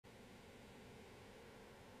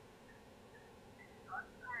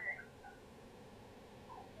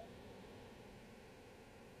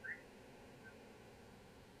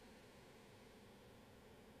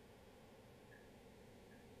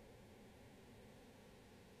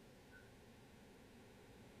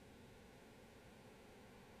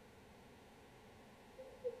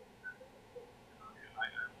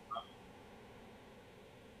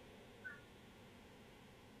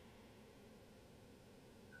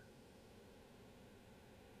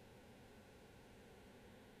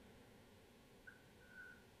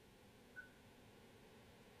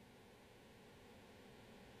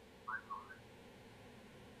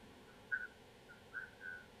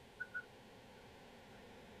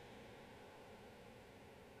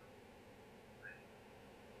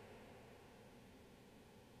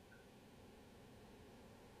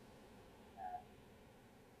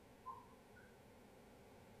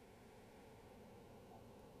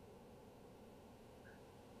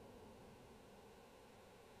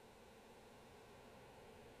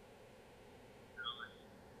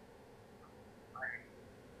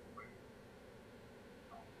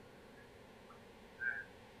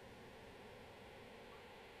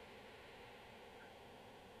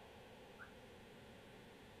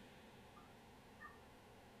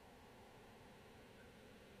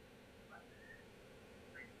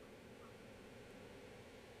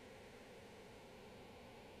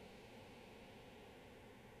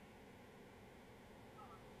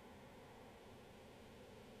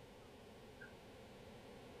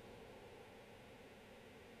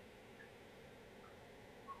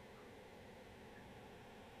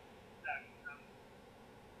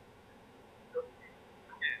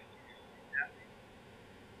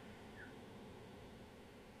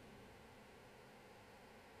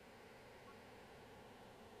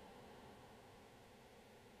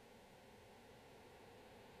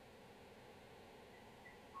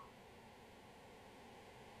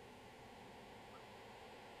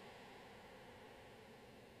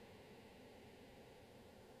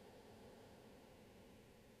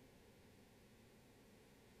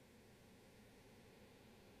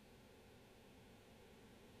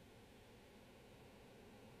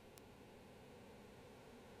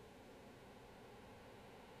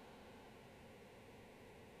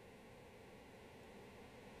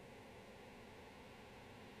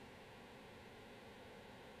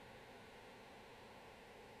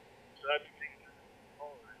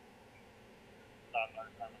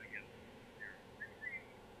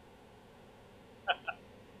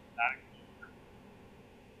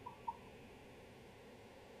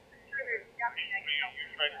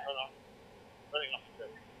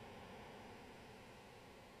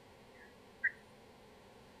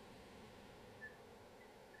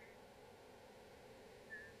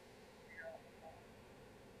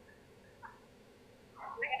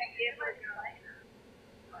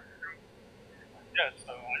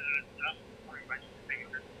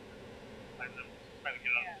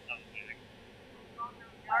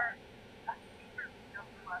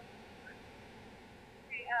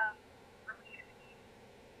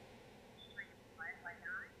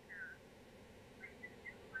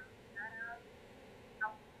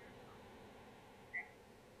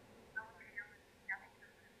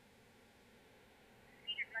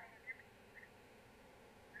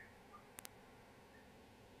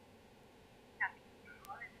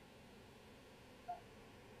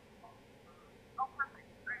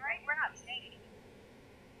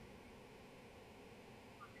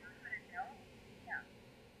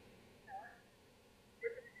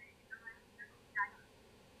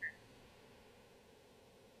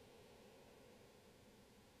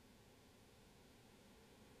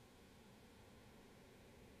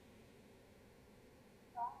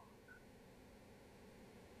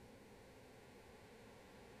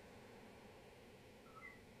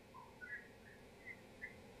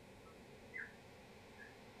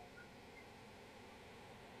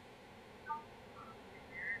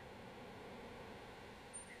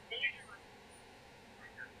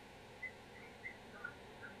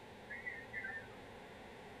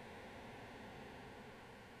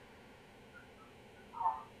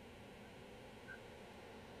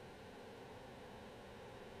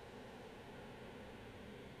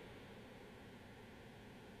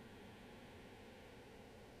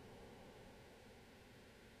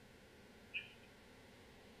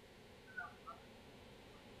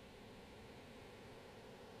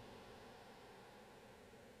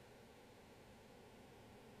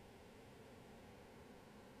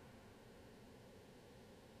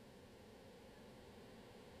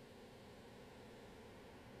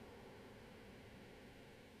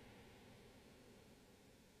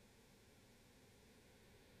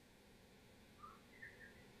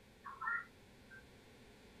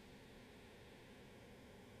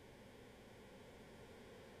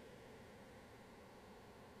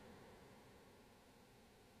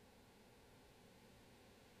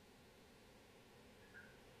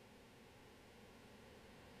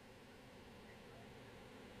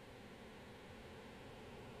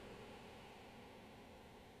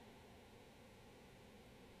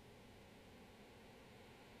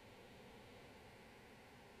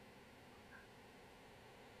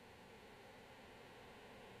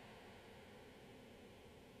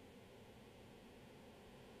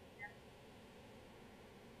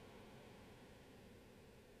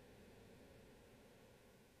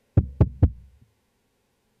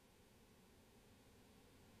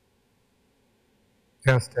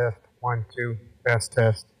Test, test, 1, 2, test,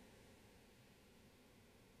 test.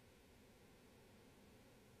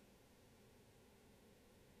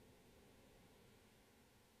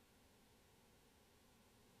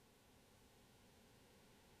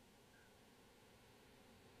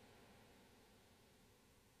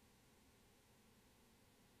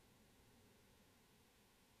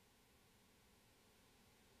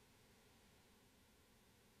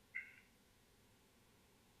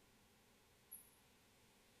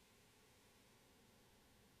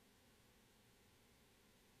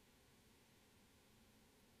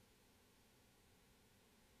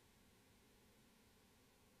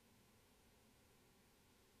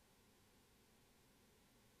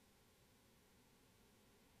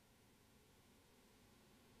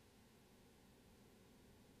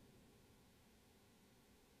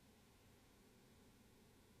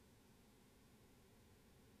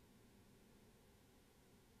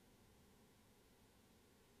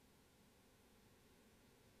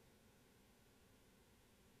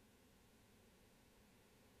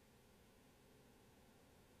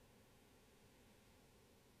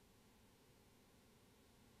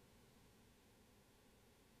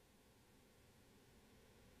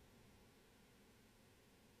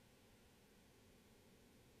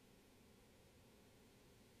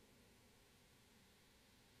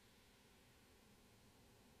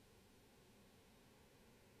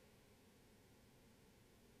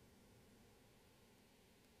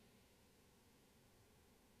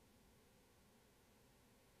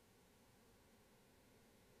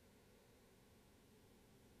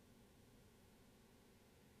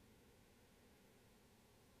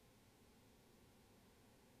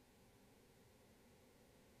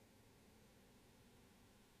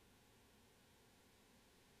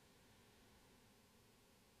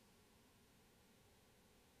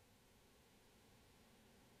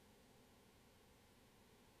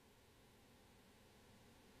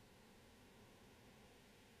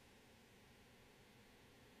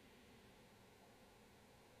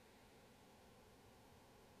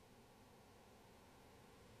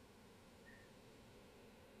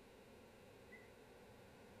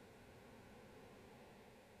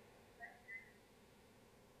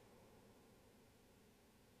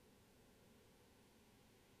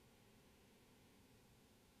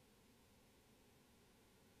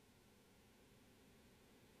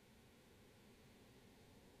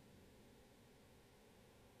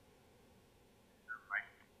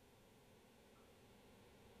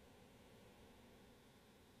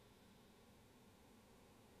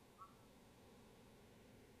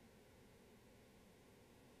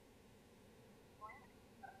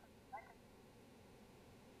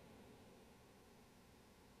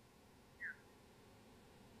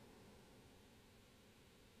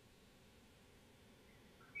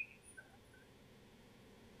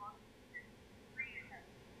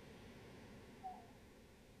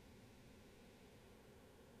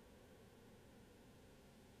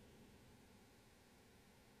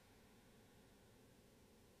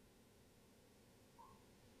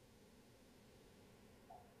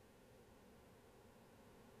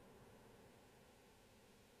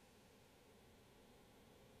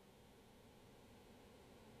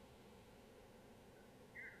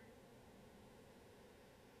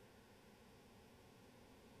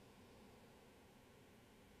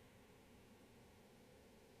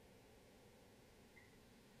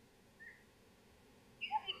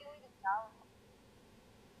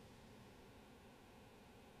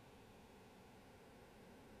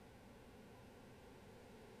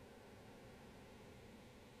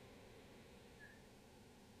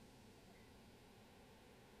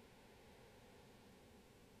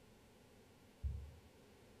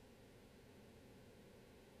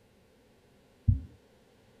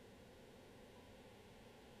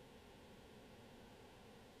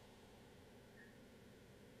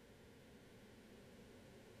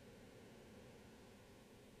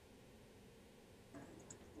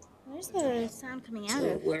 Where's the sound coming out So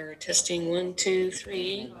of? we're testing 1, 2,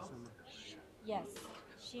 3. Yes.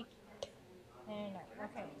 She. No.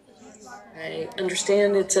 Okay. I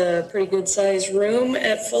understand it's a pretty good sized room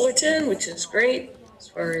at Fullerton, which is great as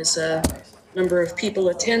far as number of people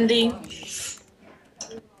attending.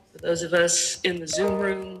 For those of us in the Zoom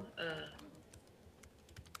room,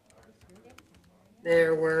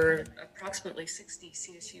 there were approximately 60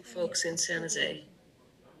 CSU folks in San Jose.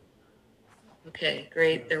 Okay,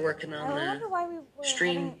 great. They're working on the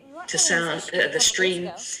stream to sound, the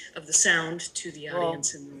stream of the sound to the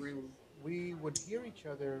audience in the room. We would hear each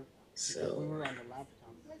other because we were on the laptop.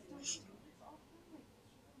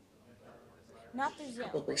 Not the Zoom.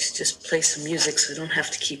 Probably just play some music so I don't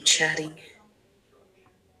have to keep chatting.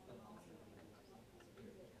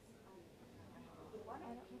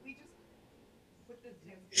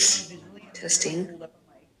 Testing.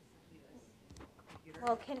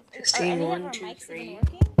 Well, Testing, are any 1, of our 2, mics 3. even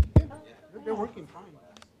working? Yeah, they're working fine.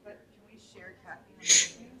 But can we share Kathy on the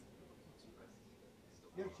screen?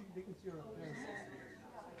 Yeah, they can see her up there.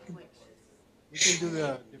 We can do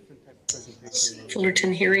the different type of presentation.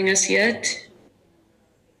 Fullerton hearing us yet?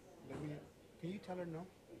 Can you tell her no?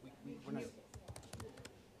 We're not.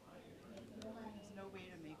 There's no way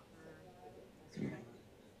to make her.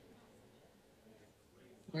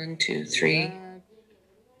 1, 2, 3.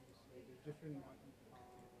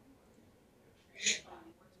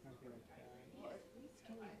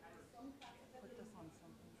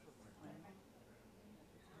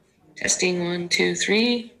 Testing, 1, 2,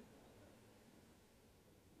 3.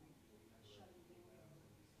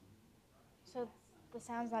 So the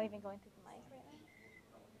sound's not even going through the mic right now?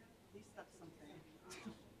 At least that's something.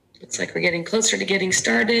 Looks like we're getting closer to getting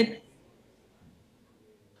started.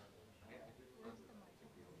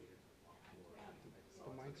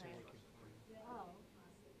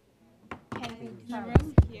 Can the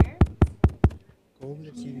room hear? Go over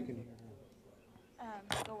there, see if you can hear her.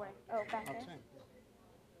 Go where? Oh, back there? Outside.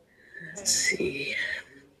 Let's see.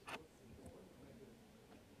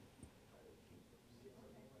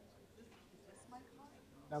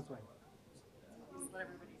 That's right. Let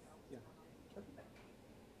everybody know. Yeah.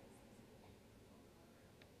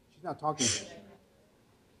 She's not talking.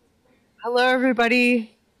 Hello,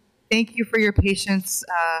 everybody. Thank you for your patience.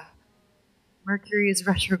 Mercury is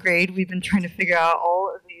retrograde. We've been trying to figure out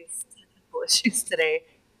all of these technical issues today.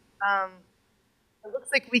 It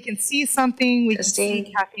looks like we can see something. We can see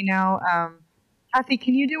Kathy now. Kathy,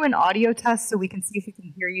 can you do an audio test so we can see if we can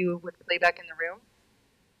hear you with playback in the room?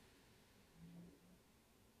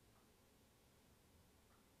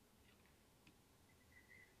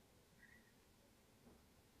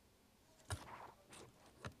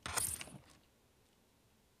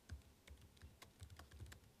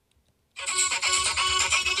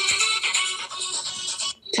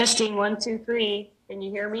 Testing, 1, 2, 3. Can you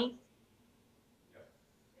hear me?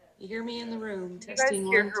 You hear me in the room? Can Testing, you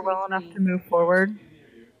guys hear 1, her 2, well 3. enough to move forward?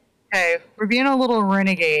 Okay, we're being a little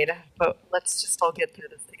renegade, but let's just all get through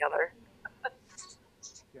this together.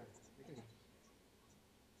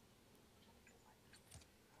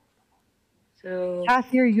 So,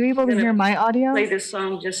 Kathy, are you able to hear my audio? play this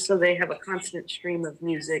song just so they have a constant stream of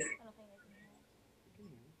music.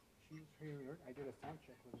 I did a sound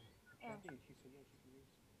check with Kathy and she said, yeah, she can use.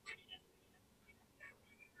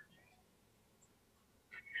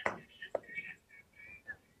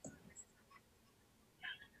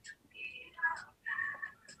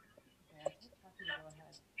 Yeah, I told Kathy to go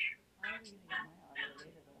ahead. How are we going to get my audio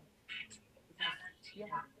later, though? Yeah.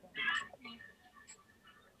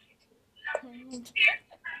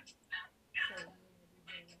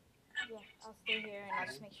 Yeah, I'll stay here and I'll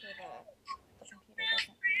just make sure the computer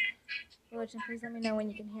doesn't. Fullerton, please let me know when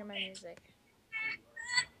you can hear my music.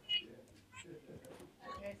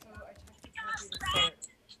 Okay, so I texted Kathy to start.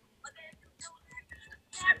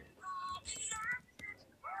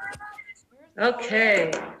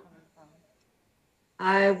 Okay.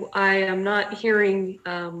 I am not hearing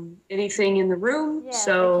anything in the room, Yeah,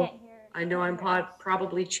 so they can't hear, I know I'm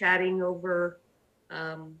probably chatting over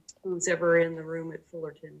who's ever in the room at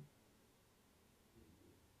Fullerton.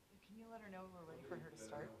 Can you let her know when we're ready for her to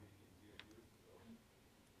start?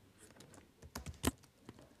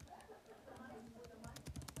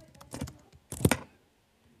 I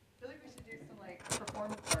feel like we should do some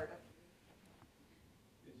performance art.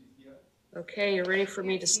 Okay, you're ready for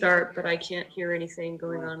me to start, but I can't hear anything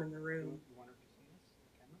going on in the room.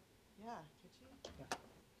 Yeah, could she?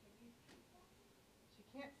 She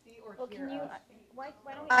can't see or well, hear can you, us. why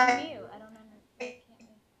don't we unmute? I don't know.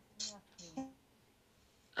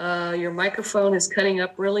 Your microphone is cutting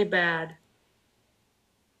up really bad.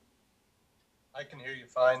 I can hear you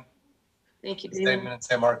fine. Thank you, David. Statement in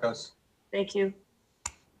San Marcos. Thank you.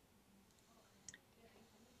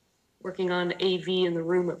 Working on AV in the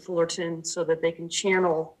room at Fullerton so that they can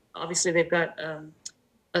channel. Obviously, they've got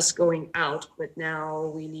us going out, but now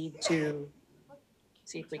we need to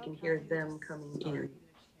see if we can hear them coming in.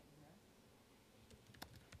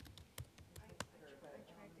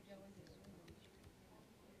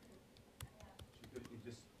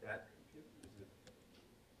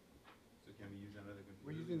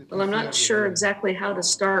 Well, I'm not sure exactly how to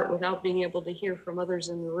start without being able to hear from others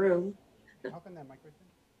in the room. How can that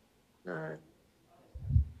microphone?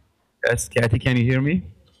 Yes, Kathy, can you hear me?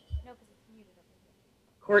 No, because it's muted over here.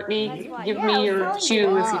 Courtney, That's why. give Yeah, I me was your telling you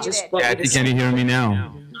cue it's if you just muted. want me Kathy, to can you say. hear me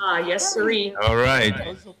now? Ah, yes, sirree. All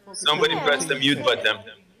right. Somebody press the mute button.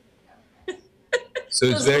 So it's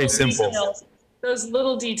Those very little simple. details. Those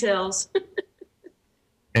little details.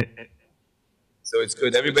 So it's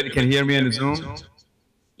good. Everybody can hear me on the Zoom?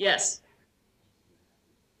 Yes.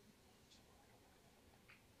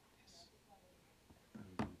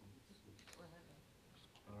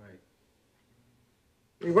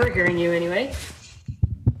 We were hearing you anyway.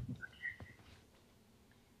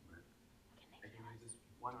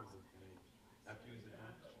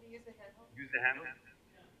 Use the handle?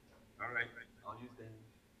 All right. I'll use the handle.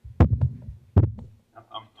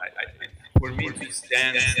 For me to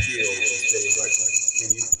stand still is very hard. Can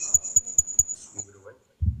you move it away?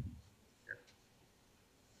 Here.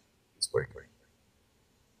 This work.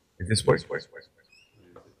 Is this work?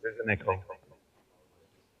 There's an echo.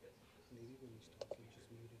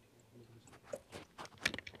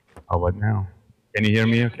 How about now? Can you hear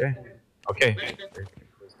me okay? Okay.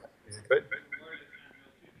 Is it good?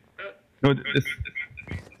 No, this.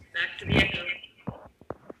 Back to the echo.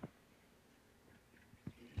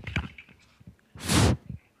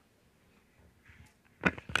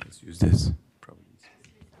 Let's use this. Probably.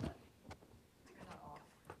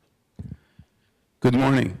 Good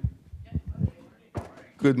morning.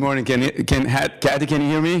 Good morning. Kathy, can you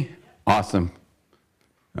hear me? Awesome.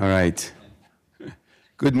 All right.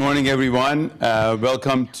 Good morning, everyone.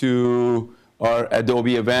 Welcome to our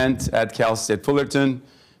Adobe event at Cal State Fullerton.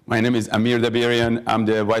 My name is Amir Dabirian. I'm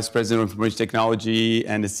the Vice President of Information Technology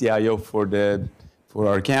and the CIO for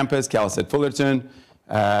our campus, Cal State Fullerton.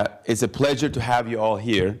 It's a pleasure to have you all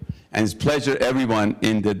here, and it's a pleasure everyone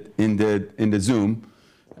in the Zoom.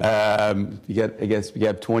 I guess we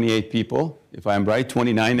have 28 people, if I'm right,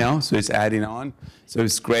 29 now, so it's adding on. So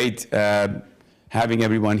it's great having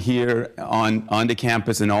everyone here on the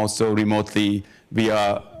campus and also remotely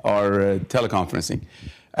via our teleconferencing.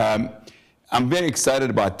 I'm very excited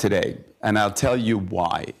about today, and I'll tell you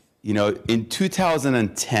why. You know, in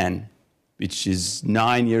 2010, which is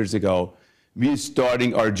 9 years ago, we were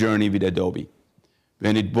starting our journey with Adobe.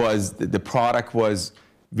 When it was, the product was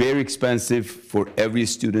very expensive for every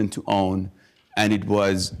student to own, and it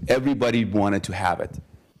was, everybody wanted to have it.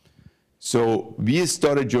 So we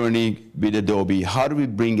started a journey with Adobe. How do we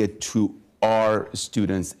bring it to our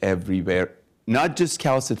students everywhere? Not just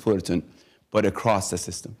Cal State Fullerton, but across the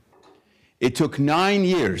system. It took 9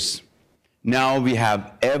 years. Now we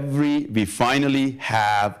finally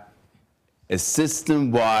have a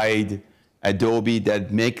system-wide Adobe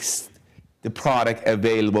that makes the product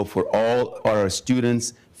available for all our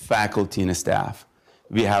students, faculty, and staff.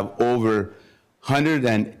 We have over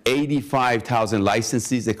 185,000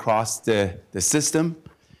 licenses across the system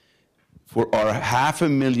for our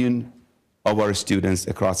 500,000 of our students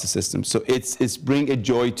across the system. So it's bring a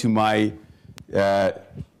joy to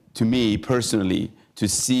to me personally to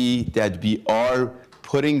see that we are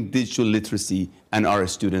putting digital literacy in our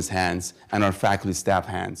students' hands and our faculty staff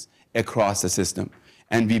hands across the system.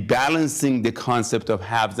 And we balancing the concept of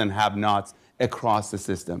haves and have-nots across the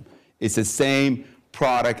system. It's the same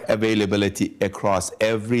product availability across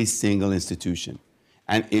every single institution.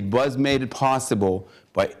 And it was made possible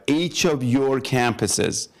by each of your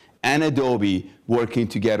campuses and Adobe working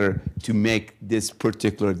together to make this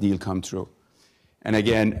particular deal come true. And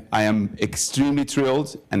again, I am extremely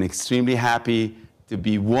thrilled and extremely happy to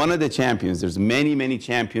be one of the champions. There's many, many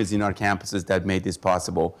champions in our campuses that made this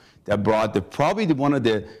possible, that brought probably one of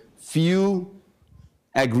the few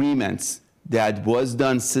agreements that was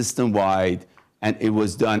done system-wide, and it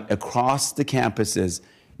was done across the campuses,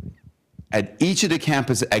 and each of the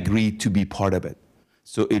campuses agreed to be part of it.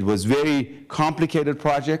 So it was a very complicated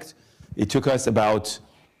project. It took us about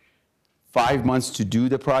 5 months to do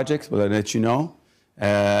the project, but I'll let you know.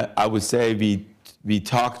 I would say we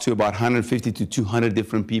talked to about 150 to 200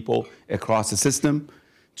 different people across the system,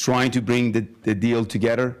 trying to bring the deal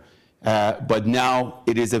together. but now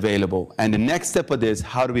it is available. And the next step of this,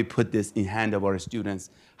 how do we put this in hand of our students?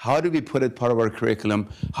 How do we put it part of our curriculum?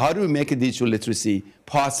 How do we make a digital literacy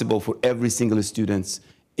possible for every single student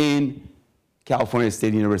in California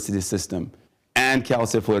State University system and Cal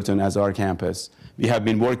State Fullerton as our campus? We have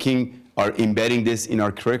been working, are embedding this in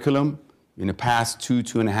our curriculum in the past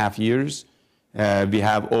 2.5 years. We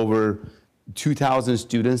have over 2,000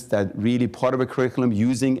 students that really part of a curriculum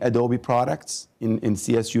using Adobe products in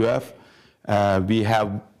CSUF. We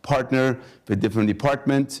have partnered with different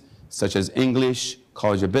departments such as English,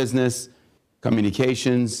 College of Business,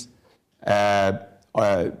 Communications,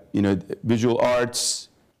 visual arts,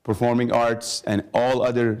 performing arts, and all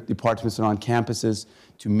other departments around campuses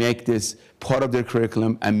to make this part of their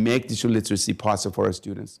curriculum and make digital literacy possible for our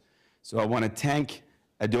students. So I want to thank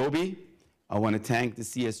Adobe, I want to thank the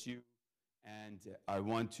CSU, and I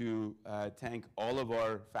want to thank all of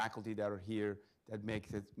our faculty that are here that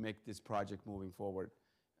make this project moving forward.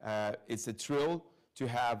 It's a thrill to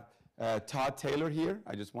have Todd Taylor here.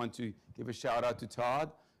 I just want to give a shout out to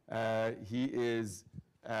Todd. He is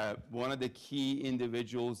one of the key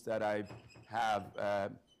individuals that I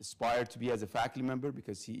have aspired to be as a faculty member,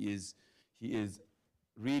 because he is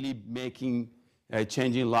really making,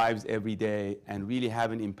 changing lives every day and really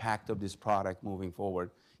have an impact of this product moving forward.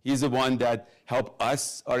 He's the one that helped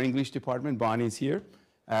us, our English department, Bonnie is here,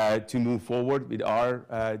 to move forward with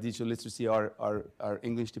our digital literacy, our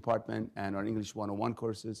English department and our English 101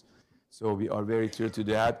 courses. So we are very thrilled to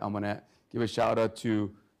that. I'm gonna give a shout out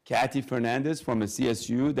to Kathy Fernandes from the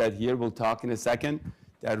CSU that here will talk in a second,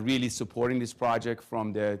 that really supporting this project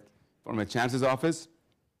from the Chancellor's office.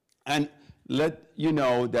 And let you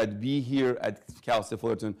know that we here at Cal State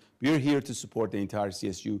Fullerton, we're here to support the entire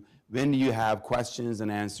CSU when you have questions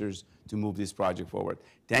and answers to move this project forward.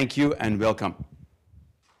 Thank you and welcome.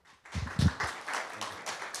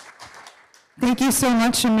 Thank you so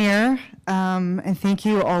much, Amir, and thank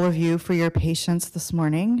you all of you for your patience this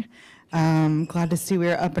morning. Glad to see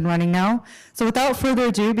we're up and running now. So without further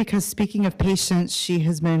ado, because speaking of patience, she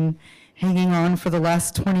has been hanging on for the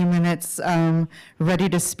last 20 minutes, ready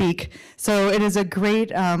to speak. So it is a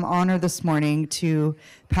great honor this morning to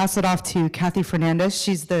pass it off to Kathy Fernandes.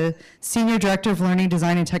 She's the Senior Director of Learning,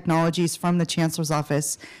 Design, and Technologies from the Chancellor's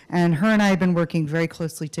Office. And her and I have been working very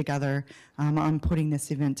closely together on putting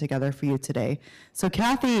this event together for you today. So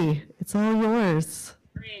Kathy, it's all yours.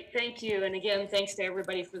 Great, thank you. And again, thanks to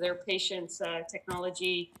everybody for their patience.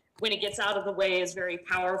 Technology, when it gets out of the way, is very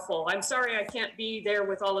powerful. I'm sorry I can't be there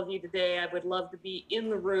with all of you today. I would love to be in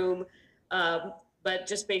the room, but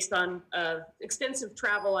just based on extensive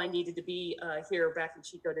travel, I needed to be here back in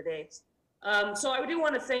Chico today. So I do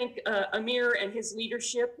want to thank Amir and his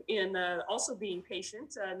leadership in also being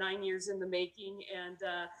patient, 9 years in the making, and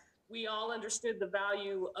we all understood the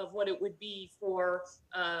value of what it would be for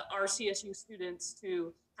our CSU students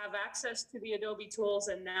to have access to the Adobe tools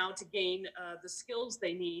and now to gain the skills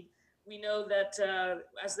they need. We know that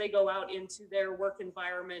as they go out into their work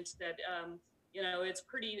environment that, it's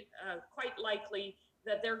pretty quite likely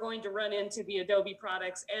that they're going to run into the Adobe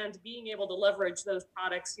products, and being able to leverage those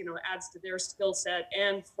products, adds to their skill set.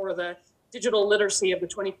 And for the digital literacy of the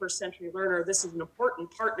 21st century learner, this is an important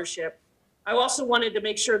partnership. I also wanted to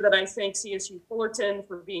make sure that I thank CSU Fullerton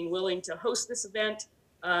for being willing to host this event.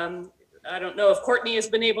 I don't know if Courtney has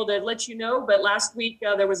been able to let you know, but last week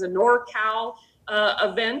there was a NorCal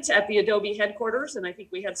event at the Adobe headquarters, and I think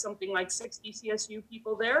we had something like 60 CSU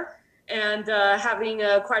people there. And having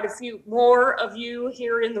quite a few more of you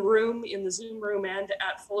here in the room, in the Zoom room and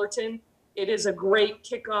at Fullerton, it is a great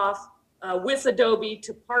kickoff with Adobe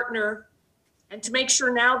to partner and to make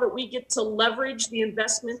sure now that we get to leverage the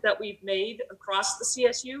investment that we've made across the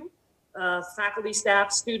CSU, faculty,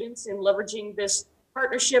 staff, students, in leveraging this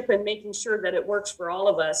partnership and making sure that it works for all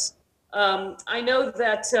of us. I know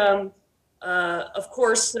that, of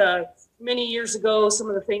course, many years ago, some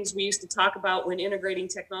of the things we used to talk about when integrating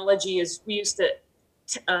technology is we used to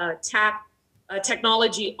tack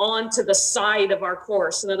technology onto the side of our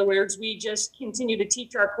course. In other words, we just continue to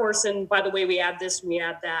teach our course, and by the way, we add this, we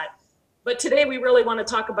add that. But today we really want to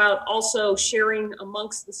talk about also sharing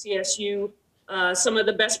amongst the CSU some of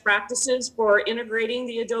the best practices for integrating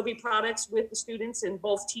the Adobe products with the students in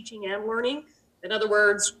both teaching and learning. In other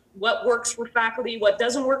words, what works for faculty, what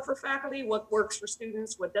doesn't work for faculty, what works for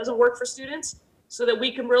students, what doesn't work for students, so that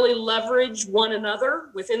we can really leverage one another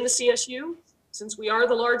within the CSU. Since we are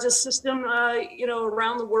the largest system,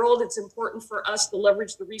 around the world, it's important for us to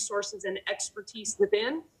leverage the resources and expertise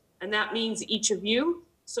within, and that means each of you.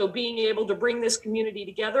 So being able to bring this community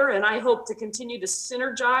together, and I hope to continue to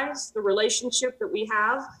synergize the relationship that we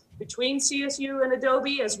have between CSU and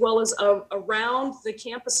Adobe, as well as around the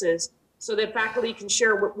campuses, so that faculty can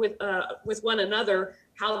share with one another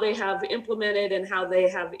how they have implemented and how they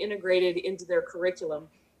have integrated into their curriculum.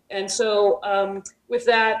 And so with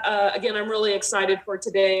that, again, I'm really excited for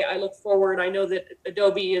today. I look forward. I know that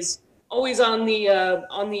Adobe is always on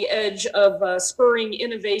the edge of spurring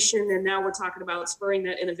innovation, and now we're talking about spurring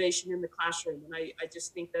that innovation in the classroom. And I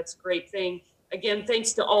just think that's a great thing. Again,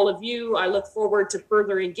 thanks to all of you. I look forward to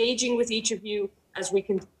further engaging with each of you as we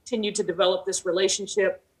continue to develop this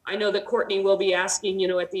relationship. I know that Courtney will be asking,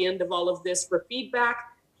 at the end of all of this for feedback.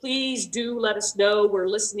 Please do let us know. We're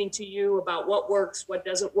listening to you about what works, what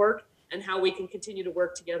doesn't work, and how we can continue to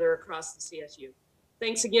work together across the CSU.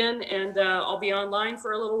 Thanks again, and I'll be online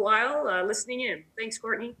for a little while listening in. Thanks,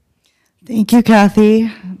 Courtney. Thank you, Kathy.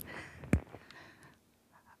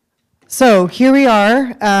 So here we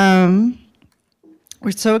are. We're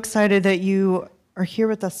so excited that you are here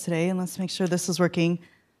with us today, and let's make sure this is working.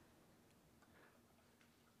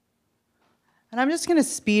 And I'm just going to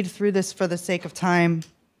speed through this for the sake of time.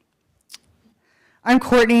 I'm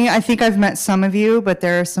Courtney. I think I've met some of you, but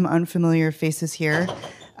there are some unfamiliar faces here.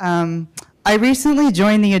 I recently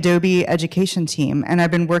joined the Adobe education team, and I've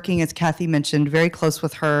been working, as Kathy mentioned, very close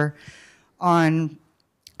with her on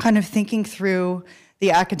kind of thinking through the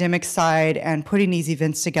academic side and putting these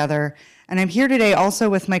events together. And I'm here today also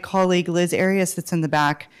with my colleague, Liz Arias, that's in the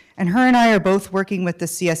back. And her and I are both working with the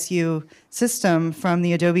CSU system from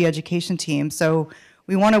the Adobe education team. So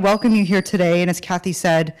we want to welcome you here today. And as Kathy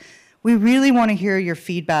said, we really want to hear your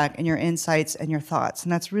feedback and your insights and your thoughts.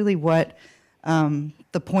 And that's really what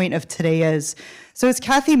the point of today is. So as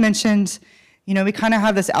Kathy mentioned, we kind of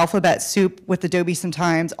have this alphabet soup with Adobe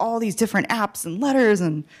sometimes, all these different apps and letters,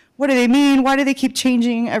 and what do they mean? Why do they keep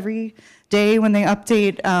changing every day when they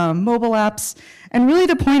update mobile apps? And really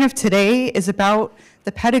the point of today is about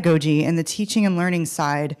the pedagogy and the teaching and learning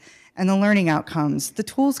side and the learning outcomes. The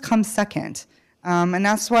tools come second. And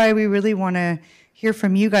that's why we really want to hear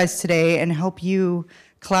from you guys today and help you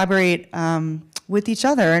collaborate with each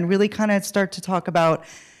other and really kind of start to talk about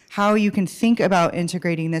how you can think about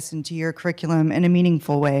integrating this into your curriculum in a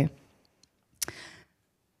meaningful way.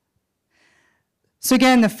 So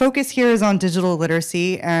again, the focus here is on digital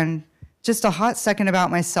literacy, and just a hot second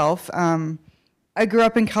about myself. I grew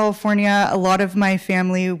up in California. A lot of my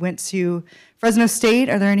family went to Fresno State.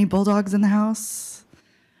 Are there any Bulldogs in the house?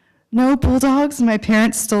 No Bulldogs? My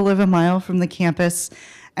parents still live a mile from the campus.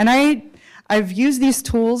 And I've used these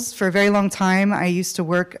tools for a very long time. I used to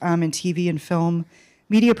work in TV and film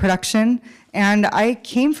media production, and I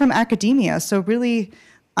came from academia. So really,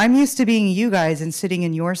 I'm used to being you guys and sitting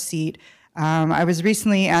in your seat. I was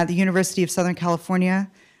recently at the University of Southern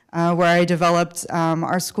California, where I developed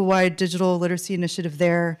our school-wide digital literacy initiative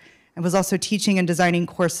there, and was also teaching and designing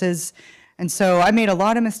courses. And so I made a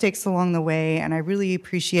lot of mistakes along the way, and I really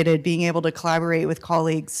appreciated being able to collaborate with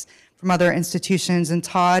colleagues from other institutions. And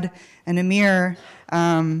Todd and Amir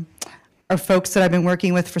are folks that I've been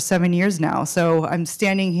working with for 7 years now. So I'm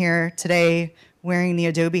standing here today wearing the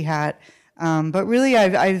Adobe hat. But really,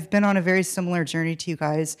 I've been on a very similar journey to you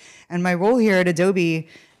guys. And my role here at Adobe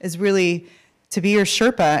is really to be your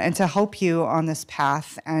Sherpa and to help you on this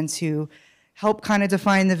path and to help kind of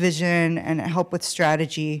define the vision and help with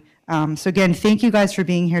strategy. So again, thank you guys for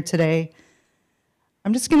being here today.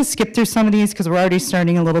 I'm just going to skip through some of these because we're already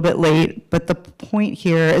starting a little bit late. But the point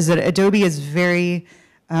here is that Adobe is very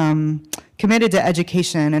committed to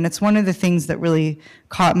education, and it's one of the things that really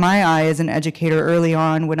caught my eye as an educator early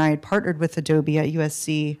on when I had partnered with Adobe at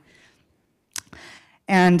USC.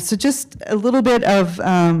 And so just a little bit of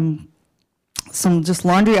some just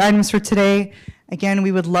laundry items for today. Again,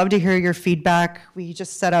 we would love to hear your feedback. We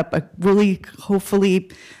just set up a really, hopefully,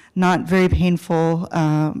 not very painful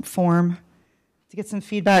form to get some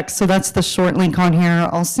feedback. So that's the short link on here.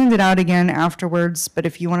 I'll send it out again afterwards, but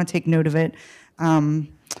if you want to take note of it,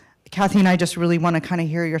 Kathy and I just really want to kind of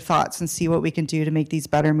hear your thoughts and see what we can do to make these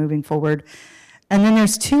better moving forward. And then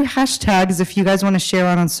there's 2 hashtags if you guys want to share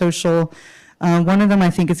out on social. One of them I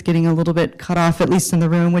think is getting a little bit cut off, at least in the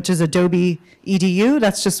room, which is Adobe EDU.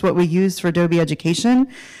 That's just what we use for Adobe Education.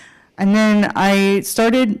 And then I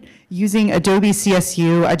started using Adobe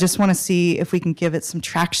CSU. I just want to see if we can give it some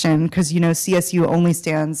traction because, CSU only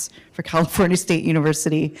stands for California State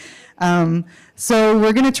University. So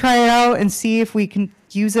we're going to try it out and see if we can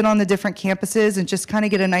use it on the different campuses and just kind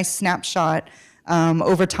of get a nice snapshot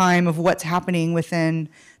over time of what's happening within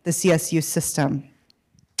the CSU system.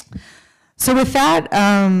 So with that,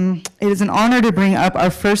 it is an honor to bring up our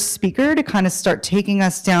first speaker to kind of start taking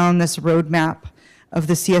us down this roadmap of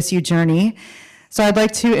the CSU journey. So I'd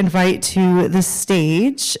like to invite to the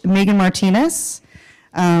stage Megan Martinez.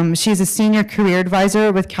 She's a senior career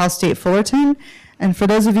advisor with Cal State Fullerton. And for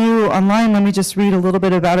those of you online, let me just read a little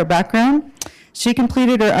bit about her background. She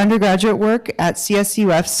completed her undergraduate work at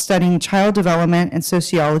CSUF studying child development and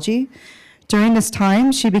sociology. During this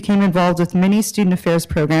time, she became involved with many student affairs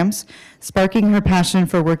programs, sparking her passion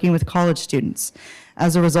for working with college students.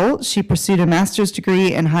 As a result, she pursued a master's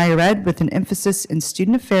degree in higher ed with an emphasis in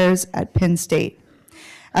student affairs at Penn State.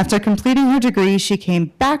 After completing her degree, she came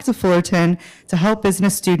back to Fullerton to help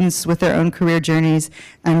business students with their own career journeys,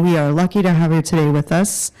 and we are lucky to have her today with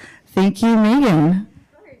us. Thank you, Megan.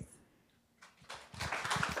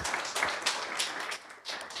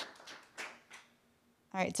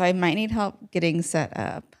 All right, so I might need help getting set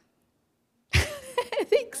up.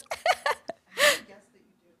 Thanks.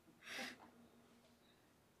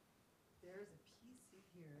 There's a piece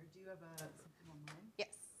here. Do you have something online? Yes.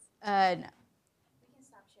 No. We can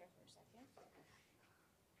stop share for a second.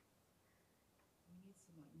 We need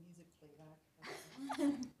some music playback.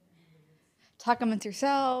 Talk amongst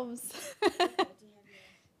yourselves.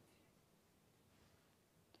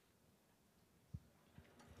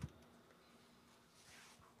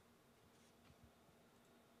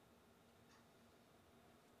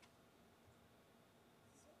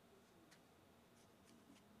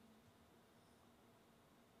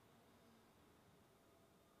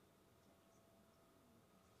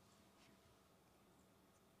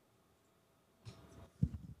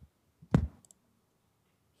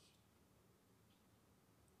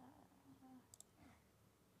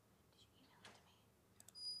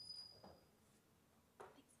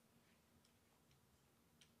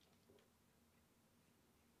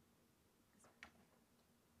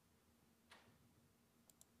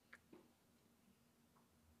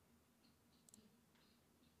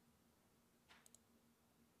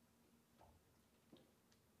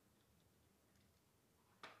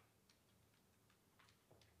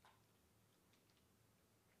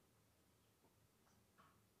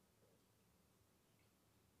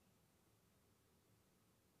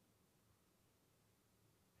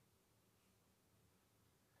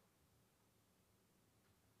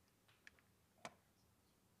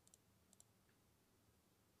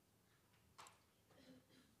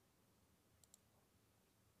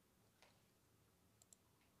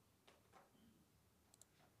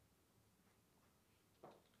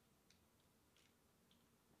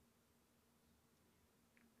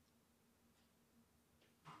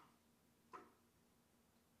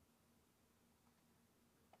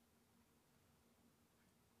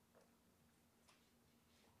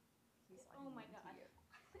 Oh my god.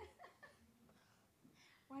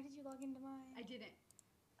 Why did you log into mine? I didn't.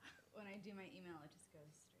 When I do my email, it just goes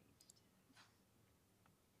straight to.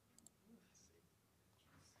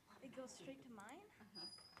 It goes straight to mine?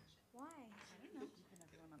 Why? I don't know. Keeping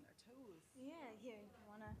everyone on their toes. Yeah, here, you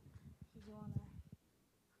wanna.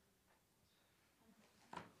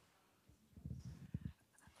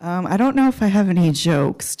 I don't know if I have any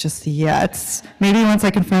jokes just yet. Maybe once I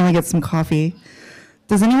can finally get some coffee.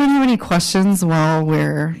 Does anyone have any questions while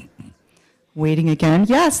we're waiting again?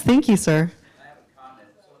 Yes, thank you, sir. I have a comment.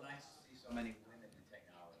 It's so nice to see so many women in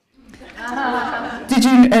technology. Did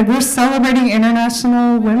you? We're celebrating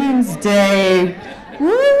International Women's Day.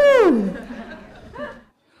 Woo!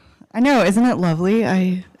 I know, isn't it lovely?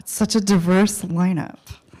 It's such a diverse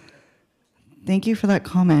lineup. Thank you for that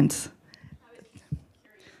comment.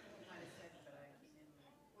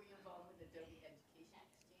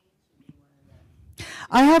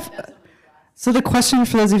 I have, so the question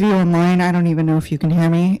for those of you online, I don't even know if you can hear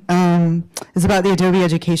me, is about the Adobe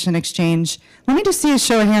Education Exchange. Let me just see a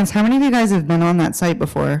show of hands. How many of you guys have been on that site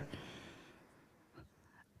before?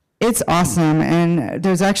 It's awesome, and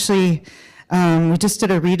there's actually, we just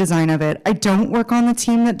did a redesign of it. I don't work on the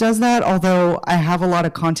team that does that, although I have a lot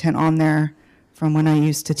of content on there from when I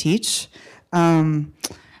used to teach. And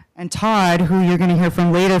Todd, who you're gonna hear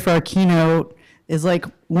from later for our keynote, is like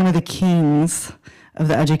one of the kings of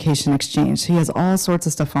the Education Exchange. He has all sorts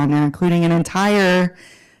of stuff on there, including an entire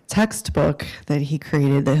textbook that he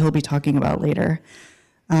created that he'll be talking about later.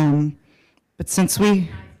 But since so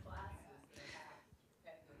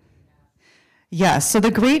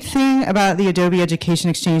the great thing about the Adobe Education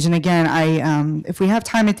Exchange, and again, if we have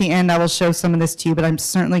time at the end, I will show some of this to you, but I'm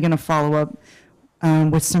certainly gonna follow up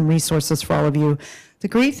with some resources for all of you. The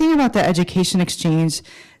great thing about the Education Exchange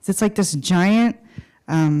is it's like this giant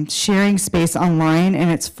sharing space online,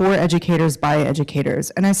 and it's for educators by educators.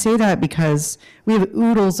 And I say that because we have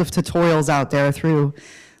oodles of tutorials out there through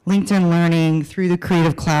LinkedIn Learning, through the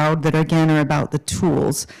Creative Cloud that again are about the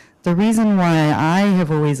tools, the reason why I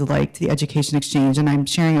have always liked the Education Exchange, and I'm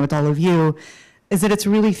sharing it with all of you, is that it's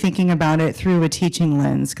really thinking about it through a teaching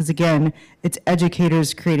lens. Because again, it's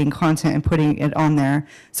educators creating content and putting it on there.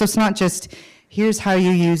 So it's not just, here's how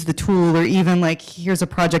you use the tool, or even like, here's a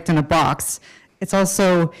project in a box. It's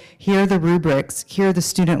also, here are the rubrics, here are the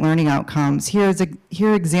student learning outcomes, here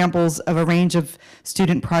are examples of a range of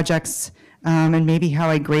student projects, and maybe how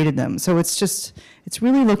I graded them. So it's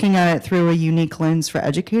really looking at it through a unique lens for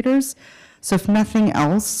educators. So if nothing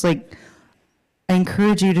else, like, I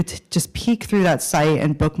encourage you to just peek through that site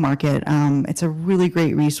and bookmark it. It's a really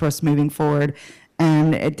great resource moving forward,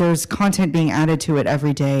 and there's content being added to it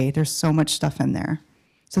every day. There's so much stuff in there.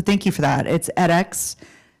 So thank you for that. It's edx.adobe.com,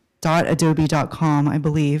 I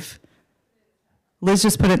believe. Liz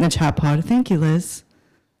just put it in the chat pod. Thank you, Liz.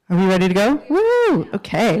 Are we ready to go? Woo!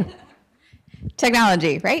 Okay.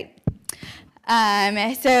 Technology, right?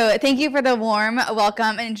 So thank you for the warm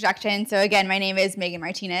welcome and introduction. So again, my name is Megan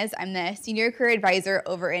Martinez. I'm the Senior Career Advisor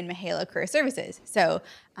over in Mahalo Career Services. So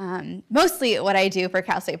mostly what I do for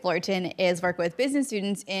Cal State Fullerton is work with business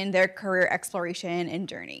students in their career exploration and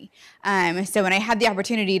journey. So when I had the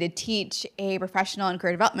opportunity to teach a professional and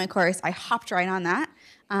career development course, I hopped right on that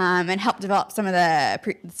and helped develop some of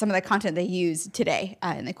the content they use today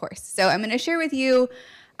in the course. So I'm going to share with you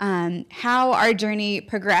how our journey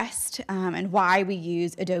progressed and why we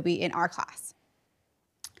use Adobe in our class.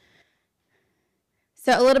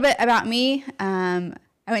 So a little bit about me. I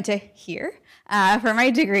went to here for my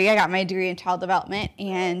degree. I got my degree in child development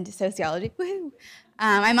and sociology. Woohoo!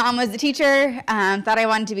 My mom was a teacher, thought I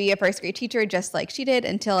wanted to be a first grade teacher just like she did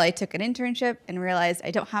until I took an internship and realized I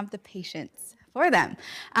don't have the patience for them.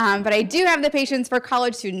 But I do have the patience for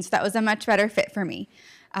college students. That was a much better fit for me.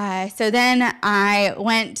 So then I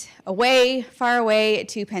went far away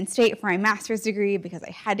to Penn State for my master's degree because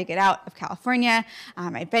I had to get out of California.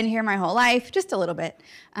 I'd been here my whole life, just a little bit.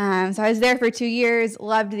 So I was there for 2 years,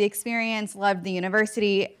 loved the experience, loved the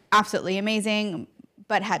university, absolutely amazing,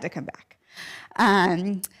 but had to come back.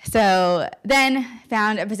 So then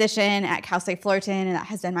found a position at Cal State Fullerton, and that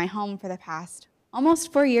has been my home for the past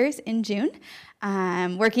almost 4 years in June,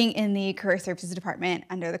 working in the Career Services Department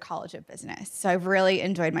under the College of Business. So I've really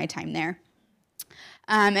enjoyed my time there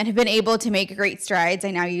and have been able to make great strides.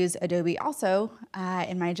 I now use Adobe also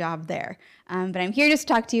in my job there. But I'm here just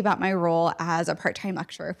to talk to you about my role as a part-time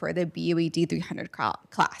lecturer for the BUAD 300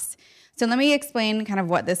 class. So let me explain kind of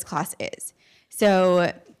what this class is.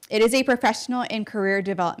 So it is a professional and career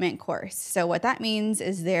development course. So what that means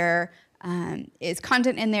is there is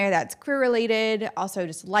content in there that's career-related, also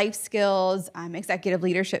just life skills, executive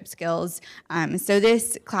leadership skills. So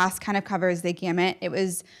this class kind of covers the gamut. It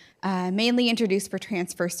was mainly introduced for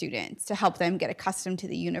transfer students to help them get accustomed to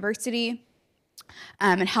the university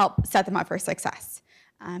and help set them up for success.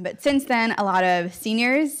 But since then, a lot of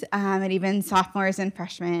seniors and even sophomores and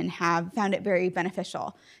freshmen have found it very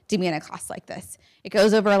beneficial to be in a class like this. It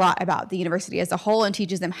goes over a lot about the university as a whole and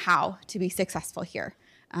teaches them how to be successful here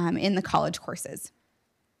in the college courses.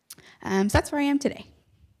 So that's where I am today.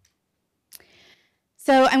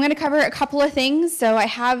 So I'm going to cover a couple of things. So I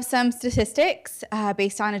have some statistics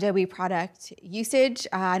based on Adobe product usage,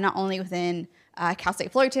 not only within Cal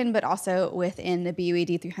State Fullerton, but also within the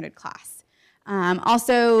BUAD 300 class.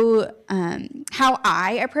 Also, how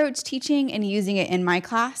I approach teaching and using it in my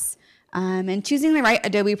class, and choosing the right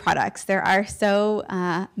Adobe products. There are so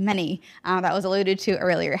many that was alluded to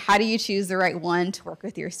earlier. How do you choose the right one to work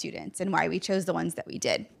with your students, and why we chose the ones that we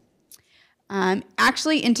did?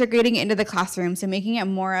 Actually integrating it into the classroom, so making it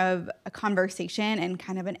more of a conversation and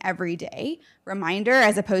kind of an everyday reminder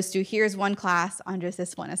as opposed to here's one class on just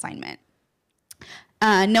this one assignment.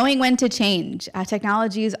 Knowing when to change.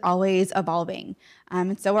 Technology is always evolving,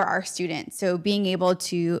 and so are our students. So being able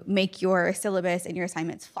to make your syllabus and your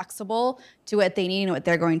assignments flexible to what they need and what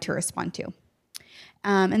they're going to respond to.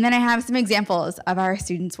 And then I have some examples of our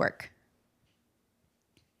students' work.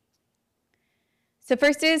 So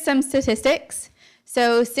first is some statistics.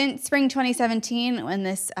 So since spring 2017, when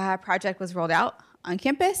this project was rolled out on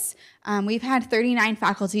campus, we've had 39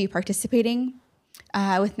 faculty participating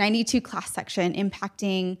with 92 class section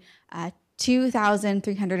impacting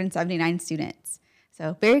 2,379 students.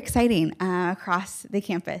 So very exciting across the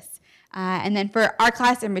campus. And then for our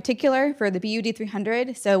class in particular, for the BUAD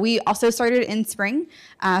 300, so we also started in spring.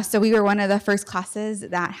 So we were one of the first classes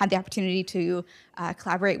that had the opportunity to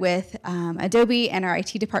collaborate with Adobe and our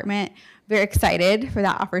IT department. Very excited for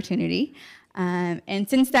that opportunity. And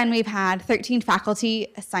since then, we've had 13 faculty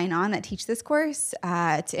sign on that teach this course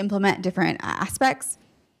to implement different aspects,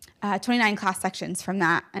 29 class sections from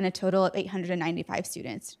that, and a total of 895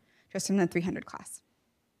 students just from the 300 class.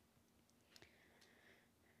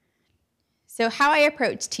 So how I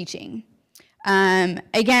approach teaching.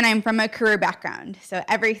 Again, I'm from a career background, so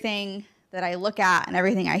everything that I look at and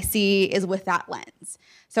everything I see is with that lens.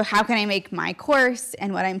 So how can I make my course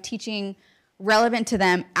and what I'm teaching relevant to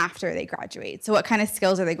them after they graduate? So what kind of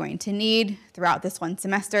skills are they going to need throughout this one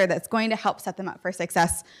semester that's going to help set them up for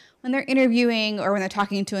success when they're interviewing or when they're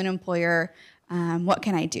talking to an employer? What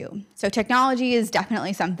can I do? So technology is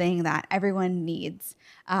definitely something that everyone needs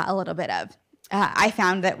a little bit of. I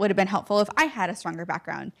found that would have been helpful if I had a stronger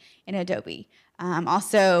background in Adobe.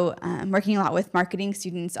 Also, working a lot with marketing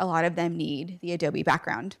students, a lot of them need the Adobe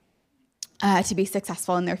background to be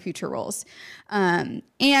successful in their future roles.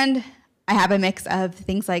 And I have a mix of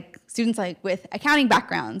things like students like with accounting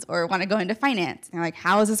backgrounds or want to go into finance. And they're like,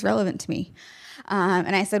 how is this relevant to me?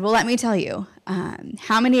 And I said, well, let me tell you.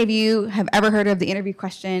 How many of you have ever heard of the interview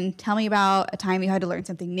question, tell me about a time you had to learn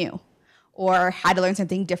something new, or had to learn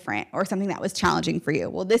something different, or something that was challenging for you?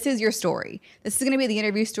 Well, this is your story. This is going to be the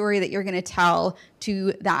interview story that you're going to tell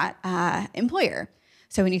to that employer.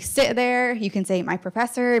 So when you sit there, you can say, my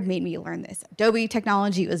professor made me learn this Adobe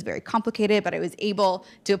technology. It was very complicated, but I was able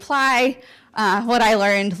to apply what I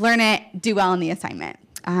learned, learn it, do well in the assignment.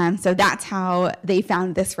 So that's how they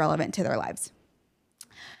found this relevant to their lives.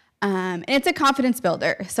 And it's a confidence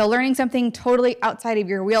builder. So learning something totally outside of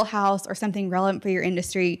your wheelhouse or something relevant for your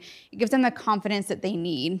industry, it gives them the confidence that they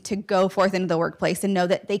need to go forth into the workplace and know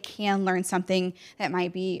that they can learn something that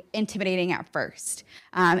might be intimidating at first.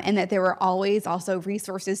 And that there were always also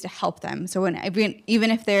resources to help them. So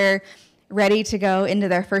even if they're ready to go into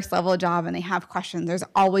their first level job and they have questions, there's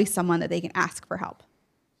always someone that they can ask for help.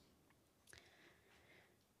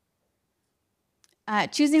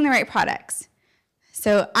 Choosing the right products.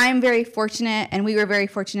 So I'm very fortunate, and we were very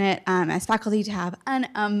fortunate as faculty to have an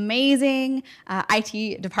amazing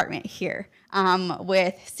IT department here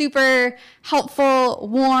with super helpful,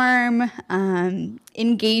 warm,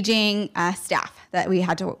 engaging staff that we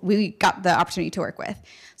got the opportunity to work with.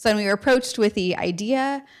 So when we were approached with the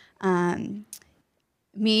idea,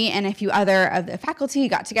 me and a few other of the faculty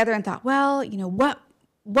got together and thought, well, you know, what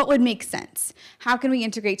would make sense? How can we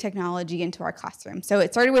integrate technology into our classroom? So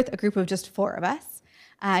it started with a group of just 4 of us.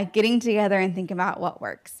 Getting together and thinking about what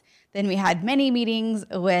works. Then we had many meetings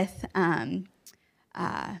with Matt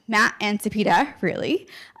and Sapita, really,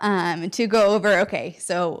 to go over, okay,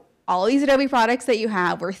 so all these Adobe products that you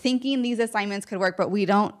have, we're thinking these assignments could work, but we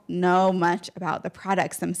don't know much about the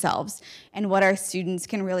products themselves and what our students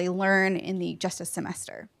can really learn in just a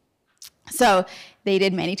semester. So they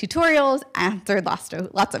did many tutorials, answered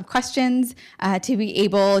lots of questions to be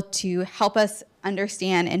able to help us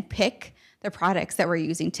understand and pick the products that we're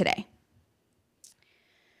using today.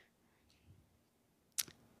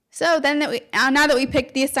 So then now that we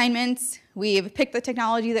picked the assignments, we've picked the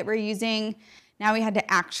technology that we're using, now we had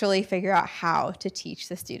to actually figure out how to teach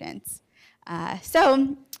the students.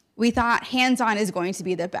 So we thought hands-on is going to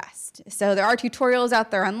be the best. So there are tutorials out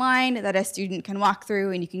there online that a student can walk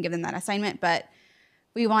through and you can give them that assignment, but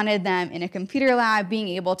we wanted them in a computer lab being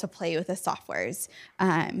able to play with the softwares.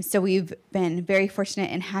 So we've been very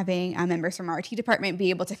fortunate in having members from our IT department be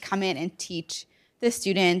able to come in and teach the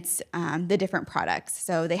students the different products.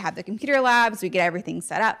 So they have the computer labs, we get everything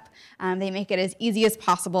set up. They make it as easy as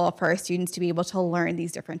possible for our students to be able to learn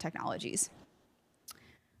these different technologies.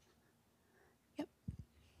 Yep.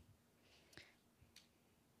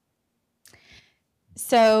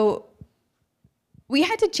 So we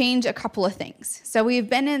had to change a couple of things. So we've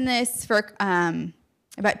been in this for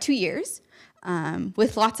about 2 years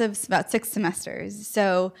with about 6 semesters.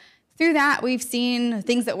 So through that, we've seen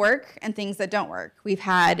things that work and things that don't work. We've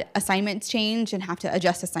had assignments change and have to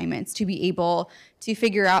adjust assignments to be able to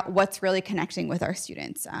figure out what's really connecting with our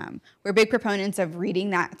students. We're big proponents of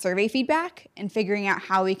reading that survey feedback and figuring out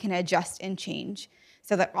how we can adjust and change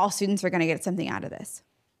so that all students are going to get something out of this.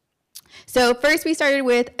 So first we started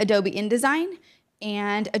with Adobe InDesign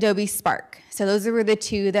and Adobe Spark. So those were the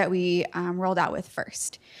 2 that we rolled out with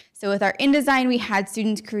first. So with our InDesign, we had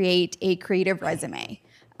students create a creative resume.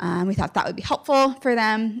 We thought that would be helpful for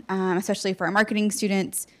them, especially for our marketing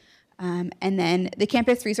students. And then the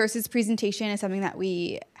campus resources presentation is something that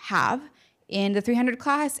we have in the 300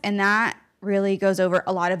 class, and that really goes over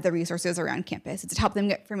a lot of the resources around campus. It's to help them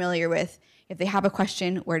get familiar with, if they have a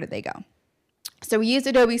question, where do they go? So we used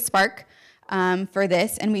Adobe Spark for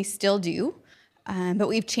this, and we still do. But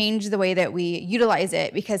we've changed the way that we utilize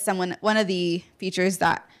it because one of the features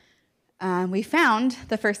that we found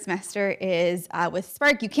the first semester is with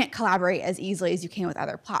Spark, you can't collaborate as easily as you can with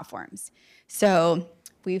other platforms. So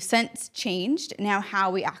we've since changed now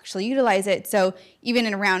how we actually utilize it. So even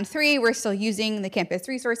in round 3, we're still using the campus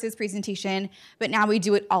resources presentation, but now we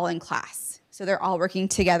do it all in class. So they're all working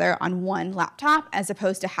together on one laptop as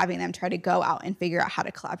opposed to having them try to go out and figure out how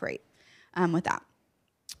to collaborate with that.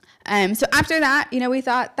 So after that, we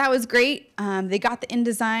thought that was great. They got the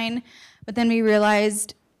InDesign, but then we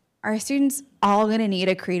realized, are students all going to need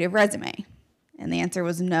a creative resume? And the answer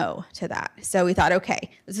was no to that. So we thought,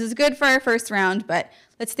 okay, this is good for our first round, but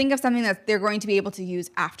let's think of something that they're going to be able to use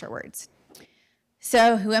afterwards.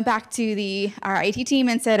 So we went back to our IT team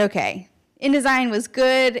and said, okay, InDesign was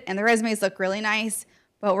good and the resumes look really nice,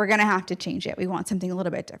 but we're going to have to change it. We want something a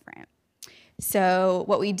little bit different. So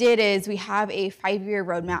what we did is we have a 5-year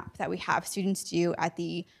roadmap that we have students do at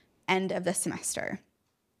the end of the semester.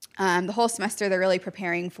 The whole semester, they're really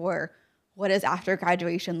preparing for what does after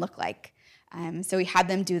graduation look like. So we had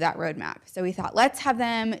them do that roadmap. So we thought, let's have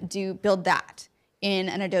them build that in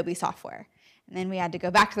an Adobe software. And then we had to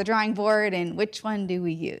go back to the drawing board and which one do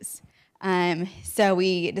we use? So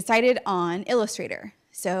we decided on Illustrator.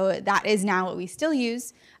 So that is now what we still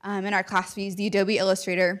use. In our class, we use the Adobe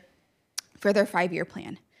Illustrator for their 5-year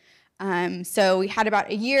plan. So we had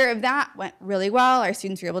about a year of that, went really well. Our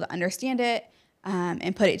students were able to understand it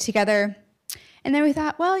and put it together. And then we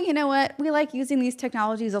thought, well, you know what? We like using these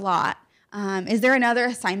technologies a lot. Is there another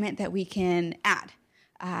assignment that we can add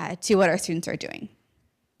to what our students are doing?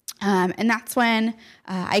 And that's when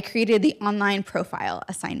I created the online profile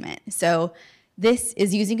assignment. So this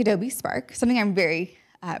is using Adobe Spark, something I'm very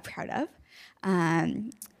proud of.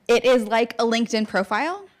 It is like a LinkedIn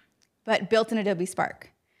profile, but built in Adobe Spark.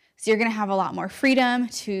 So you're going to have a lot more freedom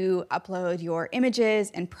to upload your images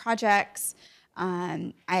and projects.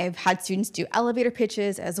 I've had students do elevator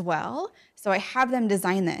pitches as well. So I have them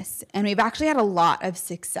design this. And we've actually had a lot of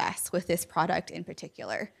success with this product in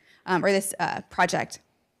particular, or this project.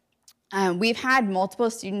 We've had multiple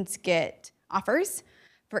students get offers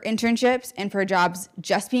for internships and for jobs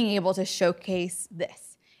just being able to showcase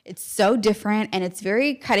this. It's so different and it's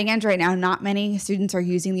very cutting edge right now. Not many students are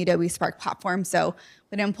using the Adobe Spark platform. So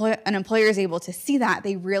when an employer is able to see that,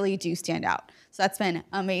 they really do stand out. So that's been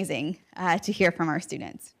amazing to hear from our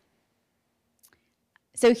students.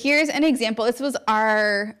 So here's an example. This was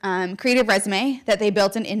our creative resume that they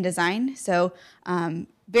built in InDesign. So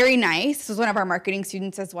very nice. This was one of our marketing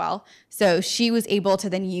students as well. So she was able to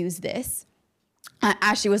then use this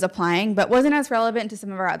as she was applying, but wasn't as relevant to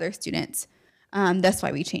some of our other students. That's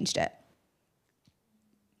why we changed it.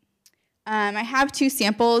 I have 2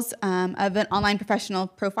 samples of an online professional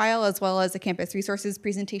profile as well as a campus resources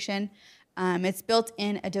presentation. It's built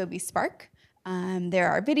in Adobe Spark. There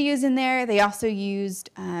are videos in there. They also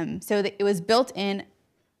used, it was built in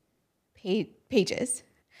Pages.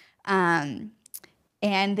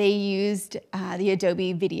 And they used the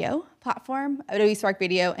Adobe Video platform, Adobe Spark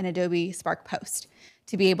Video and Adobe Spark Post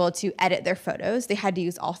to be able to edit their photos. They had to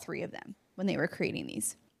use all 3 of them when they were creating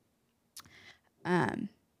these. And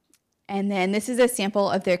then this is a sample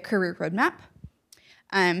of their career roadmap.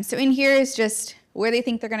 So in here is just where they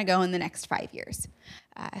think they're going to go in the next 5 years.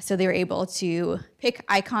 So they were able to pick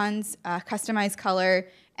icons, customize color,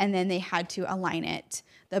 and then they had to align it,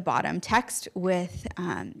 the bottom text, with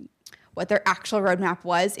what their actual roadmap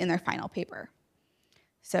was in their final paper.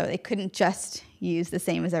 So they couldn't just use the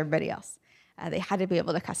same as everybody else. They had to be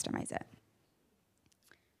able to customize it.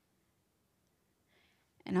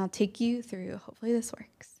 And I'll take you through, hopefully this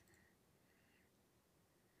works.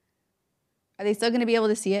 Are they still going to be able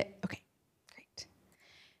to see it? Okay, great.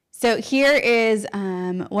 So here is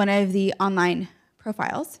one of the online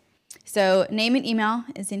profiles. So name and email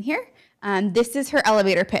is in here. This is her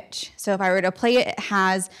elevator pitch. So if I were to play it, it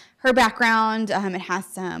has her background, it has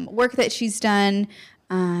some work that she's done,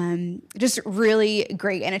 just really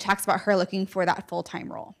great. And it talks about her looking for that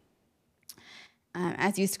full-time role.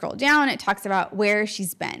 As you scroll down, it talks about where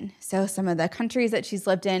she's been. So some of the countries that she's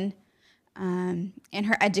lived in, and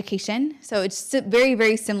her education. So it's very,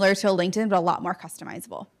 very similar to a LinkedIn, but a lot more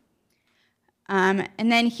customizable. And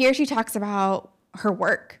then here she talks about her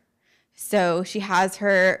work. So she has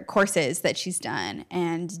her courses that she's done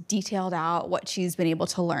and detailed out what she's been able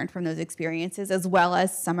to learn from those experiences, as well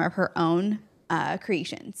as some of her own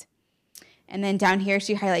creations. And then down here,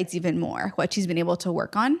 she highlights even more what she's been able to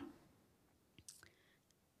work on.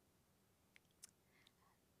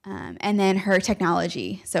 And then her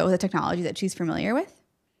technology, so the technology that she's familiar with,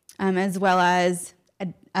 as well as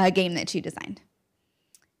a game that she designed.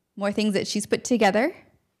 More things that she's put together.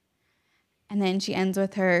 And then she ends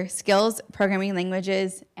with her skills, programming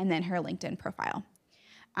languages, and then her LinkedIn profile.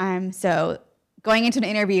 So going into an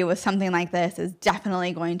interview with something like this is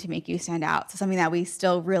definitely going to make you stand out. So something that we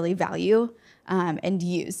still really value and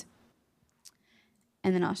use.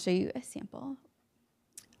 And then I'll show you a sample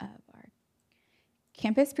of our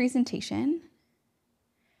campus presentation.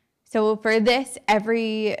 So for this,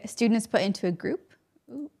 every student is put into a group.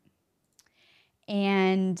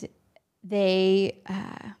 And they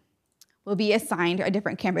will be assigned a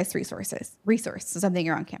different campus resource, so something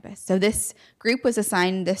around campus. So this group was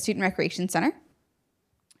assigned the Student Recreation Center.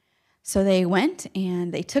 So they went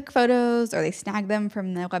and they took photos or they snagged them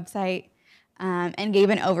from the website and gave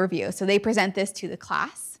an overview. So they present this to the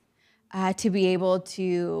class to be able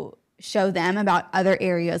to show them about other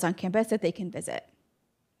areas on campus that they can visit.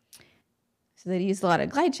 So they used a lot of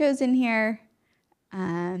glide shows in here.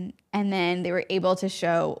 And then they were able to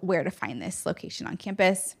show where to find this location on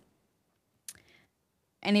campus,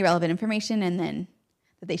 any relevant information, and then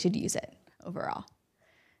that they should use it overall.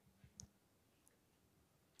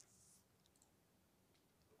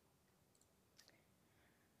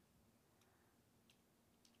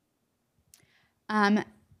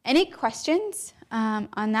 Any questions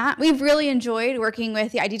on that? We've really enjoyed working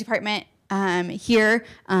with the ID department here,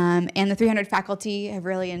 and the 300 faculty have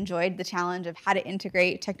really enjoyed the challenge of how to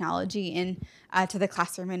integrate technology in to the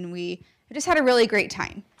classroom, and we have just had a really great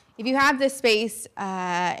time. If you have this space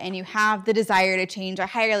and you have the desire to change, I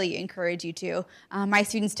highly encourage you to. My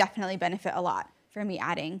students definitely benefit a lot from me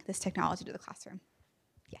adding this technology to the classroom.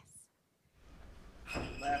 Yes.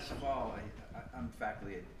 Last fall, I'm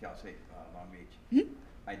faculty at Cal State Long Beach. Mm-hmm.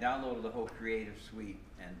 I downloaded the whole Creative Suite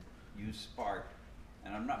and used Spark.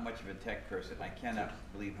 And I'm not much of a tech person. I cannot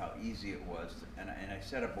believe how easy it was. And I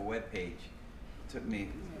set up a web page. It took me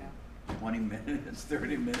 20 minutes,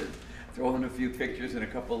 30 minutes, throw in a few pictures and a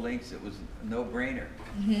couple links. It was a no-brainer.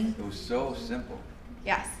 Mm-hmm. It was so simple.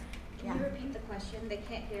 Yes. Can you repeat the question? They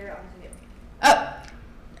can't hear it on Zoom. Oh.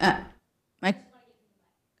 My.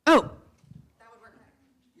 Oh. That would work better.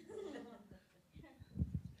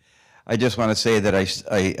 I just want to say that I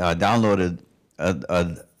downloaded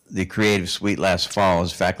the Creative Suite last fall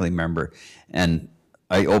as a faculty member, and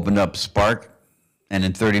I opened up Spark, and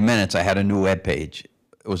in 30 minutes I had a new web page.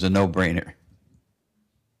 It was a no-brainer.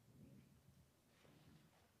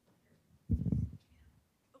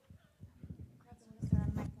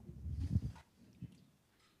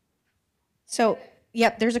 So,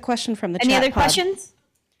 yep, there's a question from the chat pod. Any other questions?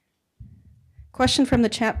 Question from the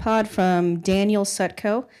chat pod from Daniel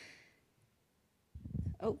Sutko.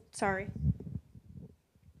 Oh, sorry.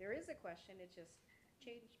 There is a question. It just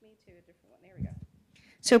changed me to a different one. There we go.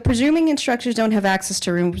 So, presuming instructors don't have access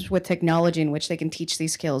to rooms with technology in which they can teach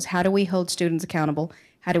these skills, how do we hold students accountable?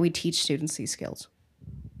 How do we teach students these skills?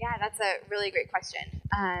 Yeah, that's a really great question.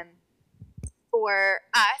 For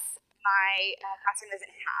us, my classroom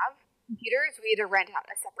doesn't have computers. We had to rent out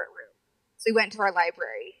a separate room. So we went to our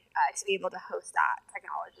library to be able to host that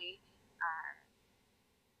technology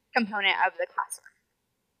component of the classroom.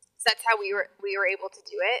 So that's how we were able to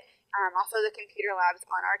do it. Also, the computer labs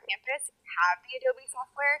on our campus have the Adobe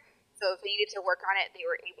software, so if they needed to work on it, they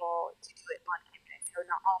were able to do it on campus. So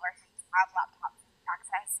not all of our students have laptops with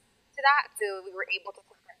access to that, so we were able to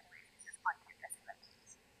put them in resources on campus for them to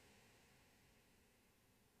use.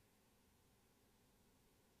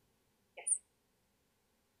 Yes.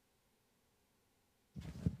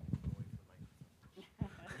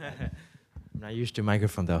 I'm not used to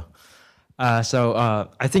microphone though. So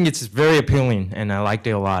I think it's very appealing and I liked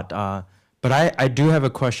it a lot. But I do have a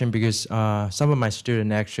question because some of my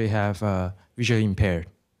students actually have visual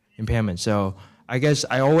impairment. So I guess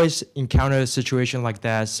I always encounter a situation like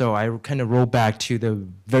that. So I kind of roll back to the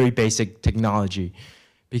very basic technology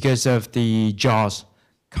because of the JAWS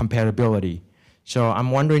compatibility. So I'm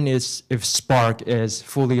wondering if Spark is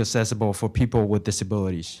fully accessible for people with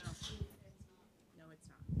disabilities.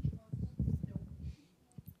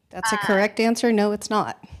 That's a correct answer. No, it's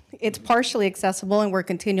not. It's partially accessible, and we're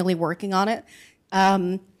continually working on it.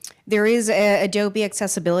 There is an Adobe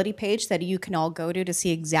accessibility page that you can all go to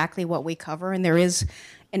see exactly what we cover, and there is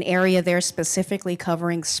an area there specifically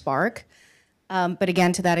covering Spark. But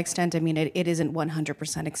again, to that extent, I mean, it isn't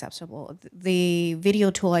 100% accessible. The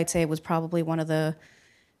video tool, I'd say, was probably one of the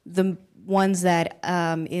ones that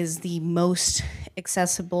is the most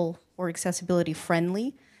accessible or accessibility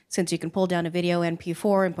friendly, since you can pull down a video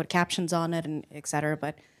MP4 and put captions on it and et cetera.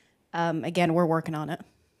 But again, we're working on it.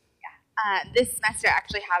 Yeah. This semester I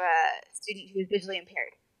actually have a student who is visually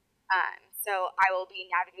impaired. So I will be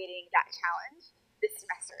navigating that challenge this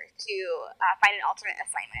semester to find an alternate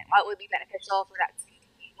assignment. While it would be beneficial for that student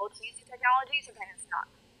to be able to use the technology, sometimes it's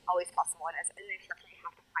not always possible. And as an instructor, you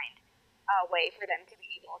have to find a way for them to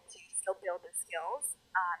be able to still build the skills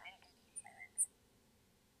and do the assignments.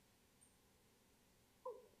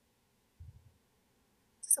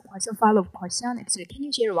 Just a follow-up question. Actually, can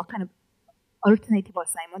you share what kind of alternative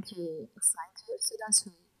assignment to assign to students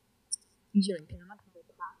who visual impairment for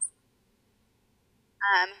the class.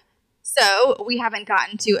 So we haven't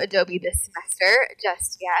gotten to Adobe this semester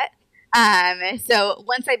just yet. So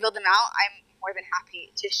once I build them out, I'm more than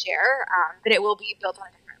happy to share, but it will be built on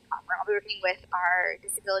a different platform. I'll be working with our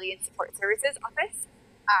Disability and Support Services office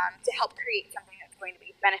to help create something that's going to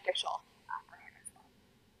be beneficial for him as well.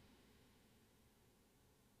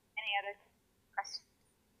 Any other questions?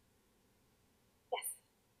 Yes.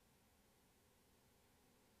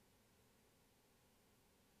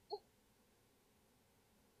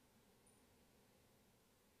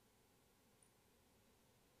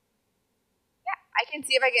 Yeah, I can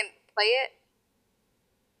see if I can play it.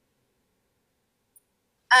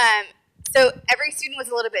 So every student was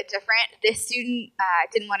a little bit different. This student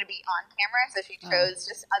didn't want to be on camera, so she chose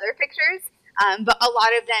just other pictures. But a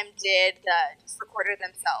lot of them did just recorded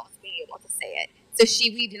themselves being able to say it. So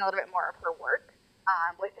she weaved in a little bit more of her work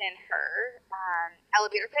within her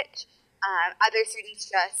elevator pitch. Other students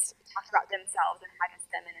just talked about themselves and had just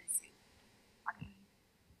them in a suit. Okay.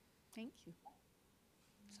 Thank you.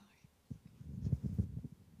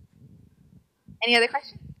 Any other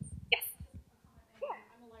questions? Yes.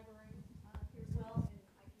 I'm a librarian here as well, and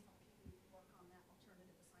I can help you work on that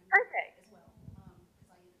alternative assignment Perfect. as well, because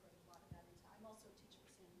I integrate a lot of that into. I'm also a teacher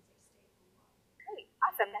at San Jose State online. Great.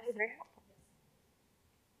 Awesome. That is very helpful.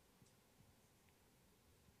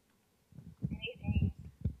 Anything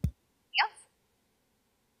else?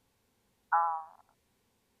 All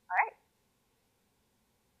right.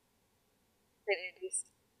 Did it introduce?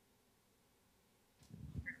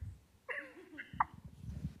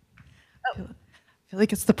 I feel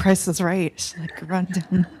like it's The Price is Right. Should like run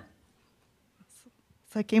down.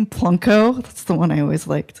 It's that game Plunko. That's the one I always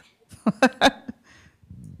liked.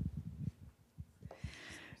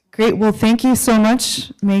 Great. Well, thank you so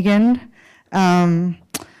much, Megan.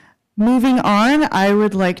 Moving on, I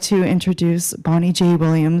would like to introduce Bonnie J.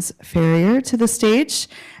 Williams Ferrier to the stage.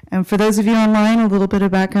 And for those of you online, a little bit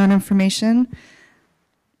of background information.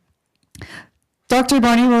 Dr.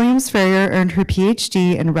 Bonnie Williams Ferrier earned her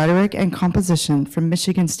PhD in Rhetoric and Composition from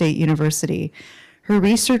Michigan State University. Her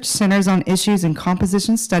research centers on issues in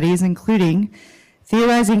composition studies, including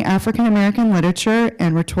theorizing African American literature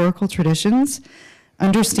and rhetorical traditions,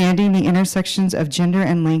 understanding the intersections of gender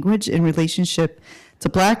and language in relationship to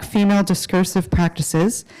Black female discursive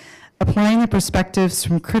practices, applying the perspectives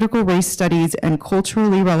from critical race studies and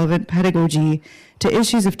culturally relevant pedagogy to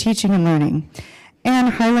issues of teaching and learning,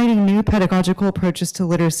 and highlighting new pedagogical approaches to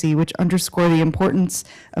literacy, which underscore the importance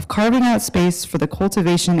of carving out space for the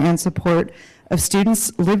cultivation and support of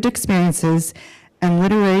students' lived experiences and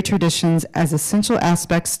literary traditions as essential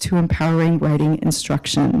aspects to empowering writing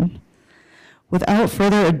instruction. Without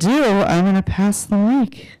further ado, I'm going to pass the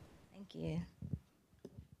mic. Thank you.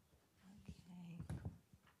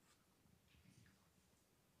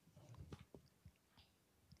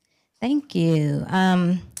 Thank you.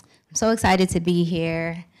 I'm so excited to be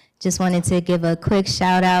here. Just wanted to give a quick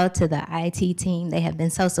shout out to the IT team. They have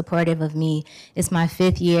been so supportive of me. It's my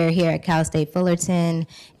 5th year here at Cal State Fullerton,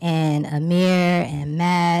 and Amir and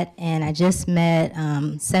Matt, and I just met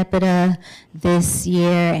Sepida this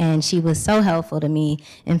year, and she was so helpful to me.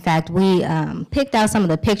 In fact, we picked out some of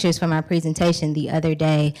the pictures from our presentation the other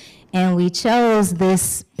day, and we chose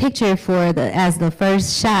this picture as the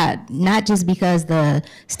first shot, not just because the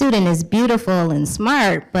student is beautiful and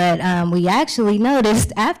smart, but we actually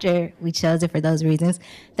noticed after we chose it for those reasons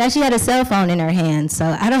that she had a cell phone in her hand.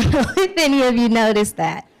 So I don't know if any of you noticed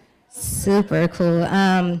that. Super cool.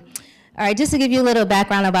 All right, just to give you a little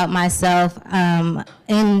background about myself,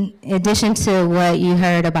 in addition to what you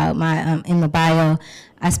heard about my in the bio,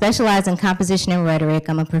 I specialize in composition and rhetoric.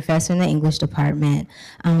 I'm a professor in the English department.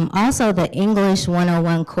 Also the English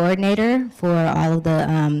 101 coordinator for all of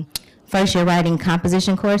the first year writing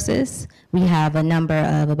composition courses. We have a number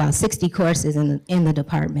of about 60 courses in the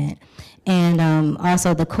department. And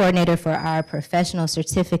also the coordinator for our professional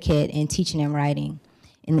certificate in teaching and writing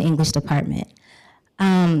in the English department.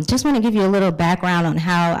 Just want to give you a little background on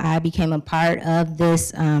how I became a part of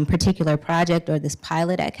this particular project or this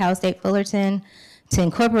pilot at Cal State Fullerton to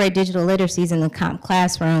incorporate digital literacies in the comp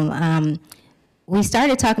classroom. We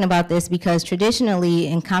started talking about this because traditionally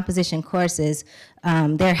in composition courses,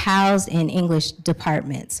 they're housed in English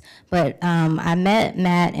departments. But I met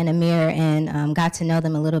Matt and Amir and got to know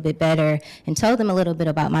them a little bit better and told them a little bit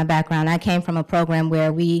about my background. I came from a program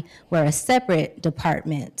where we were a separate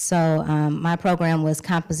department. So my program was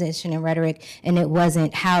composition and rhetoric, and it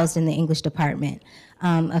wasn't housed in the English department.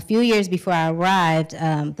 A few years before I arrived,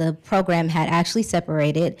 the program had actually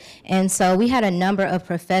separated, and so we had a number of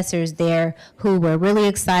professors there who were really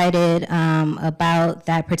excited about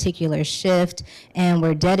that particular shift and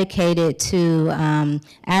were dedicated to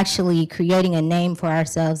actually creating a name for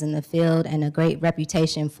ourselves in the field and a great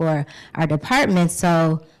reputation for our department.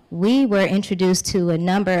 So we were introduced to a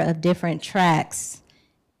number of different tracks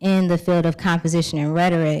in the field of composition and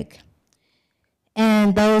rhetoric.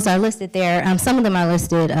 And those are listed there. Some of them are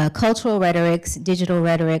listed, cultural rhetorics, digital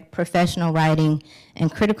rhetoric, professional writing,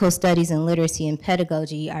 and critical studies in literacy and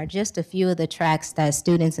pedagogy are just a few of the tracks that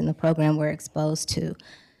students in the program were exposed to.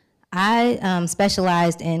 I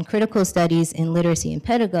specialized in critical studies in literacy and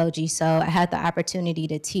pedagogy, so I had the opportunity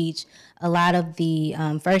to teach a lot of the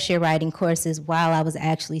first year writing courses while I was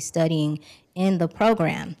actually studying in the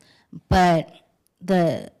program. But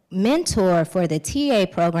the mentor for the TA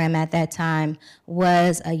program at that time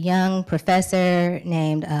was a young professor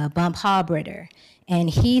named Bump Hallbritter, and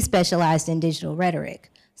he specialized in digital rhetoric.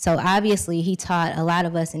 So obviously he taught a lot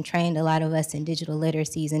of us and trained a lot of us in digital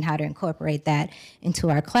literacies and how to incorporate that into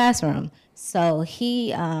our classroom. So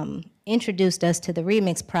he introduced us to the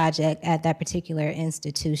Remix project at that particular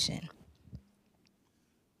institution.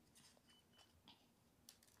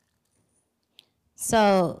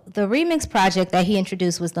 So the Remix project that he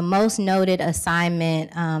introduced was the most noted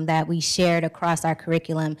assignment that we shared across our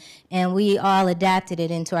curriculum, and we all adapted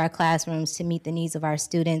it into our classrooms to meet the needs of our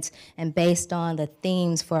students and based on the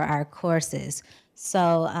themes for our courses.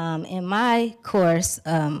 So in my course,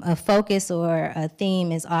 a focus or a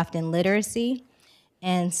theme is often literacy.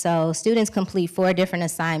 And so students complete 4 different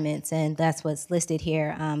assignments, and that's what's listed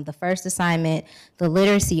here. The first assignment, the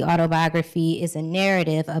literacy autobiography, is a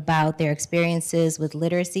narrative about their experiences with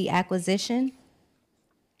literacy acquisition.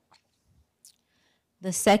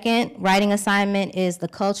 The second writing assignment is the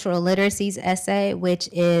cultural literacies essay, which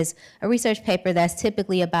is a research paper that's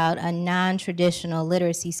typically about a non-traditional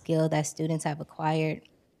literacy skill that students have acquired.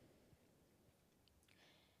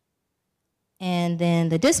 And then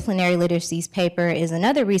the disciplinary literacies paper is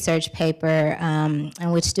another research paper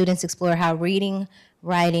in which students explore how reading,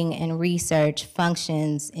 writing, and research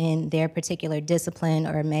functions in their particular discipline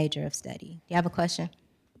or major of study. Do you have a question?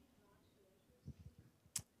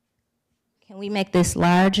 Can we make this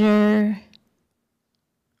larger?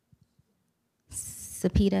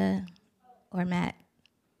 Sapita or Matt?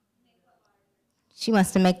 She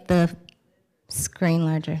wants to make the screen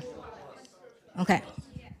larger. Okay.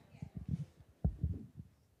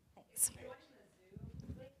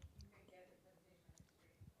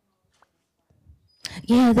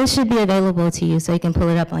 Yeah, this should be available to you so you can pull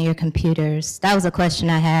it up on your computers. That was a question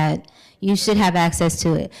I had. You should have access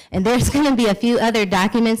to it. And there's going to be a few other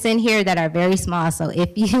documents in here that are very small, so if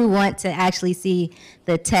you want to actually see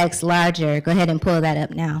the text larger, go ahead and pull that up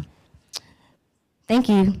now. Thank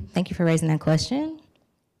you. Thank you for raising that question.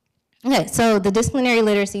 Okay, so the disciplinary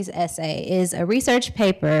literacies essay is a research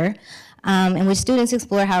paper in which students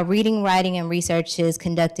explore how reading, writing, and research is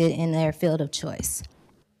conducted in their field of choice.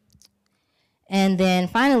 And then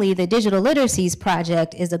finally, the Digital Literacies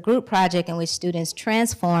Project is a group project in which students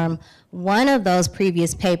transform one of those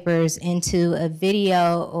previous papers into a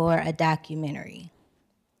video or a documentary.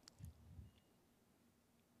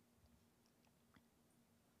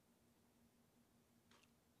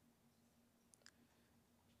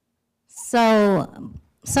 So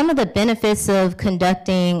some of the benefits of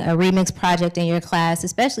conducting a remix project in your class,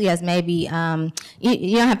 especially as maybe, you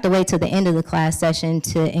don't have to wait till the end of the class session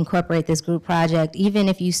to incorporate this group project. Even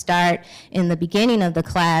if you start in the beginning of the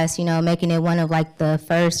class, you know, making it one of like the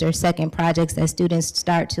first or second projects that students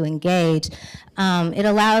start to engage, it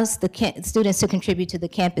allows the students to contribute to the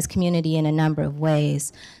campus community in a number of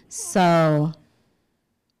ways. So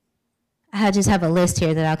I just have a list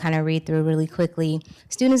here that I'll kind of read through really quickly.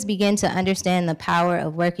 Students begin to understand the power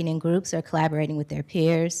of working in groups or collaborating with their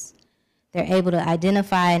peers. They're able to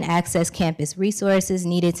identify and access campus resources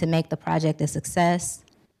needed to make the project a success.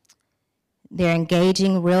 They're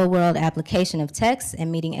engaging real-world application of text and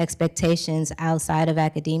meeting expectations outside of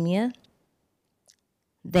academia.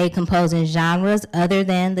 They compose in genres other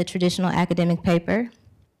than the traditional academic paper.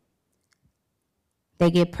 They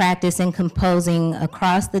get practice in composing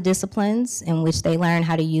across the disciplines, in which they learn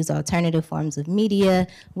how to use alternative forms of media,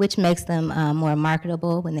 which makes them more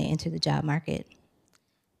marketable when they enter the job market.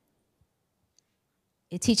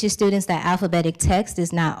 It teaches students that alphabetic text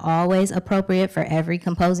is not always appropriate for every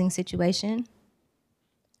composing situation.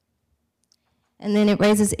 And then it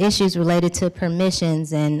raises issues related to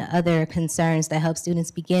permissions and other concerns that help students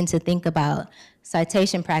begin to think about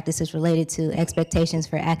citation practices related to expectations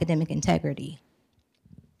for academic integrity.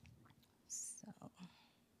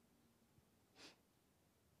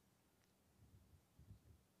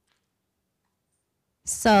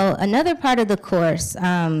 So another part of the course,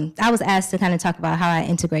 I was asked to kind of talk about how I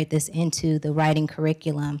integrate this into the writing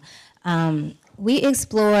curriculum. We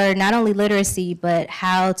explore not only literacy, but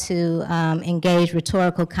how to engage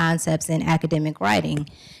rhetorical concepts in academic writing.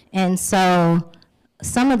 And so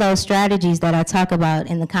some of those strategies that I talk about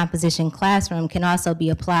in the composition classroom can also be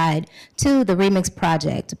applied to the Remix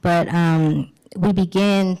project. But we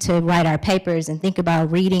begin to write our papers and think about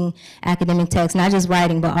reading academic texts, not just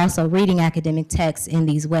writing, but also reading academic texts in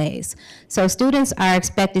these ways. So students are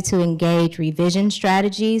expected to engage revision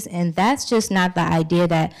strategies, and that's just not the idea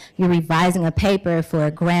that you're revising a paper for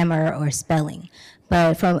grammar or spelling.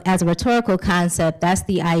 But as a rhetorical concept, that's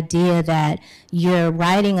the idea that you're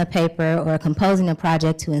writing a paper or composing a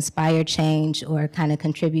project to inspire change or kind of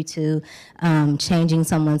contribute to changing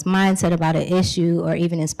someone's mindset about an issue or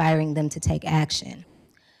even inspiring them to take action.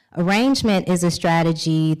 Arrangement is a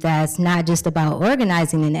strategy that's not just about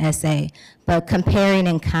organizing an essay, but comparing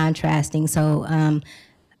and contrasting. So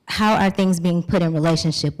how are things being put in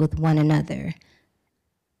relationship with one another?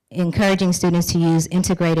 Encouraging students to use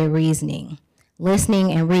integrated reasoning.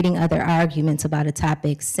 Listening and reading other arguments about a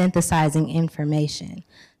topic, synthesizing information.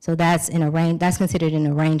 So that's considered an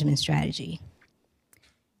arrangement strategy.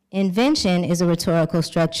 Invention is a rhetorical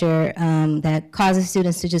structure that causes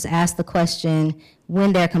students to just ask the question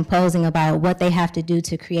when they're composing about what they have to do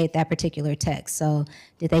to create that particular text. So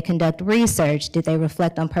did they conduct research? Did they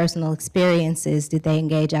reflect on personal experiences? Did they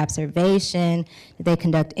engage observation? Did they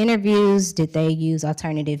conduct interviews? Did they use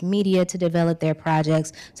alternative media to develop their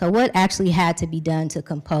projects? So what actually had to be done to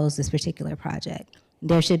compose this particular project?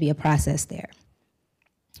 There should be a process there.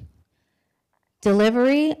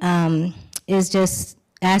 Delivery is just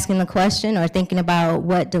asking the question or thinking about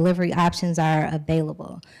what delivery options are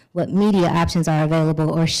available, what media options are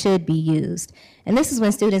available or should be used. And this is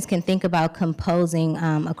when students can think about composing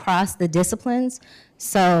across the disciplines.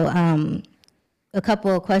 So a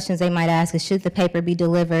couple of questions they might ask is, should the paper be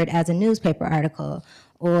delivered as a newspaper article?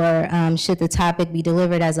 Or should the topic be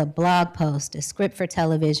delivered as a blog post, a script for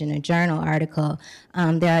television, a journal article?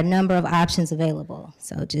 There are a number of options available.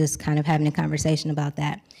 So just kind of having a conversation about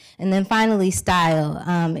that. And then finally, style.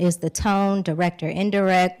 Is the tone direct or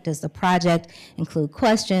indirect? Does the project include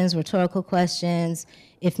questions, rhetorical questions?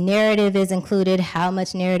 If narrative is included, how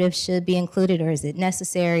much narrative should be included or is it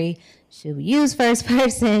necessary? Should we use first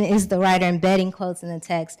person? Is the writer embedding quotes in the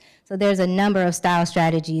text? So there's a number of style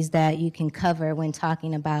strategies that you can cover when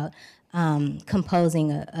talking about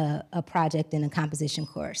composing a project in a composition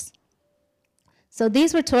course. So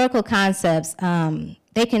these rhetorical concepts,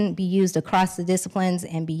 they can be used across the disciplines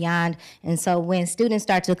and beyond. And so when students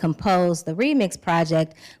start to compose the Remix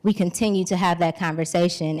project, we continue to have that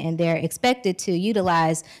conversation, and they're expected to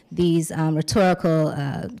utilize these rhetorical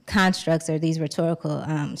constructs or these rhetorical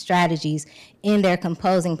strategies in their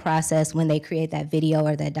composing process when they create that video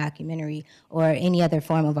or that documentary or any other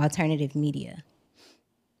form of alternative media.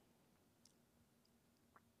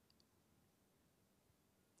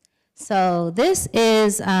 So this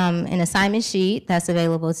is an assignment sheet that's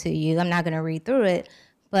available to you. I'm not going to read through it,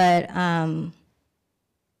 but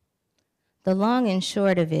the long and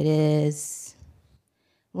short of it is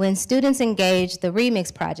when students engage the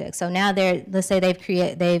Remix project. So now let's say they've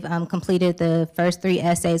completed the first 3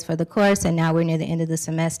 essays for the course, and now we're near the end of the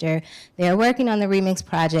semester. They're working on the Remix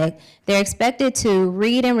project. They're expected to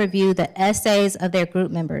read and review the essays of their group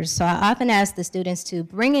members. So I often ask the students to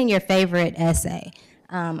bring in your favorite essay.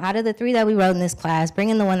 Out of the 3 that we wrote in this class, bring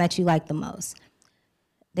in the one that you like the most.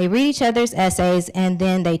 They read each other's essays, and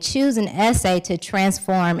then they choose an essay to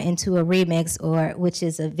transform into a remix, which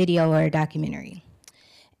is a video or a documentary.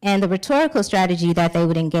 And the rhetorical strategy that they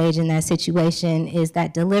would engage in that situation is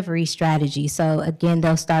that delivery strategy. So again,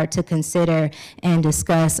 they'll start to consider and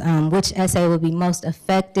discuss which essay would be most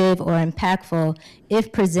effective or impactful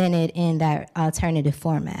if presented in that alternative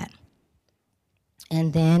format.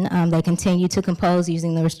 And then they continue to compose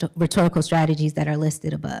using the rhetorical strategies that are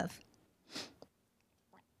listed above.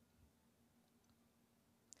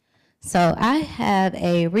 So I have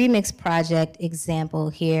a Remix project example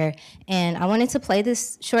here, and I wanted to play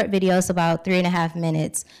this short video. It's about 3.5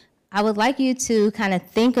 minutes. I would like you to kind of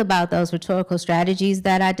think about those rhetorical strategies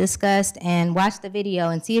that I discussed and watch the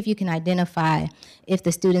video and see if you can identify if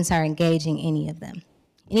the students are engaging any of them.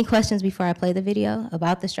 Any questions before I play the video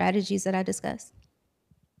about the strategies that I discussed?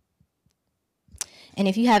 And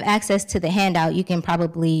if you have access to the handout, you can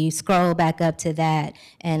probably scroll back up to that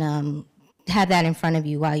and have that in front of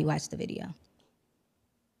you while you watch the video.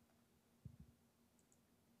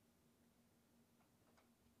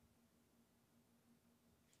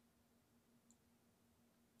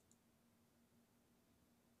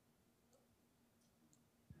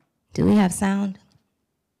 Do we have sound?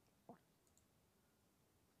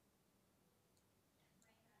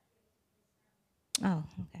 Oh,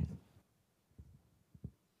 okay.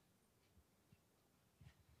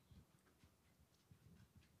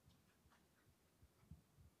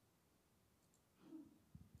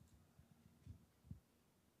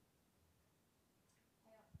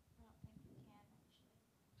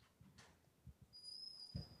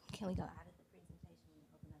 Can we go out of the presentation and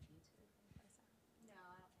open up YouTube? No,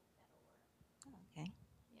 I don't think that'll work. Okay.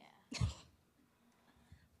 Yeah. Should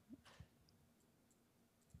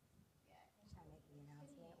I make the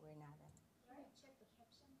announcement? We're not at. Check the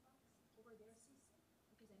caption box over there, CC,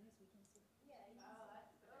 because I know we can see. Oh, no.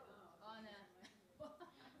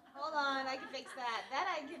 Hold on, I can fix that. That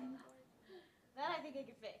I think I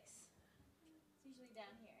can fix. It's usually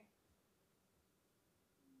down here.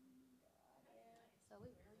 So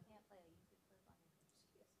we can't play a YouTube clip on your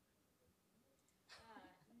computer.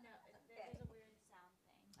 No, there's a weird sound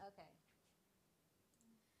thing. Okay.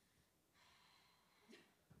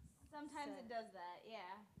 Sometimes it does that,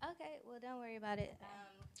 yeah. Okay, well, don't worry about it.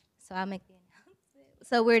 So I'll make the announcement.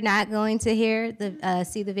 So we're not going to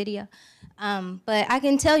see the video, but I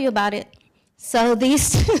can tell you about it. So these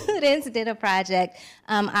students did a project.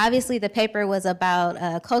 Obviously, the paper was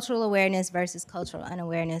about cultural awareness versus cultural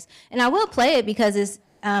unawareness, and I will play it because it's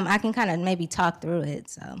I can kind of maybe talk through it.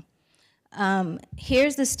 So.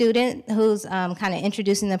 Here's the student who's kind of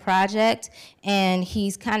introducing the project, and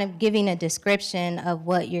he's kind of giving a description of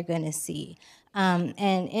what you're going to see.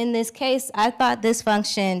 And in this case, I thought this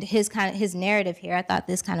functioned, his narrative here, I thought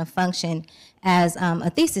this kind of functioned as a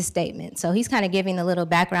thesis statement. So he's kind of giving a little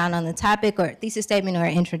background on the topic, or a thesis statement, or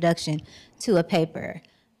an introduction to a paper.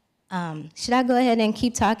 Should I go ahead and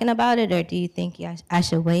keep talking about it, or do you think I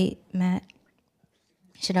should wait, Matt?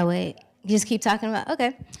 Should I wait? Just keep talking about,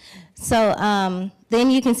 okay. So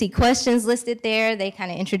then you can see questions listed there. They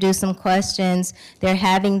kind of introduce some questions. They're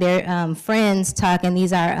having their friends talk, and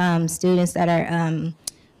these are students that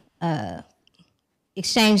are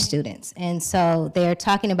exchange students. And so they're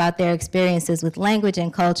talking about their experiences with language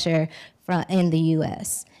and culture in the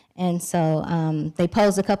US. And so they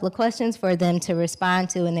posed a couple of questions for them to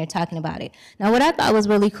respond to, and they're talking about it. Now, what I thought was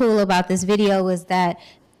really cool about this video was that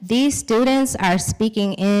these students are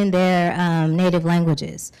speaking in their native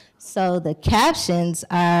languages. So the captions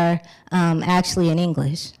are actually in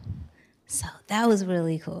English. So that was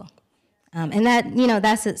really cool. And that,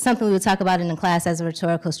 that's something we would talk about in the class as a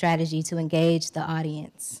rhetorical strategy to engage the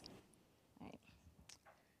audience. All right.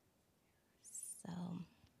 So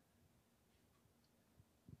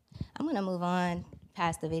I'm gonna move on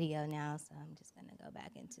past the video now. So I'm just gonna go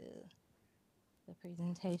back into the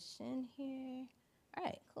presentation here. All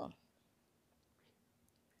right, cool.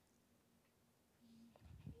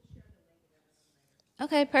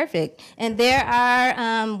 Okay, perfect. And there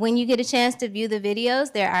are, when you get a chance to view the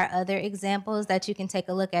videos, there are other examples that you can take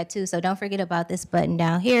a look at too. So don't forget about this button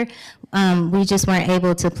down here. We just weren't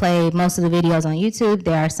able to play most of the videos on YouTube.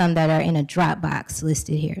 There are some that are in a Dropbox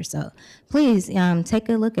listed here. So please take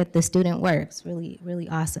a look at the student works. Really, really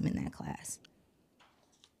awesome in that class.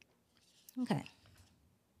 Okay.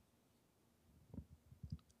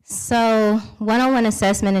 So one-on-one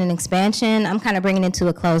assessment and expansion, I'm kind of bringing it to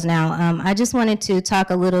a close now. I just wanted to talk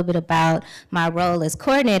a little bit about my role as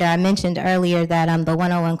coordinator. I mentioned earlier that I'm the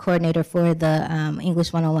one-on-one coordinator for the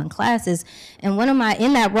English 101 classes. And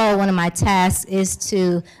in that role, one of my tasks is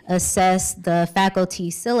to assess the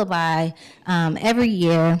faculty syllabi every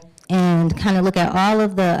year and kind of look at all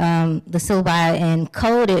of the syllabi and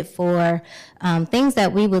code it for things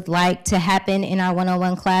that we would like to happen in our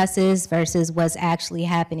 101 classes versus what's actually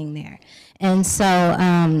happening there. And so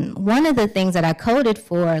one of the things that I coded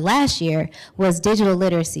for last year was digital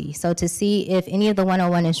literacy. So to see if any of the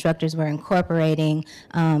 101 instructors were incorporating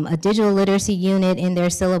a digital literacy unit in their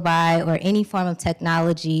syllabi or any form of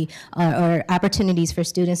technology or opportunities for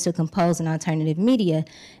students to compose in alternative media.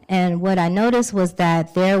 And what I noticed was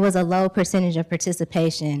that there was a low percentage of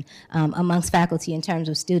participation amongst faculty in terms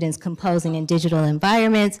of students composing in digital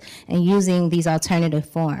environments and using these alternative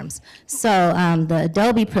forms. So the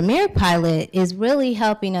Adobe Premiere pilot is really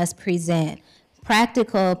helping us present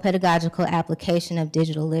practical pedagogical application of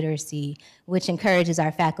digital literacy, which encourages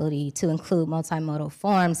our faculty to include multimodal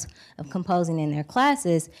forms of composing in their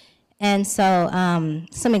classes. And so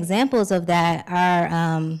some examples of that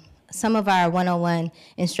are some of our 101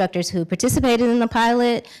 instructors who participated in the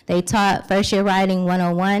pilot. They taught first year writing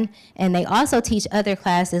 101, and they also teach other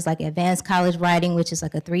classes like advanced college writing, which is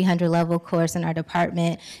like a 300 level course in our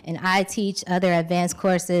department. And I teach other advanced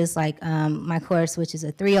courses like my course, which is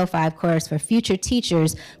a 305 course for future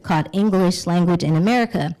teachers called English Language in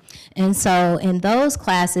America. And so in those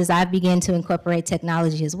classes, I began to incorporate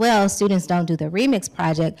technology as well. Students don't do the remix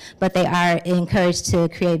project, but they are encouraged to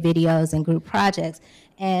create videos and group projects.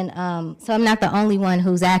 And so I'm not the only one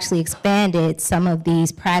who's actually expanded some of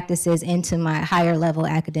these practices into my higher level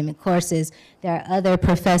academic courses. There are other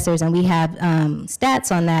professors, and we have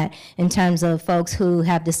stats on that in terms of folks who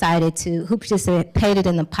have decided to, who participated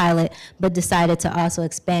in the pilot, but decided to also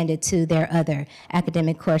expand it to their other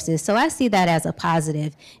academic courses. So I see that as a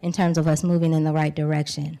positive in terms of us moving in the right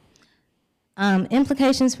direction.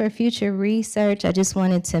 Implications for future research, I just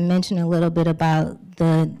wanted to mention a little bit about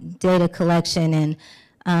the data collection, and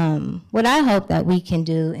what I hope that we can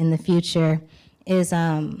do in the future is,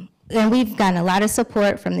 and we've gotten a lot of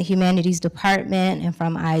support from the humanities department and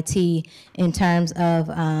from IT in terms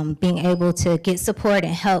of being able to get support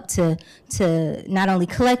and help to not only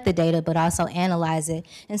collect the data, but also analyze it.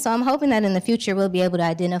 And so I'm hoping that in the future we'll be able to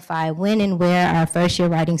identify when and where our first year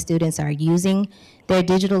writing students are using their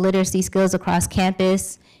digital literacy skills across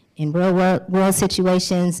campus, in real world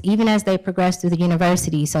situations, even as they progress through the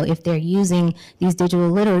university. So if they're using these digital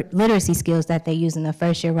literacy skills that they use in the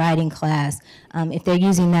first year writing class, if they're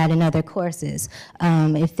using that in other courses,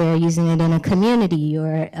 if they're using it in a community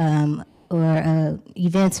or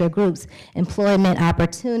events or groups, employment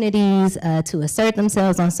opportunities to assert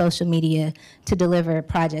themselves on social media, to deliver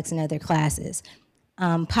projects in other classes.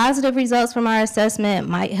 Positive results from our assessment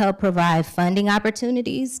might help provide funding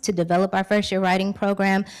opportunities to develop our first year writing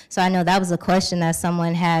program. So I know that was a question that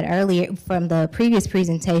someone had earlier from the previous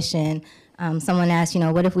presentation. Someone asked,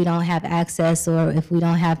 what if we don't have access or if we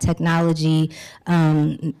don't have technology?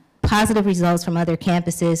 Positive results from other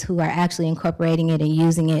campuses who are actually incorporating it and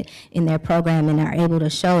using it in their program and are able to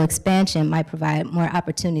show expansion might provide more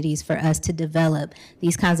opportunities for us to develop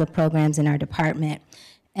these kinds of programs in our department.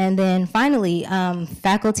 And then finally,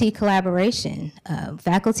 faculty collaboration.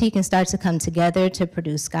 Faculty can start to come together to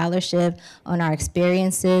produce scholarship on our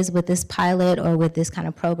experiences with this pilot or with this kind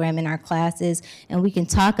of program in our classes, and we can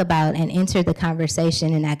talk about and enter the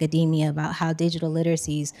conversation in academia about how digital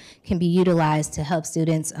literacies can be utilized to help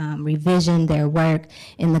students revision their work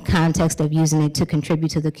in the context of using it to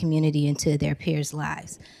contribute to the community and to their peers'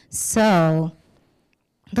 lives. So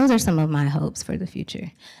those are some of my hopes for the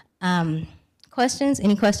future. Questions?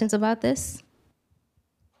 Any questions about this?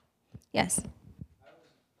 Yes. I was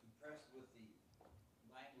impressed with the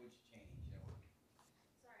language change.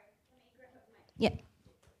 Sorry, let me grab up the mic. Yeah.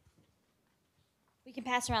 We can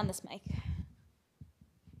pass around this mic.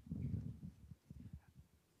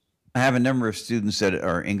 I have a number of students that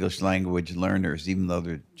are English language learners, even though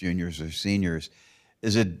they're juniors or seniors.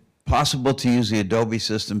 Is it possible to use the Adobe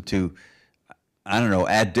system to, I don't know,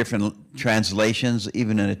 add different translations,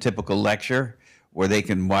 even in a typical lecture, where they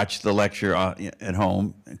can watch the lecture at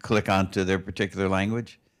home and click onto their particular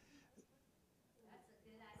language?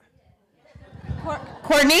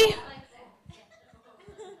 Courtney?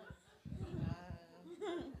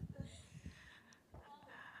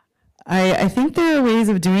 I think there are ways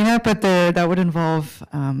of doing that, but that would involve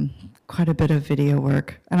quite a bit of video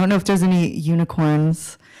work. I don't know if there's any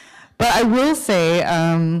unicorns, but I will say,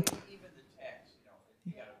 Even the text,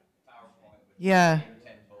 you got a PowerPoint with yeah.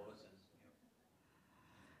 10 bullets.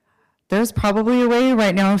 There's probably a way.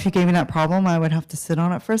 Right now, if you gave me that problem, I would have to sit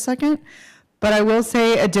on it for a second. But I will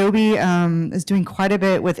say Adobe is doing quite a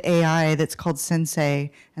bit with AI that's called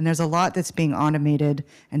Sensei, and there's a lot that's being automated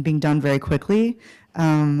and being done very quickly.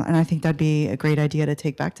 And I think that'd be a great idea to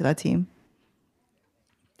take back to that team.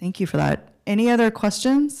 Thank you for that. Any other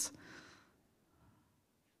questions?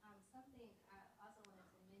 Something I also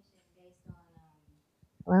wanted to mention based on,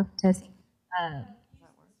 well, testing.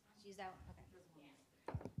 She's out.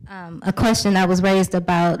 Okay. A question that was raised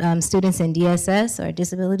about students in DSS or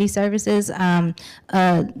disability services. A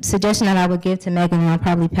suggestion that I would give to Megan, and I'll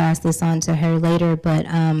probably pass this on to her later, but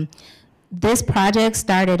this project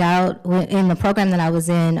started out in the program that I was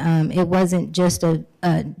in. It wasn't just a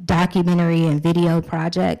a documentary and video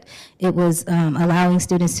project. It was allowing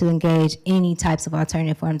students to engage any types of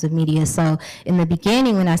alternative forms of media. So in the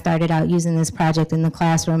beginning, when I started out using this project in the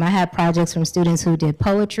classroom, I had projects from students who did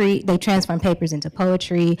poetry. They transformed papers into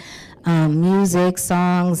poetry, music,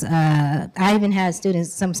 songs. I even had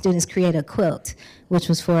some students create a quilt, which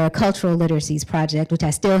was for a cultural literacies project, which I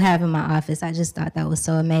still have in my office. I just thought that was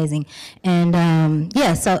so amazing. And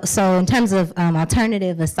yeah, so in terms of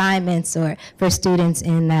alternative assignments or for students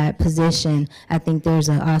in that position, I think there's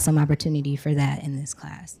an awesome opportunity for that in this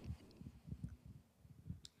class.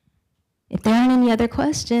 If there aren't any other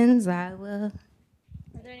questions, I will.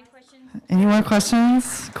 Are there any questions? Any more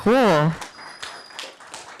questions? Cool.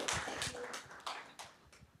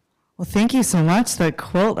 Well, thank you so much. That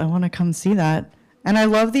quilt, I want to come see that. And I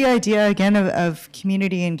love the idea, again, of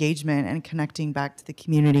community engagement and connecting back to the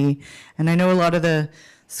community. And I know a lot of the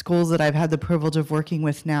schools that I've had the privilege of working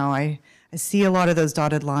with now, I see a lot of those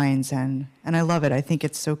dotted lines, and I love it. I think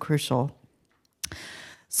it's so crucial.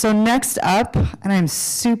 So next up, and I'm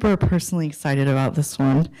super personally excited about this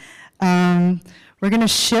one, we're going to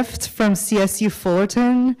shift from CSU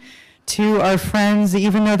Fullerton to our friends,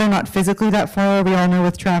 even though they're not physically that far. We all know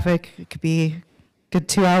with traffic, it could be good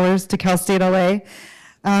 2 hours to Cal State LA.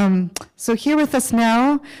 So here with us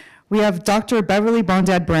now, we have Dr. Beverly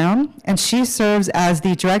Bondad Brown, and she serves as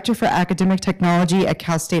the Director for Academic Technology at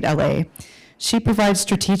Cal State LA. She provides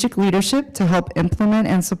strategic leadership to help implement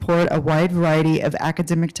and support a wide variety of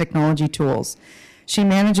academic technology tools. She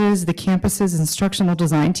manages the campus's instructional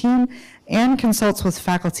design team and consults with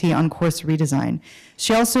faculty on course redesign.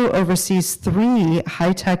 She also oversees 3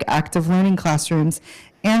 high-tech active learning classrooms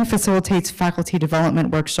and facilitates faculty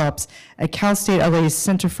development workshops at Cal State LA's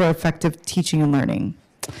Center for Effective Teaching and Learning.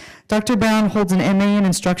 Dr. Brown holds an MA in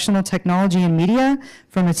Instructional Technology and Media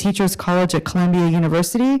from the Teachers College at Columbia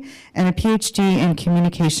University and a PhD in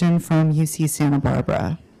Communication from UC Santa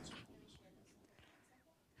Barbara.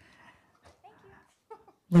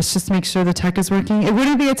 Let's just make sure the tech is working. It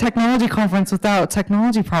wouldn't be a technology conference without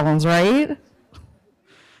technology problems, right?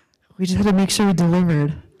 We just had to make sure we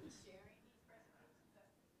delivered.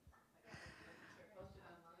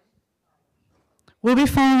 We'll be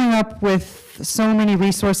following up with so many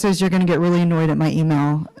resources, you're going to get really annoyed at my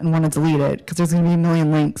email and want to delete it because there's going to be a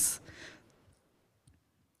million links.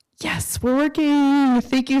 Yes, we're working.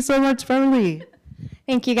 Thank you so much, Beverly.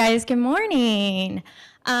 Thank you, guys. Good morning.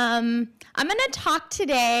 I'm going to talk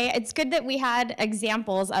today. It's good that we had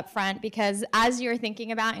examples up front because as you're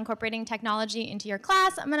thinking about incorporating technology into your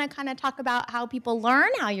class, I'm going to kind of talk about how people learn,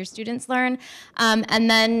 how your students learn, and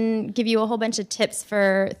then give you a whole bunch of tips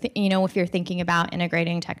for, if you're thinking about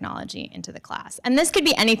integrating technology into the class. And this could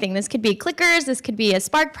be anything. This could be clickers. This could be a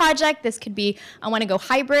Spark project. This could be, I want to go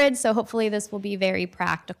hybrid. So hopefully this will be very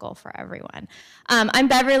practical for everyone. I'm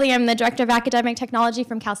Beverly. I'm the Director of Academic Technology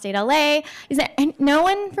from Cal State LA. Is there no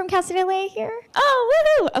one from Cal State LA here? Oh,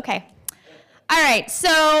 woohoo! Okay. All right, so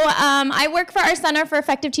I work for our Center for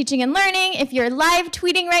Effective Teaching and Learning. If you're live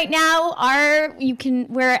tweeting right now,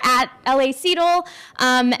 we're at LA CETL,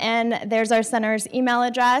 and there's our center's email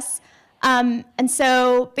address. And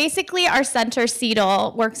so basically our center,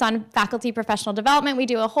 CETL, works on faculty professional development. We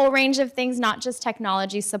do a whole range of things, not just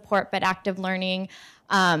technology support, but active learning,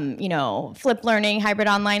 flipped learning, hybrid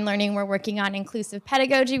online learning. We're working on inclusive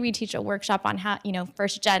pedagogy. We teach a workshop on how,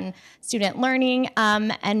 first-gen student learning,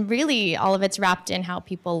 and really all of it's wrapped in how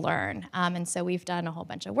people learn. And so we've done a whole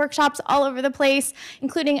bunch of workshops all over the place,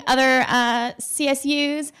 including other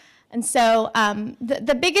CSUs. And so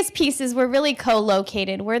the biggest piece is we're really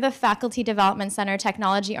co-located. We're the Faculty Development Center.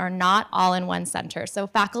 Technology are not all in one center. So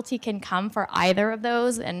faculty can come for either of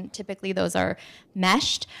those, and typically those are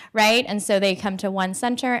meshed, right? And so they come to one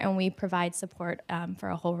center, and we provide support for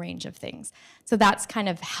a whole range of things. So that's kind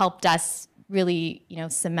of helped us really,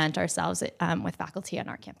 cement ourselves with faculty on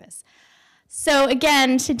our campus. So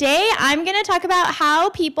again, today I'm going to talk about how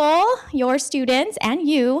people, your students, and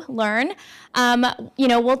you learn.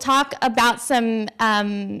 We'll talk about some,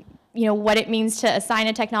 what it means to assign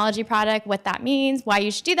a technology product, what that means, why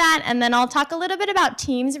you should do that, and then I'll talk a little bit about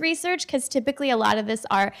teams research because typically a lot of these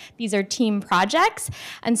are team projects,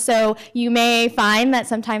 and so you may find that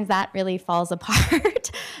sometimes that really falls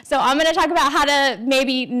apart. So I'm going to talk about how to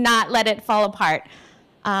maybe not let it fall apart.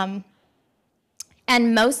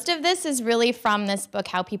 And most of this is really from this book,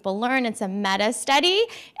 How People Learn. It's a meta study.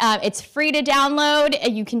 It's free to download.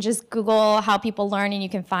 You can just Google How People Learn, and you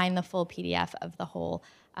can find the full PDF of the whole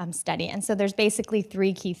study. And so there's basically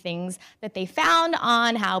 3 key things that they found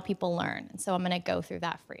on how people learn. And so I'm going to go through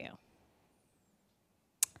that for you.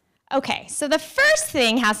 Okay, so the first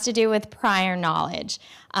thing has to do with prior knowledge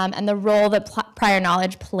and the role that prior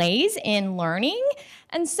knowledge plays in learning.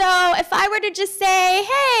 And so if I were to just say,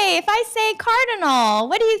 hey, if I say cardinal,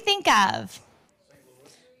 what do you think of?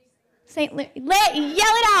 St. Louis, yell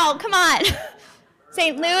it out, come on.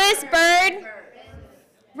 St. Louis, bird,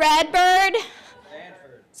 red bird,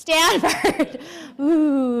 Stanford.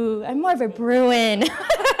 Ooh, I'm more of a Bruin.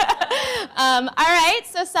 All right,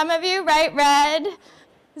 so some of you write red,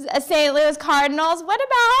 St. Louis Cardinals. What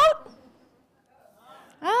about?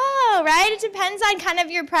 Oh, right, it depends on kind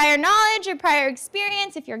of your prior knowledge, your prior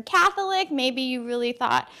experience. If you're Catholic, maybe you really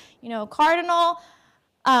thought, cardinal.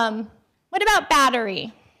 What about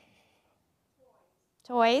battery?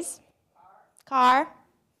 Toys? Car?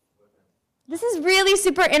 This is really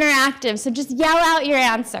super interactive, so just yell out your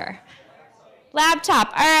answer.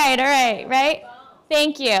 Laptop. All right, right?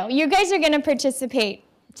 Thank you. You guys are going to participate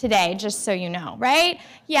today, just so you know, right?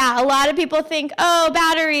 Yeah, a lot of people think, oh,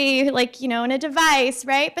 battery, like, in a device,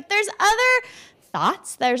 right? But there's other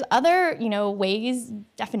thoughts, there's other, ways,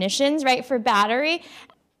 definitions, right, for battery.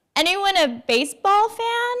 Anyone a baseball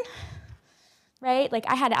fan? Right? Like,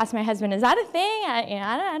 I had to ask my husband, is that a thing?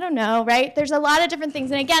 I don't know, right? There's a lot of different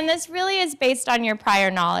things. And again, this really is based on your prior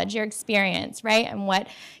knowledge, your experience, right? And what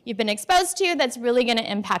you've been exposed to that's really going to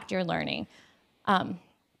impact your learning.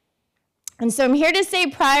 And so I'm here to say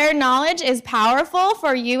prior knowledge is powerful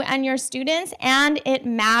for you and your students, and it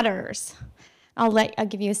matters. I'll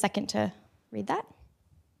give you a second to read that.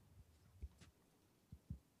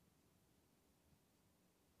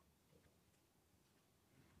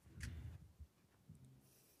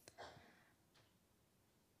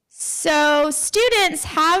 So students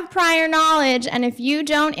have prior knowledge, and if you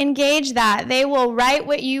don't engage that, they will write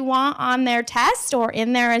what you want on their test or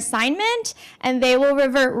in their assignment, and they will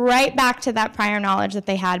revert right back to that prior knowledge that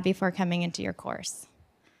they had before coming into your course.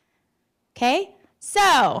 Okay?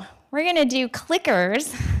 So we're going to do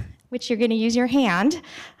clickers, which you're going to use your hand.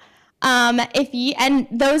 And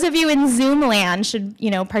those of you in Zoom land should,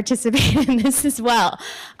 participate in this as well.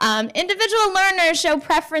 Individual learners show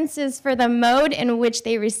preferences for the mode in which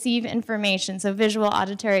they receive information, so visual,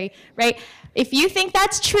 auditory, right? If you think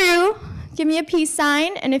that's true, give me a peace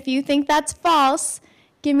sign, and if you think that's false,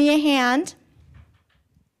 give me a hand.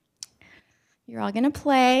 You're all gonna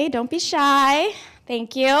play, don't be shy.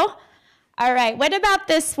 Thank you. All right, what about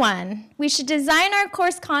this one? We should design our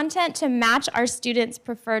course content to match our students'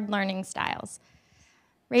 preferred learning styles.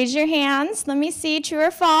 Raise your hands. Let me see, true or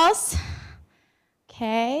false?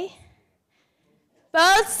 Okay.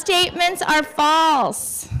 Both statements are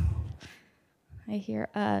false. I hear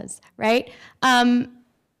us, right?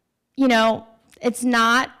 It's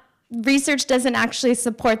not, research doesn't actually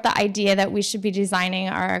support the idea that we should be designing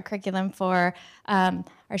our curriculum for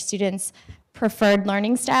our students' preferred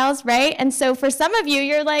learning styles, right? And so for some of you,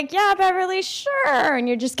 you're like, yeah, Beverly, sure. And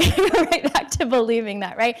you're just going to go right back to believing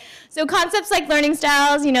that, right? So concepts like learning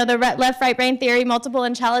styles, the left-right brain theory, multiple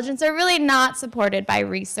intelligence are really not supported by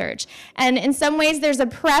research. And in some ways, there's a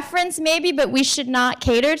preference maybe, but we should not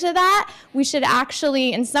cater to that. We should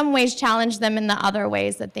actually, in some ways, challenge them in the other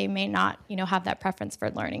ways that they may not, have that preference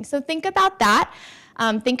for learning. So think about that.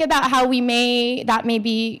 Think about how that may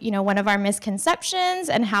be, one of our misconceptions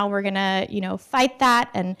and how we're gonna, fight that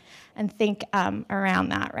and think around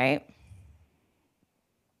that, right?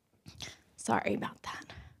 Sorry about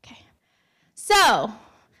that. Okay. So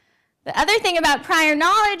the other thing about prior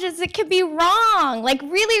knowledge is it could be wrong, like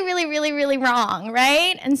really, really, really, really wrong,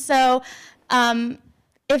 right? And so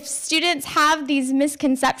if students have these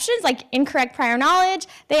misconceptions, like incorrect prior knowledge,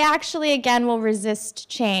 they actually, again, will resist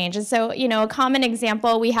change. And so, a common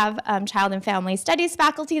example, we have child and family studies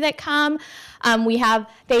faculty that come.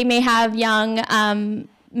 They may have young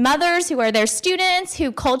mothers who are their students who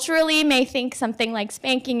culturally may think something like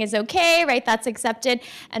spanking is okay, right? That's accepted,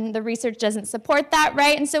 and the research doesn't support that,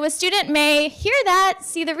 right? And so a student may hear that,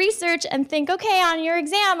 see the research, and think, okay, on your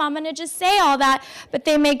exam, I'm gonna just say all that, but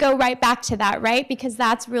they may go right back to that, right? Because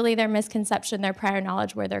that's really their misconception, their prior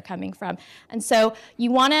knowledge, where they're coming from. And so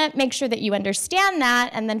you wanna make sure that you understand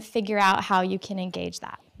that and then figure out how you can engage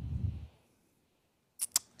that.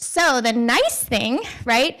 So the nice thing,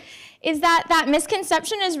 right, is that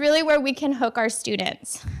misconception is really where we can hook our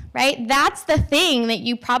students, right? That's the thing that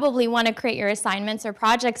you probably want to create your assignments or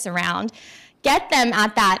projects around. Get them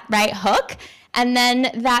at that right hook, and then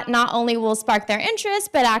that not only will spark their interest,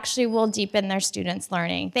 but actually will deepen their students'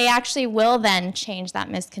 learning. They actually will then change that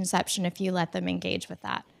misconception if you let them engage with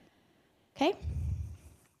that, okay?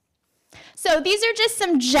 So these are just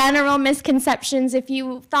some general misconceptions if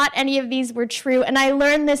you thought any of these were true. And I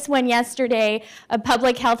learned this one yesterday. A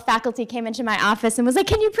public health faculty came into my office and was like,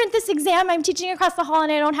 can you print this exam? I'm teaching across the hall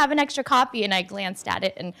and I don't have an extra copy. And I glanced at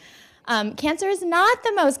it and Cancer is not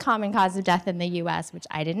the most common cause of death in the US, which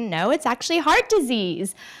I didn't know. It's actually heart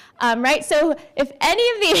disease, right? So if any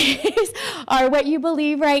of these are what you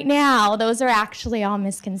believe right now, those are actually all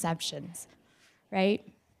misconceptions, right?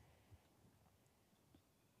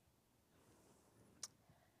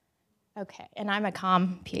 Okay, and I'm a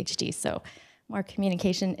comm PhD, so more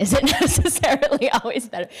communication isn't necessarily always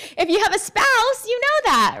better. If you have a spouse, you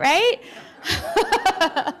know that, right?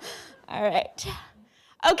 All right.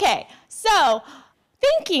 Okay, so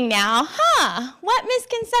thinking now, what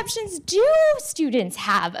misconceptions do students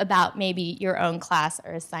have about maybe your own class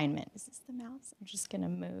or assignment? Is this the mouse? I'm just gonna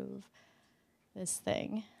move this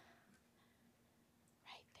thing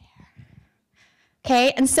right there.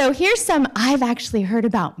 Okay, and so here's some I've actually heard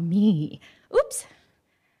about me. Oops.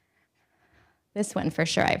 This one for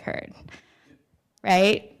sure I've heard,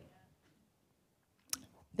 right?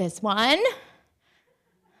 This one.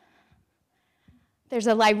 There's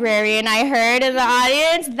a librarian I heard in the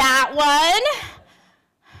audience. That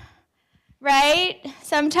one, right?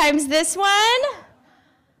 Sometimes this one.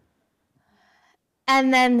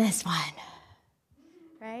 And then this one,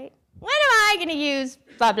 right? When am I going to use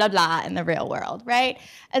blah, blah, blah in the real world, right?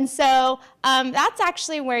 And so that's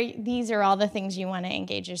actually where these are all the things you want to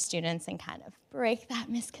engage your students and kind of break that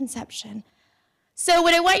misconception. So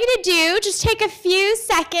what I want you to do, just take a few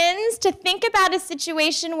seconds to think about a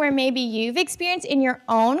situation where maybe you've experienced in your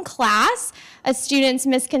own class a student's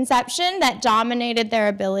misconception that dominated their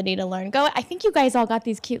ability to learn. I think you guys all got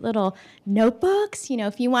these cute little notebooks. You know,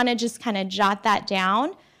 if you want to just kind of jot that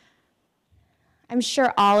down. I'm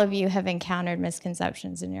sure all of you have encountered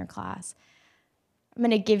misconceptions in your class. I'm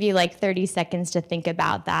going to give you like 30 seconds to think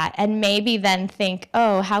about that and maybe then think,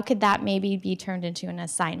 oh, how could that maybe be turned into an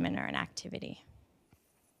assignment or an activity?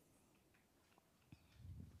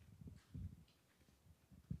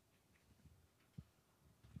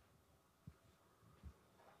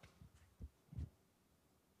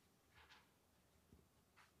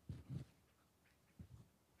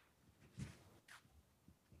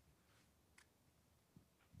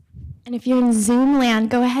 And if you're in Zoom land,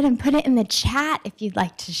 go ahead and put it in the chat if you'd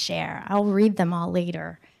like to share. I'll read them all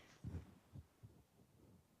later.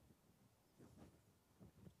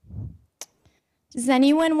 Does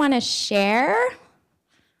anyone want to share?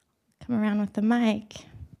 Come around with the mic.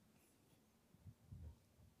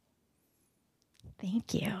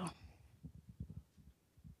 Thank you.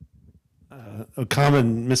 A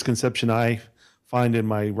common misconception I find in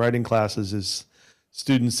my writing classes is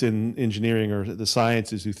students in engineering or the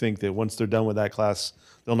sciences who think that once they're done with that class,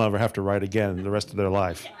 they'll never have to write again the rest of their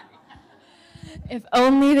life. If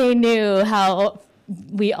only they knew how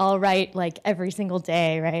we all write like every single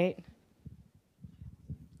day, right?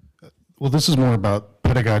 Well, this is more about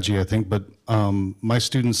pedagogy, I think, but my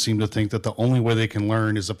students seem to think that the only way they can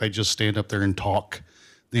learn is if I just stand up there and talk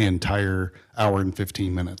the entire hour and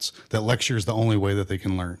 15 minutes. That lecture is the only way that they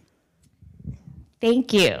can learn.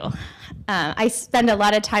 Thank you. I spend a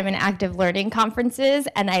lot of time in active learning conferences,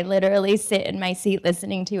 and I literally sit in my seat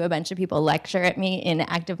listening to a bunch of people lecture at me in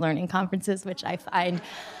active learning conferences, which I find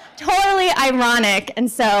totally ironic. And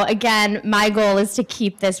so again, my goal is to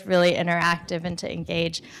keep this really interactive and to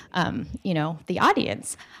engage, the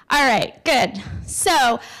audience. All right, good.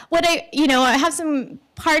 So I have some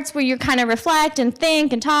parts where you kind of reflect and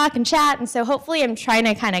think and talk and chat. And so hopefully I'm trying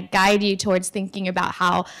to kind of guide you towards thinking about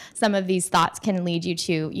how some of these thoughts can lead you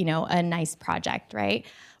to, a nice project, right?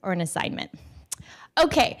 Or an assignment.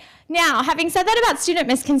 Okay, now having said that about student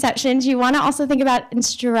misconceptions, you want to also think about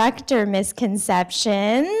instructor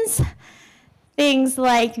misconceptions. Things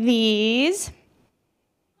like these.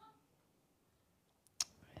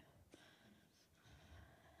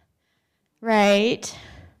 Right?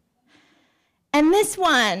 And this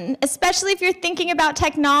one, especially if you're thinking about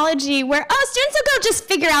technology, where students will go just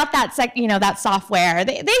figure out that software.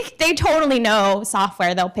 They totally know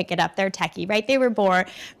software. They'll pick it up. They're techie, right? They were born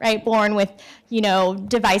with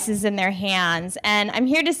devices in their hands. And I'm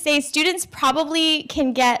here to say students probably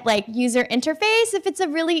can get user interface if it's a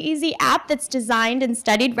really easy app that's designed and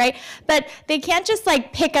studied, right? But they can't just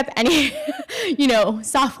pick up any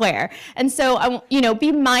software. And so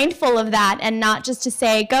be mindful of that and not just to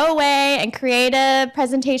say go away and create a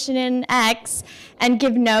presentation in X and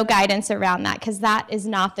give no guidance around that, because that is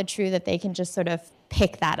not the truth that they can just sort of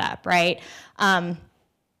pick that up, right?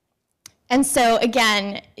 And so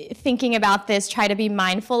again, thinking about this, try to be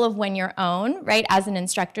mindful of when your own, right, as an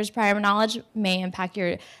instructor's prior knowledge may impact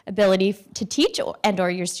your ability to teach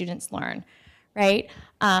or your students learn, right?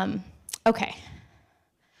 Okay.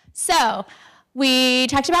 So We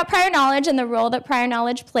talked about prior knowledge and the role that prior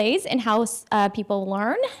knowledge plays in how people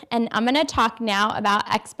learn. And I'm going to talk now about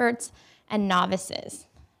experts and novices.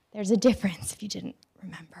 There's a difference if you didn't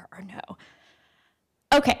remember or know.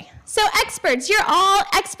 Okay, so experts, you're all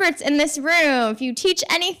experts in this room. If you teach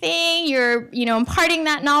anything, you're imparting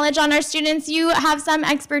that knowledge on our students, you have some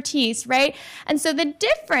expertise, right? And so the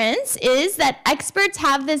difference is that experts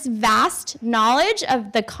have this vast knowledge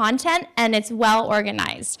of the content and it's well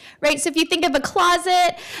organized, right? So if you think of a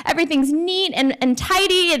closet, everything's neat and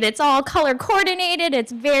tidy and it's all color coordinated,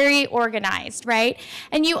 it's very organized, right?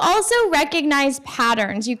 And you also recognize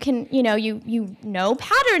patterns. You can, you know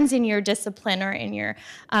patterns in your discipline or in your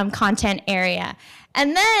content area.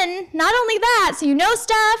 And then, not only that, so you know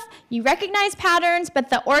stuff, you recognize patterns, but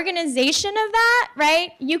the organization of that,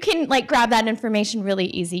 right, you can grab that information really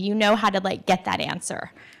easy. You know how to get that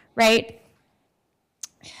answer, right?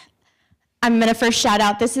 I'm going to first shout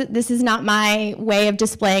out, this is not my way of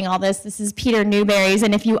displaying all this. This is Peter Newberry's,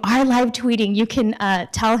 and if you are live tweeting, you can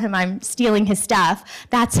tell him I'm stealing his stuff.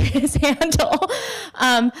 That's his handle.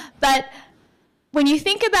 But when you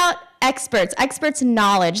think about experts'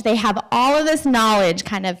 knowledge, they have all of this knowledge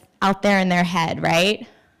kind of out there in their head, right?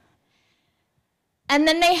 And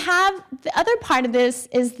then they have, the other part of this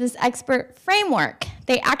is this expert framework.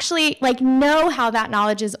 They actually know how that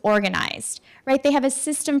knowledge is organized, right? They have a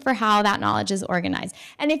system for how that knowledge is organized.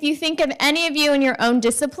 And if you think of any of you in your own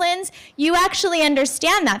disciplines, you actually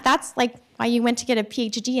understand that. That's why you went to get a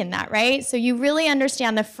PhD in that, right? So you really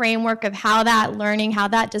understand the framework of how that learning, how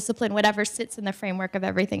that discipline, whatever sits in the framework of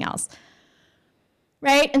everything else,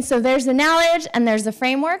 right? And so there's the knowledge and there's the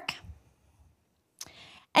framework.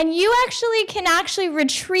 And you can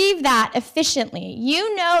retrieve that efficiently.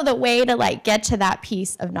 You know the way to get to that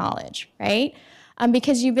piece of knowledge, right?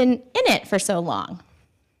 Because you've been in it for so long.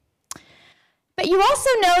 But you also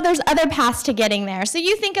know there's other paths to getting there. So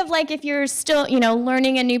you think of if you're still,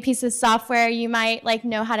 learning a new piece of software, you might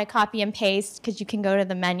know how to copy and paste because you can go to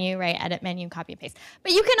the menu, right? Edit menu, copy and paste.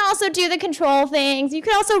 But you can also do the control things. You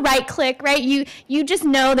can also right click, right? You just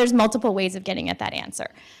know there's multiple ways of getting at that answer.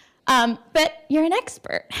 But you're an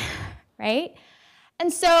expert, right?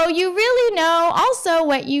 And so you really know also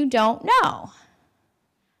what you don't know.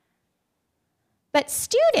 But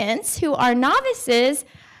students who are novices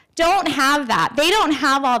don't have that. They don't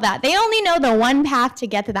have all that. They only know the one path to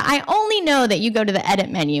get to that. I only know that you go to the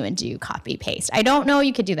edit menu and do copy paste. I don't know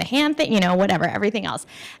you could do the hand thing, whatever, everything else.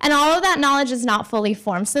 And all of that knowledge is not fully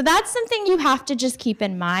formed. So that's something you have to just keep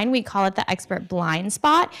in mind. We call it the expert blind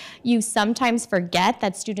spot. You sometimes forget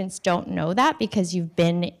that students don't know that because you've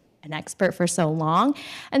been an expert for so long.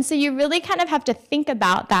 And so you really kind of have to think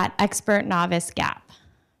about that expert-novice gap.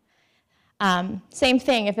 Same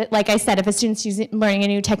thing, like I said, if a student's learning a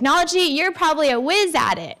new technology, you're probably a whiz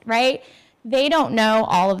at it, right? They don't know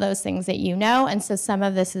all of those things that you know, and so some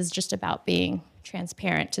of this is just about being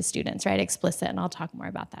transparent to students, right? Explicit, and I'll talk more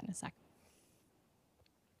about that in a second.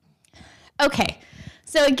 Okay,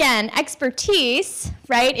 so again, expertise,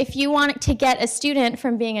 right? If you want to get a student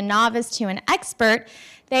from being a novice to an expert,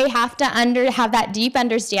 they have to have that deep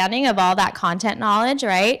understanding of all that content knowledge,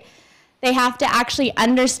 right? They have to actually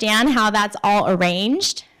understand how that's all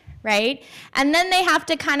arranged, right? And then they have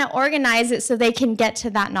to kind of organize it so they can get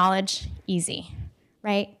to that knowledge easy,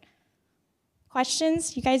 right?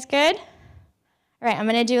 Questions? You guys good? All right, I'm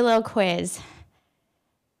gonna do a little quiz.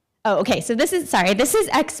 Oh, okay, so this is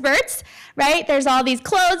experts, right? There's all these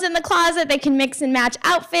clothes in the closet. They can mix and match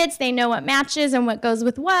outfits. They know what matches and what goes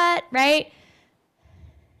with what, right?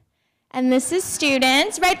 And this is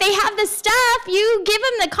students, right? They have the stuff. You give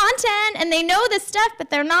them the content and they know the stuff, but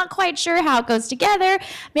they're not quite sure how it goes together.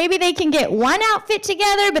 Maybe they can get one outfit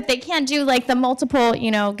together, but they can't do the multiple,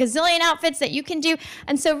 gazillion outfits that you can do.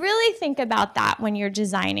 And so really think about that when you're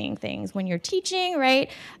designing things, when you're teaching,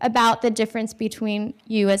 right? About the difference between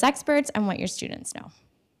you as experts and what your students know.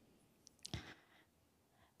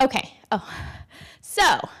 Okay,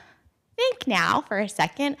 so think now for a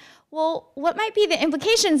second. Well, what might be the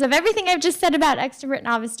implications of everything I've just said about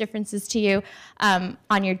expert-novice differences to you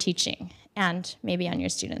on your teaching and maybe on your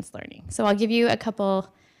students' learning? So I'll give you a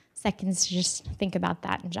couple seconds to just think about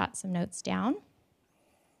that and jot some notes down.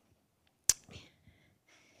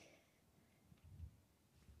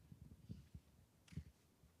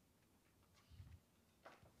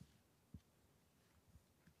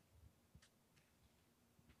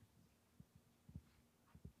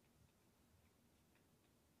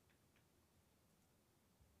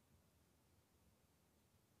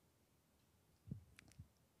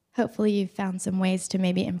 Hopefully you've found some ways to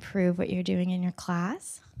maybe improve what you're doing in your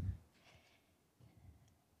class.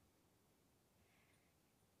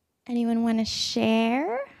 Anyone want to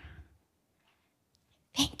share?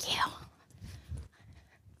 Thank you.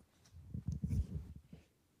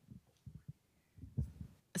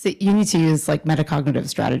 So you need to use like metacognitive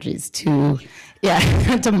strategies to,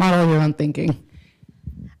 to model your own thinking.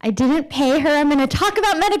 I didn't pay her. I'm going to talk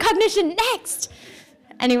about metacognition next.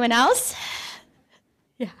 Anyone else?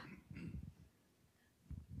 Yeah.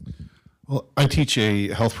 Well, I teach a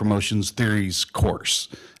health promotions theories course,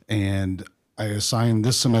 and I assigned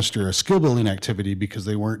this semester a skill building activity because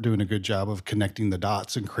they weren't doing a good job of connecting the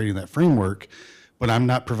dots and creating that framework, but I'm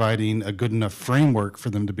not providing a good enough framework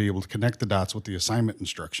for them to be able to connect the dots with the assignment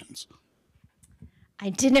instructions.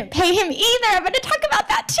 I didn't pay him either. I'm going to talk about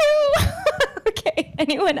that too. Okay,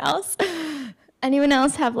 anyone else? Anyone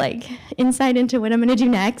else have like insight into what I'm going to do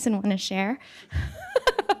next and want to share?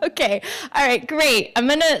 Okay, all right, great. I'm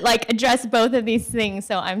going to like address both of these things,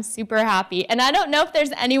 so I'm super happy. And I don't know if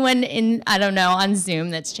there's anyone on Zoom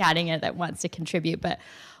that's chatting it that wants to contribute, but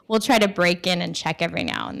we'll try to break in and check every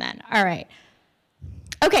now and then. All right.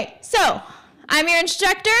 Okay, so I'm your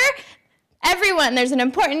instructor. Everyone, there's an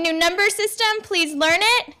important new number system. Please learn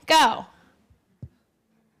it. Go.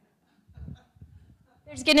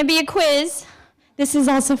 There's going to be a quiz. This is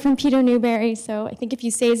also from Peter Newberry, so I think if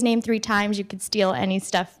you say his name 3 times, you could steal any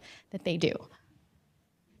stuff that they do.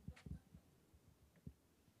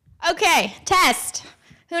 Okay, test.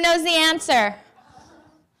 Who knows the answer?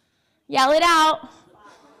 Yell it out.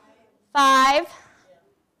 5.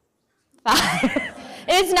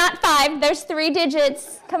 It's not 5. There's 3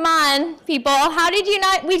 digits. Come on, people. How did you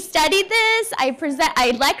not? We studied this.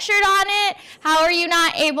 I lectured on it. How are you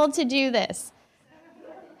not able to do this?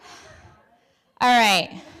 All right.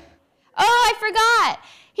 Oh, I forgot.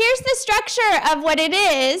 Here's the structure of what it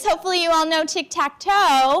is. Hopefully you all know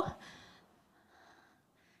tic-tac-toe.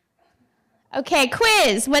 Okay,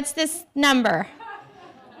 quiz. What's this number?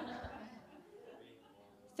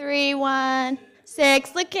 3, 1,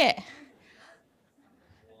 6. Look it.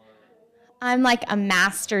 I'm like a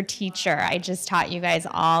master teacher. I just taught you guys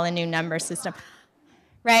all a new number system.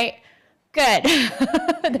 Right? Good.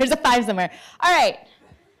 There's a 5 somewhere. All right.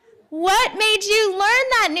 What made you learn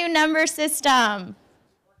that new number system?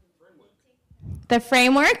 The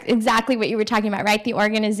framework, exactly what you were talking about, right? The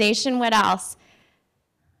organization, what else?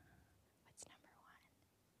 What's number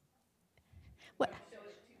 1?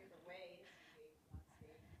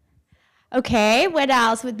 What? Okay, what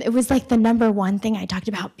else? It was like the number 1 thing I talked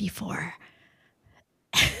about before.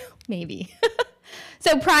 Maybe.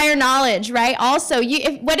 So prior knowledge, right? Also,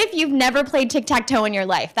 what if you've never played tic-tac-toe in your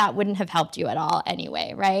life? That wouldn't have helped you at all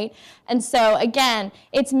anyway, right? And so again,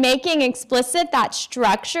 it's making explicit that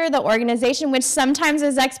structure, the organization, which sometimes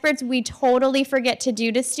as experts, we totally forget to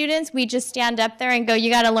do to students. We just stand up there and go, you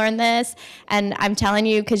gotta learn this. And I'm telling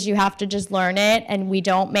you, because you have to just learn it. And we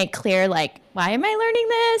don't make clear, like, why am I learning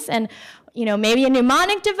this? And maybe a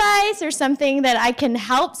mnemonic device or something that I can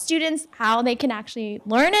help students how they can actually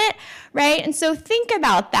learn it, right? And so think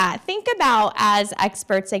about that. Think about, as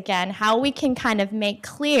experts, again, how we can kind of make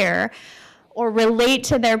clear or relate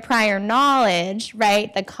to their prior knowledge,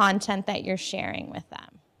 right, the content that you're sharing with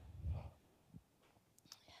them.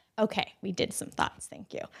 Okay, we did some thoughts,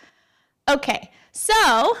 thank you. Okay,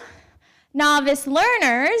 so novice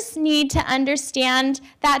learners need to understand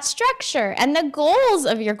that structure and the goals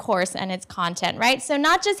of your course and its content, right? So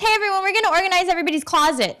not just, hey, everyone, we're going to organize everybody's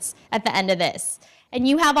closets at the end of this, and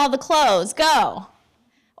you have all the clothes, go.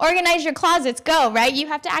 Organize your closets, go, right? You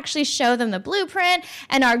have to actually show them the blueprint,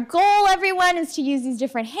 and our goal, everyone, is to use these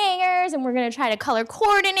different hangers, and we're going to try to color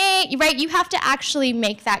coordinate, right? You have to actually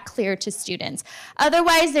make that clear to students.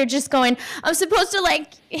 Otherwise, they're just going, I'm supposed to,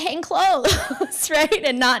 like, hang clothes, right?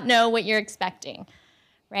 And not know what you're expecting,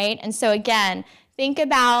 right? And so, again, think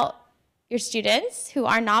about your students who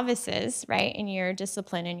are novices, right, in your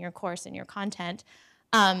discipline, in your course, in your content,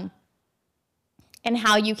 and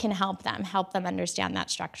how you can help them understand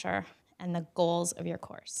that structure and the goals of your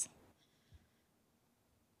course.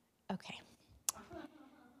 Okay.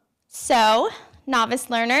 So,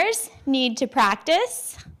 novice learners need to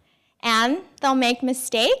practice, and they'll make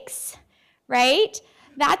mistakes, right?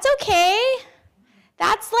 That's okay.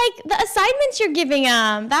 That's like the assignments you're giving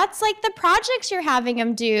them. That's like the projects you're having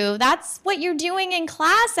them do. That's what you're doing in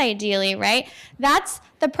class, ideally, right? That's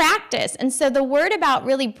the practice. And so the word about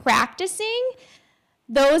really practicing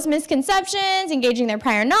those misconceptions, engaging their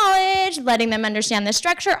prior knowledge, letting them understand the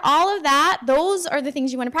structure, all of that, those are the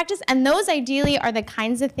things you want to practice. And those ideally are the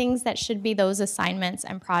kinds of things that should be those assignments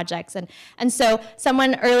and projects. And so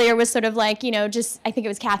someone earlier was sort of like, you know, just, I think it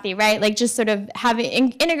was Kathy, right? Like just sort of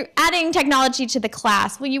having, adding technology to the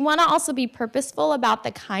class. Well, you want to also be purposeful about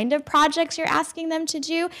the kind of projects you're asking them to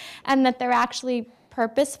do and that they're actually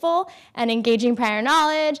purposeful and engaging prior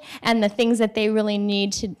knowledge and the things that they really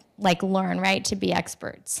need to like learn, right, to be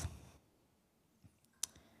experts.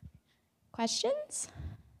 Questions?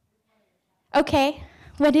 Okay,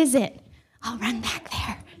 what is it? I'll run back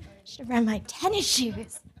there. Should have run my tennis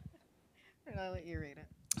shoes. I'll let you read it.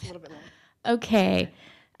 It's a little bit long. Okay,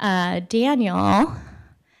 Daniel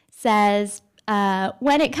says,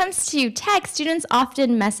 when it comes to tech, students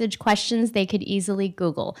often message questions they could easily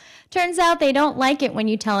Google. Turns out they don't like it when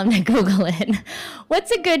you tell them to Google it.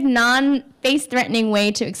 What's a good non-face-threatening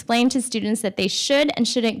way to explain to students that they should and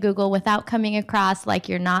shouldn't Google without coming across like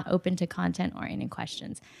you're not open to content-oriented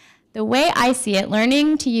questions? The way I see it,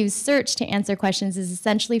 learning to use search to answer questions is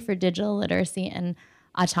essentially for digital literacy and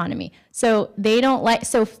autonomy. So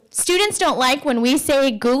students don't like when we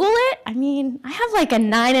say Google it. I mean, I have like a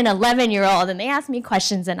 9 and 11-year-old and they ask me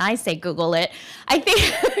questions and I say Google it. I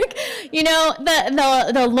think, you know,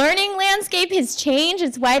 the learning landscape has changed.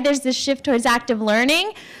 It's why there's this shift towards active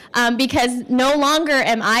learning because no longer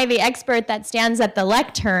am I the expert that stands at the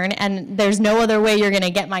lectern and there's no other way you're going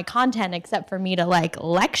to get my content except for me to like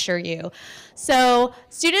lecture you. So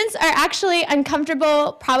students are actually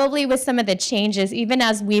uncomfortable probably with some of the changes, even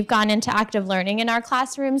as we've gone into active learning in our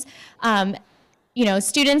classrooms. You know,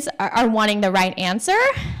 students are wanting the right answer.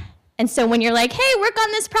 And so when you're like, hey, work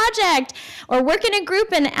on this project or work in a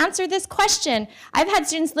group and answer this question, I've had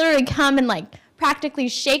students literally come and like practically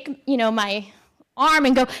shake, you know, my arm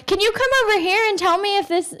and go, can you come over here and tell me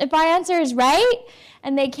if our answer is right?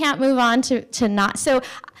 And they can't move on to not. So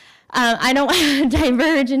I don't want to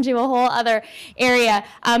diverge into a whole other area,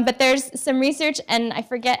 but there's some research, and I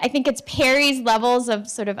think it's Perry's levels of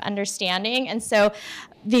sort of understanding. And so,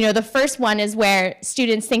 you know, the first one is where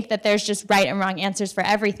students think that there's just right and wrong answers for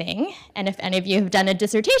everything. And if any of you have done a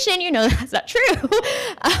dissertation, you know that's not true.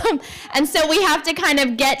 And so we have to kind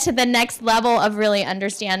of get to the next level of really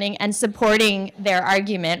understanding and supporting their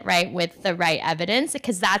argument, right, with the right evidence,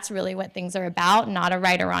 because that's really what things are about, not a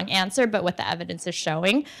right or wrong answer, but what the evidence is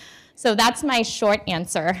showing. So that's my short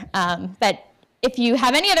answer. But if you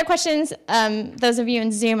have any other questions, those of you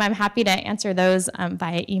in Zoom, I'm happy to answer those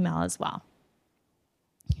via email as well.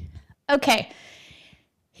 Okay,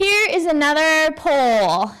 here is another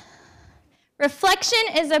poll. Reflection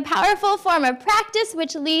is a powerful form of practice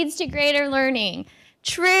which leads to greater learning.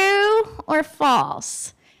 True or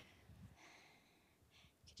false?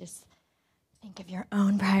 Just think of your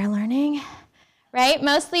own prior learning, right?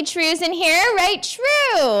 Mostly trues in here, right?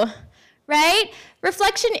 True, right?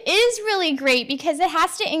 Reflection is really great because it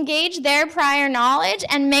has to engage their prior knowledge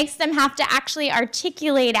and makes them have to actually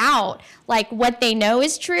articulate out like what they know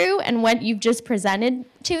is true and what you've just presented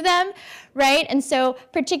to them, right? And so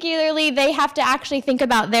particularly they have to actually think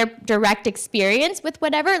about their direct experience with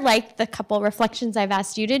whatever, like the couple reflections I've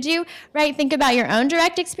asked you to do, right? Think about your own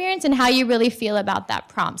direct experience and how you really feel about that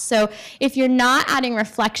prompt. So if you're not adding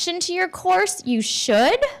reflection to your course, you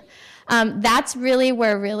should. That's really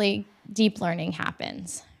where really deep learning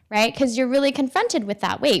happens, right? Because you're really confronted with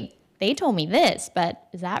that. Wait, they told me this, but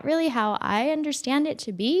is that really how I understand it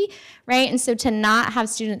to be, right? And so to not have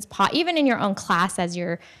students, even in your own class as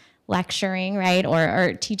you're lecturing, right,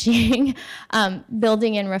 or teaching,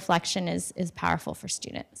 building in reflection is powerful for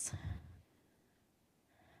students.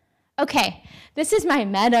 Okay, this is my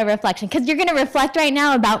meta reflection, because you're going to reflect right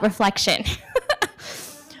now about reflection.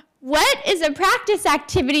 What is a practice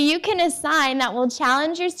activity you can assign that will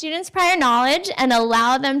challenge your students' prior knowledge and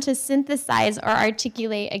allow them to synthesize or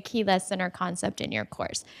articulate a key lesson or concept in your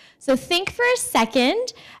course? So think for a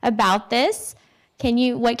second about this.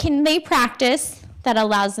 What can they practice that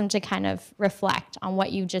allows them to kind of reflect on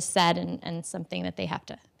what you just said and something that they have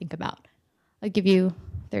to think about? I'll give you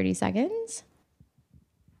 30 seconds.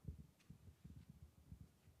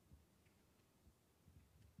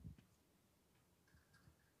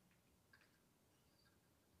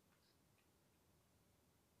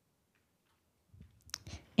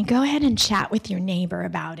 And go ahead and chat with your neighbor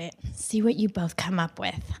about it. See what you both come up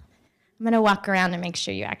with. I'm going to walk around and make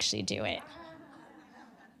sure you actually do it.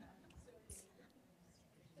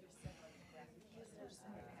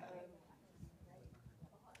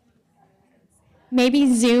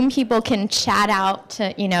 Maybe Zoom people can chat out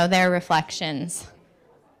to, their reflections.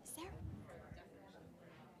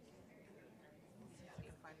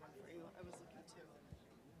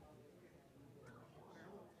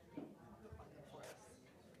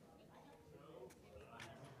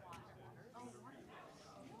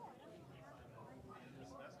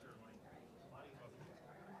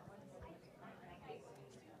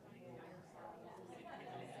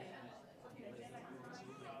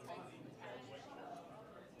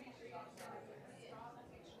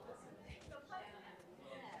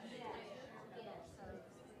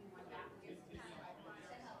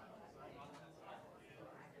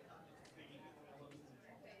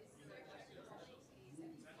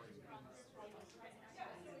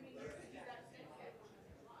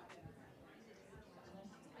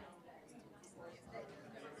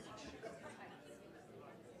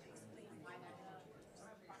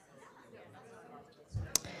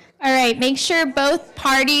 right, make sure both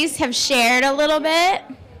parties have shared a little bit.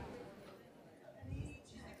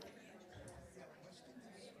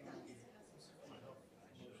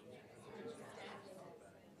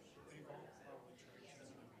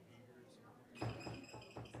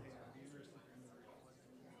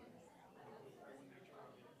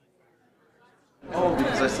 Oh,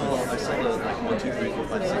 because I saw the like 1, 2, 3, 4,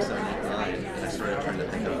 5, 6, 7, 8, 9, and I started trying to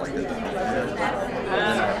think of like the different and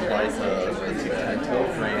then I applied the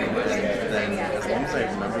tic-tac-toe frame, and then as long as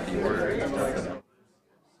I remember the order, I got the number.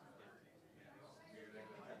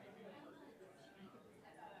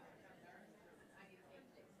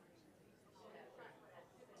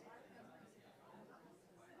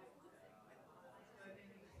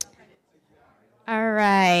 All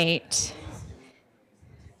right.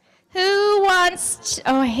 Who wants to,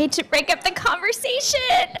 oh, I hate to break up the conversation.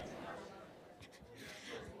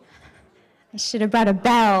 I should have brought a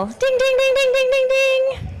bell. Ding, ding, ding, ding, ding, ding,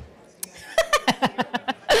 ding.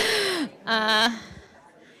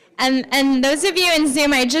 And those of you in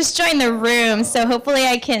Zoom, I just joined the room, so hopefully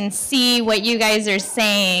I can see what you guys are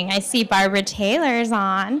saying. I see Barbara Taylor's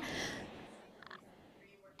on.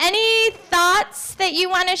 Any thoughts that you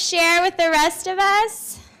want to share with the rest of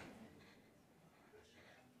us?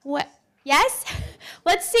 What? Yes?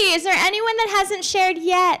 Let's see. Is there anyone that hasn't shared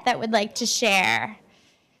yet that would like to share?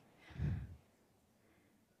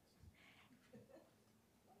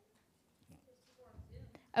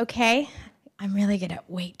 Okay. I'm really good at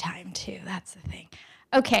wait time, too. That's the thing.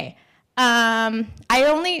 Okay.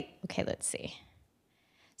 Okay, let's see.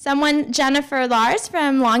 Someone, Jennifer Lars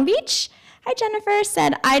from Long Beach. Hi, Jennifer,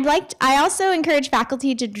 said, I also encourage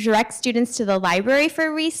faculty to direct students to the library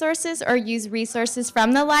for resources or use resources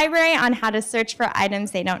from the library on how to search for items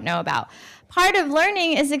they don't know about. Part of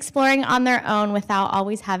learning is exploring on their own without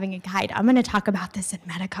always having a guide. I'm going to talk about this in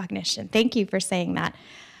metacognition. Thank you for saying that.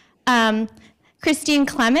 Christine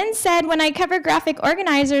Clemens said, when I cover graphic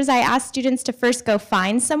organizers, I ask students to first go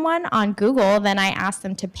find someone on Google, then I ask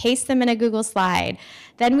them to paste them in a Google slide.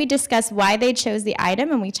 Then we discuss why they chose the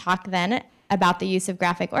item, and we talk then about the use of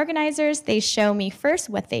graphic organizers. They show me first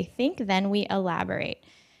what they think, then we elaborate.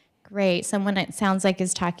 Great. Someone, it sounds like,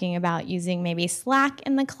 is talking about using maybe Slack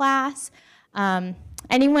in the class.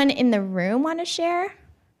 Anyone in the room want to share?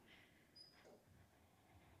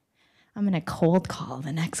 I'm going to cold call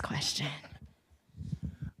the next question.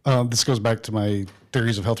 This goes back to my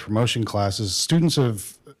theories of health promotion classes. Students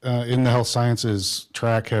have, in the health sciences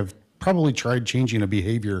track, have probably tried changing a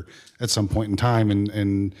behavior at some point in time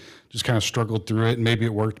and just kind of struggled through it. And maybe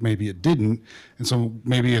it worked, maybe it didn't. And so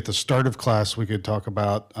maybe at the start of class, we could talk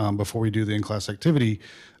about, before we do the in-class activity,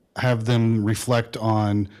 have them reflect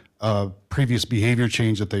on a previous behavior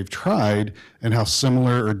change that they've tried and how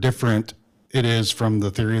similar or different it is from the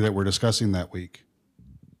theory that we're discussing that week.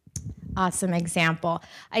 Awesome example.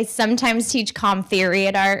 I sometimes teach comm theory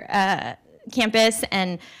at our campus,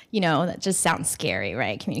 and that just sounds scary,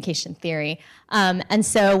 right? Communication theory. And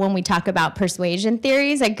so when we talk about persuasion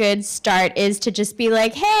theories, a good start is to just be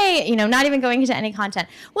like, hey, not even going into any content.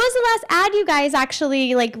 What was the last ad you guys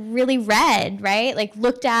actually really read, right?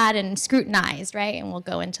 Looked at and scrutinized, right? And we'll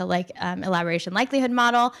go into elaboration likelihood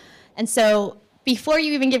model. And so before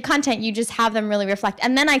you even give content, you just have them really reflect.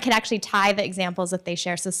 And then I could actually tie the examples that they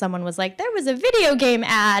share. So someone was like, there was a video game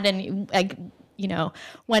ad, and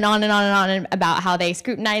went on and on and on about how they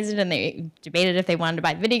scrutinized it and they debated if they wanted to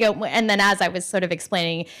buy the video. And then as I was sort of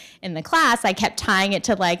explaining in the class, I kept tying it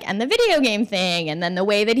to and the video game thing, and then the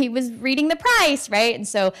way that he was reading the price, right? And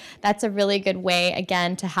so that's a really good way,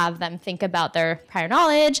 again, to have them think about their prior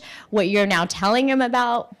knowledge, what you're now telling them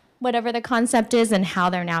about whatever the concept is, and how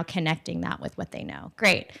they're now connecting that with what they know.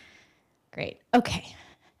 Great. Great. Okay.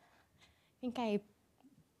 I think I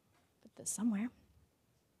put this somewhere.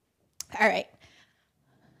 All right.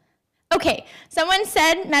 Okay, someone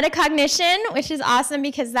said metacognition, which is awesome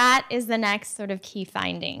because that is the next sort of key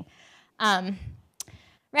finding.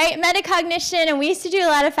 Right, metacognition, and we used to do a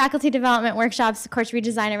lot of faculty development workshops, course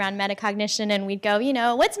redesign around metacognition, and we'd go,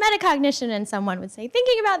 what's metacognition? And someone would say,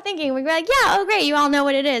 thinking about thinking. We'd be like, yeah, oh great, you all know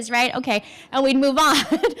what it is, right? Okay, and we'd move on.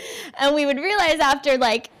 And we would realize after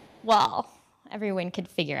everyone could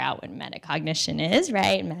figure out what metacognition is,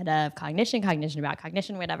 right? Meta of cognition, cognition about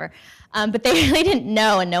cognition, whatever. But they really didn't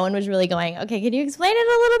know, and no one was really going, okay, can you explain it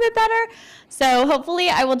a little bit better? So hopefully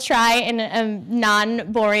I will try in a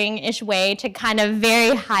non-boring-ish way to kind of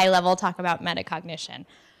very high level talk about metacognition.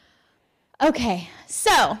 Okay,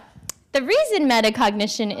 so the reason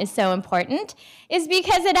metacognition is so important is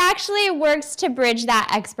because it actually works to bridge that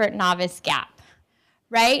expert-novice gap.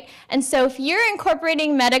 right? And so if you're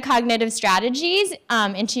incorporating metacognitive strategies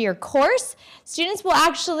into your course, students will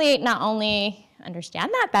actually not only understand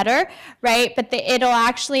that better, right, but it'll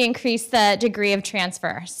actually increase the degree of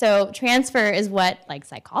transfer. So transfer is what like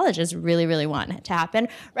psychologists really, really want to happen,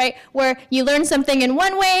 right, where you learn something in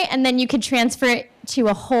one way and then you could transfer it to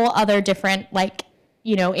a whole other different like,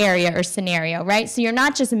 you know, area or scenario, right? So you're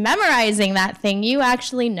not just memorizing that thing, you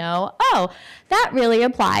actually know, oh, that really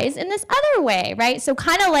applies in this other way, right? So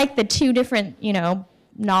kind of like the two different, you know,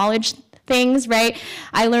 knowledge things, right?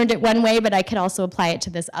 I learned it one way, but I could also apply it to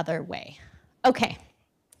this other way. Okay.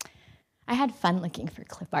 I had fun looking for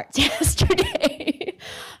clip arts yesterday.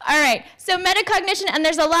 All right, so metacognition, and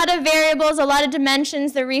there's a lot of variables, a lot of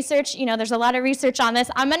dimensions, the research, you know, there's a lot of research on this.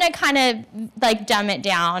 I'm gonna kind of like dumb it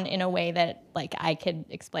down in a way that like I could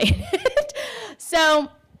explain it. So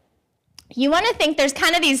you wanna think there's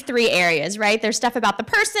kind of these three areas, right? There's stuff about the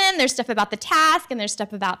person, there's stuff about the task, and there's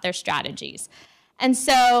stuff about their strategies. And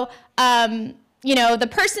so, you know, the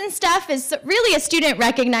person stuff is really a student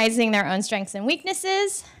recognizing their own strengths and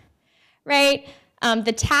weaknesses, right?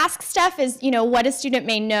 The task stuff is, you know, what a student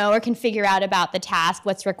may know or can figure out about the task,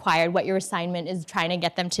 what's required, what your assignment is trying to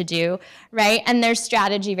get them to do, right? And there's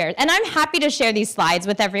strategy variables. And I'm happy to share these slides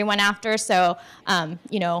with everyone after, so,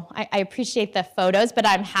 you know, I appreciate the photos, but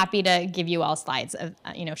I'm happy to give you all slides,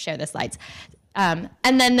 you know, share the slides. And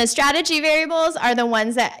then the strategy variables are the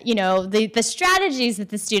ones that, you know, the strategies that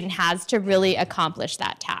the student has to really accomplish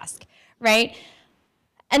that task, right?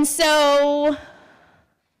 And so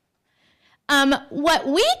what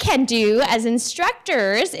we can do as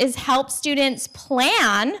instructors is help students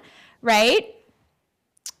plan, right?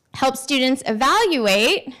 Help students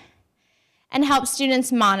evaluate, and help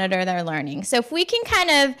students monitor their learning. So if we can kind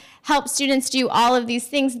of help students do all of these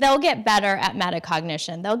things, they'll get better at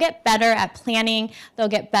metacognition. They'll get better at planning. They'll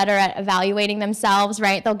get better at evaluating themselves,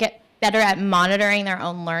 right? They'll get better at monitoring their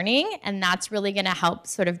own learning, and that's really gonna help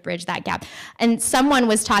sort of bridge that gap. And someone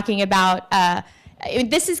was talking about,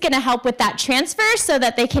 this is gonna help with that transfer so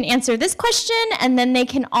that they can answer this question, and then they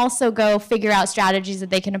can also go figure out strategies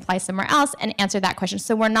that they can apply somewhere else and answer that question.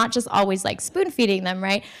 So we're not just always like spoon feeding them,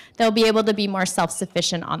 right? They'll be able to be more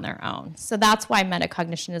self-sufficient on their own. So that's why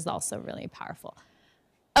metacognition is also really powerful.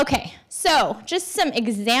 Okay, so just some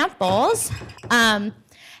examples.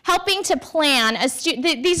 Helping to plan,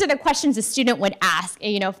 these are the questions a student would ask,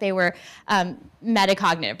 you know, if they were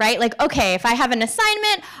metacognitive, right? Like, okay, if I have an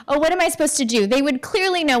assignment, oh, what am I supposed to do? They would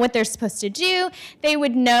clearly know what they're supposed to do. They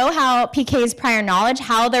would know how PK's prior knowledge,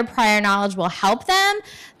 how their prior knowledge will help them.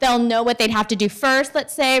 They'll know what they'd have to do first,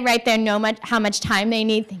 let's say, right? They know how much time they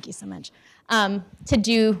need, thank you so much, to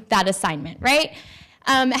do that assignment, right?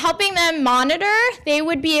 Helping them monitor, they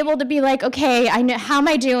would be able to be like, okay, I know, how am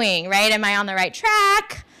I doing, right? Am I on the right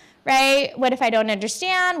track? Right? What if I don't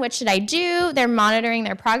understand? What should I do? They're monitoring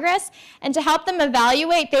their progress. And to help them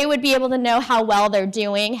evaluate, they would be able to know how well they're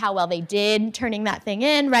doing, how well they did turning that thing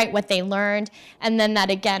in, right? What they learned. And then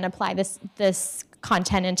that, again, apply this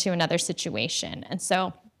content into another situation. And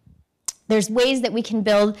so there's ways that we can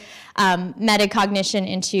build metacognition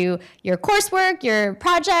into your coursework, your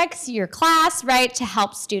projects, your class, right? To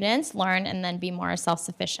help students learn and then be more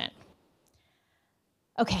self-sufficient.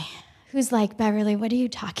 Okay. Who's like, Beverly, what are you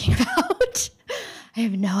talking about? I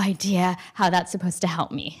have no idea how that's supposed to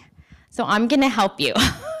help me. So I'm gonna help you.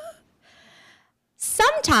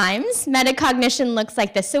 Sometimes metacognition looks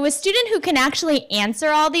like this. So a student who can actually answer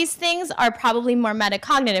all these things are probably more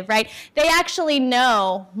metacognitive, right? They actually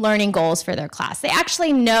know learning goals for their class. They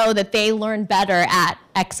actually know that they learn better at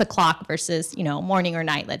X o'clock versus, you know, morning or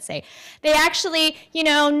night, let's say. They actually, you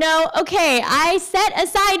know, okay, I set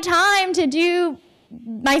aside time to do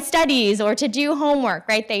my studies or to do homework,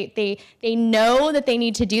 right? They know that they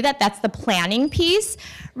need to do that. That's the planning piece,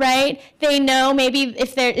 right? They know maybe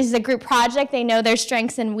if there is a group project, they know their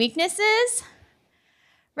strengths and weaknesses,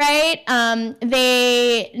 right?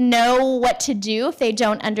 They know what to do if they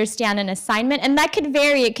don't understand an assignment, and that could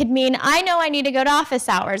vary. It could mean, I know I need to go to office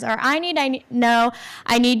hours, or I need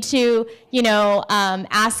to, you know,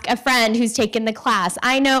 ask a friend who's taken the class.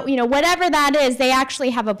 I know, you know, whatever that is, they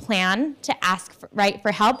actually have a plan to ask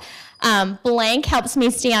for help. Blank helps me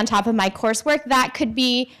stay on top of my coursework. That could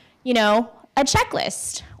be, you know, a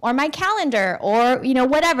checklist or my calendar or, you know,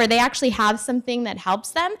 whatever. They actually have something that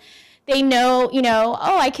helps them. They know, you know,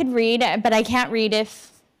 oh, I could read, but I can't read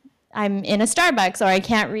if I'm in a Starbucks, or I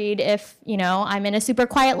can't read if, you know, I'm in a super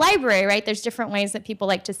quiet library, right? There's different ways that people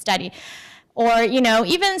like to study. Or, you know,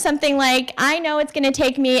 even something like, I know it's going to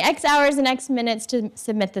take me X hours and X minutes to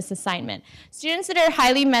submit this assignment. Students that are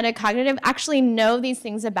highly metacognitive actually know these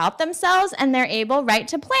things about themselves, and they're able, right,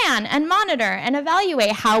 to plan and monitor and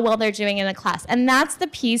evaluate how well they're doing in the class. And that's the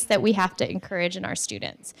piece that we have to encourage in our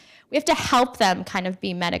students. We have to help them kind of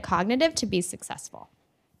be metacognitive to be successful.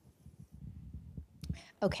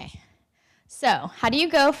 Okay, so how do you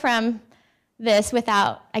go from this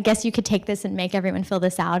without, I guess you could take this and make everyone fill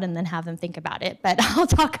this out and then have them think about it, but I'll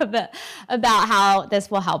talk a bit about how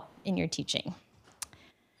this will help in your teaching.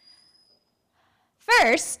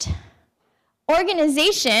 First,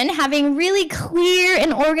 organization, having really clear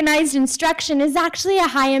and organized instruction is actually a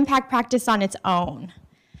high impact practice on its own.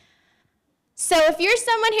 So if you're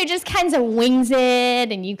someone who just kind of wings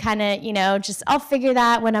it and you kind of, you know, just, I'll figure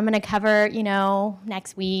that when I'm going to cover, you know,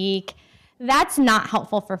 next week, that's not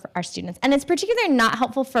helpful for our students. And it's particularly not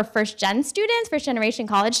helpful for first-gen students, first-generation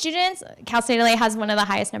college students. Cal State LA has one of the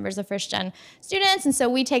highest numbers of first-gen students, and so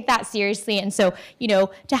we take that seriously. And so, you know,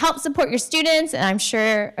 to help support your students, and I'm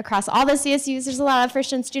sure across all the CSUs there's a lot of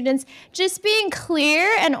first-gen students, just being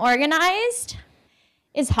clear and organized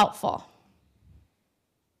is helpful.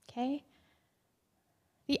 Okay?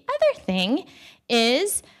 The other thing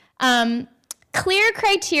is clear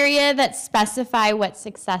criteria that specify what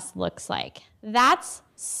success looks like. That's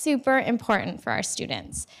super important for our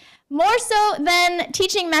students. More so than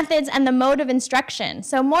teaching methods and the mode of instruction.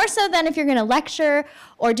 So more so than if you're going to lecture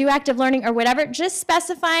or do active learning or whatever, just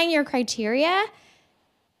specifying your criteria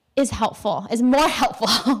is helpful, is more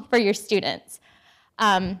helpful for your students.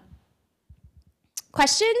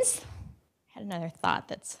 Questions? I had another thought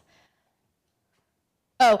that's...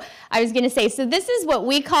 Oh, I was going to say, so this is what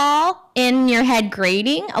we call in your head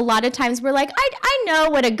grading. A lot of times we're like, I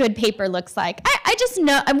know what a good paper looks like. I just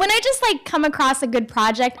know, when I just like come across a good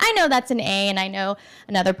project, I know that's an A and I know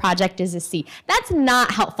another project is a C. That's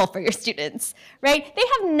not helpful for your students, right? They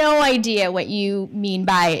have no idea what you mean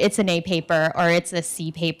by it's an A paper or it's a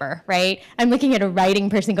C paper, right? I'm looking at a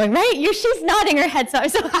writing person going, right? She's nodding her head, so I'm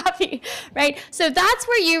so happy, right? So that's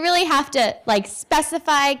where you really have to like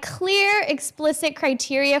specify clear, explicit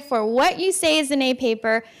criteria for what you say is an A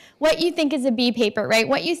paper, what you think is a B paper, right?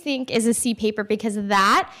 What you think is a C paper, because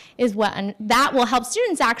that is what that will help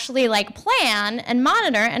students actually like plan and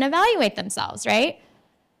monitor and evaluate themselves, right?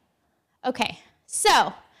 Okay,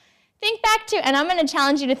 so think back to, and I'm going to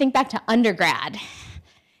challenge you to think back to undergrad.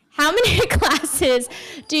 How many classes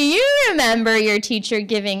do you remember your teacher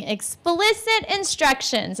giving explicit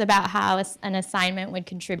instructions about how an assignment would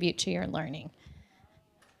contribute to your learning?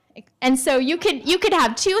 And so you could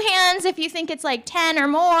have two hands if you think it's like 10 or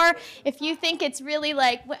more. If you think it's really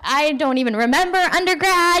like, I don't even remember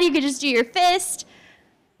undergrad, you could just do your fist.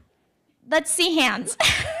 Let's see hands.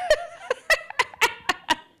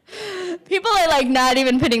 People are like not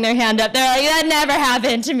even putting their hand up. They're like, that never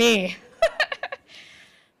happened to me.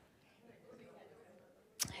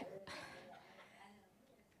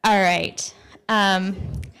 All right.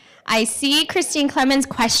 I see Christine Clemens'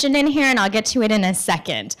 question in here, and I'll get to it in a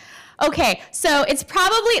second. Okay, so it's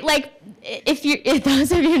probably like, if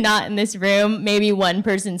those of you not in this room, maybe one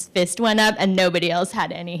person's fist went up and nobody else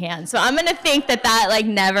had any hands. So I'm gonna think that like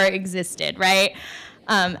never existed, right?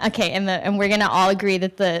 Okay, and we're gonna all agree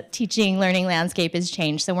that the teaching learning landscape has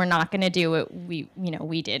changed, so we're not gonna do what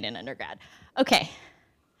we did in undergrad. Okay.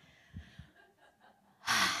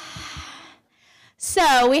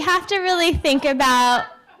 So we have to really think about,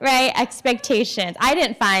 right, expectations. I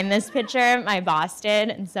didn't find this picture, my boss did,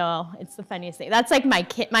 and so it's the funniest thing. That's like my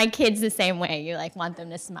kids the same way. You like want them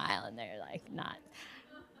to smile and they're like not.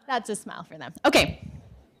 That's a smile for them. Okay.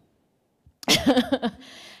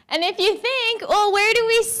 And if you think, well, where do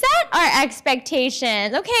we set our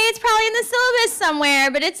expectations? Okay, it's probably in the syllabus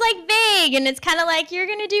somewhere, but it's like vague and it's kind of like you're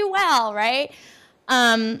gonna do well, right?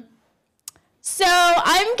 So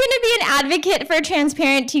I'm going to be an advocate for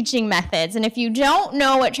transparent teaching methods. And if you don't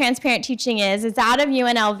know what transparent teaching is, it's out of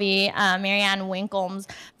UNLV, Marianne Winkle's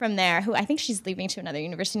from there, who I think she's leaving to another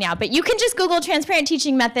university now. But you can just Google transparent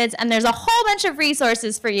teaching methods, and there's a whole bunch of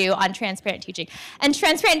resources for you on transparent teaching. And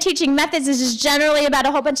transparent teaching methods is just generally about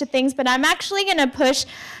a whole bunch of things, but I'm actually going to push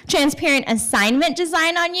transparent assignment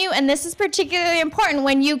design on you. And this is particularly important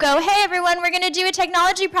when you go, hey, everyone, we're going to do a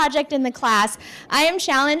technology project in the class. I am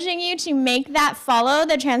challenging you to make that follow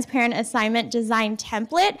the transparent assignment design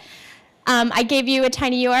template. I gave you a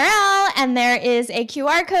tiny URL, and there is a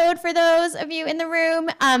QR code for those of you in the room.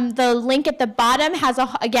 The link at the bottom has,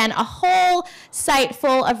 again, a whole site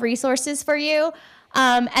full of resources for you.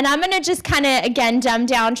 And I'm going to just kind of, again, dumb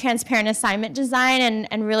down transparent assignment design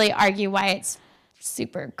and really argue why it's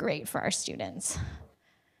super great for our students.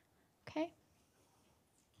 Okay?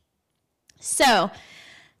 So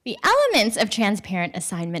the elements of transparent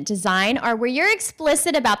assignment design are where you're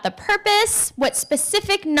explicit about the purpose, what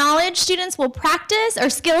specific knowledge students will practice or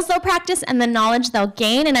skills they'll practice, and the knowledge they'll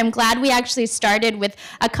gain. And I'm glad we actually started with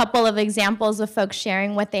a couple of examples of folks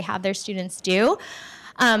sharing what they have their students do.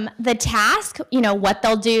 The task, what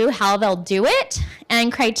they'll do, how they'll do it,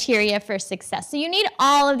 and criteria for success. So you need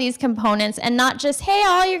all of these components and not just, hey,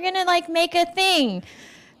 all you're gonna make a thing,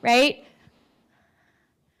 right?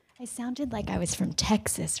 I sounded like I was from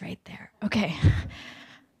Texas right there. Okay.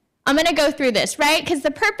 I'm gonna go through this, right? Because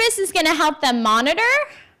the purpose is gonna help them monitor,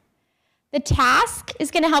 the task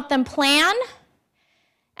is gonna help them plan,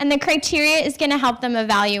 and the criteria is gonna help them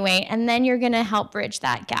evaluate, and then you're gonna help bridge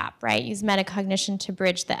that gap, right? Use metacognition to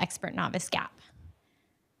bridge the expert-novice gap.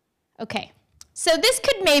 Okay. So this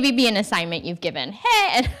could maybe be an assignment you've given. Hey,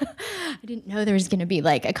 I didn't know there was going to be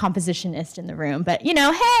a compositionist in the room, but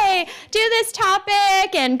hey, do this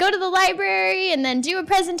topic and go to the library and then do a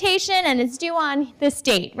presentation and it's due on this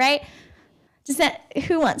date, right?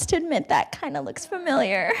 Who wants to admit that kind of looks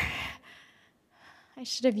familiar? I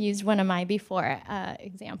should have used one of my before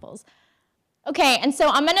examples. Okay, and so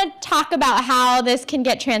I'm gonna talk about how this can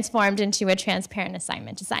get transformed into a transparent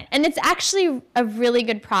assignment design. And it's actually a really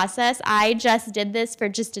good process. I just did this for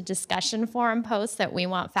just a discussion forum post that we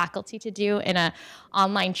want faculty to do in an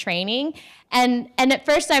online training. And at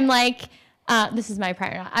first I'm like, this is my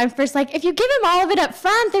prior. I'm first like, if you give them all of it up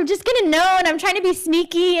front, they're just gonna know, and I'm trying to be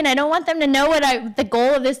sneaky, and I don't want them to know what the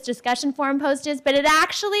goal of this discussion forum post is, but it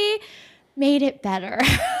actually made it better.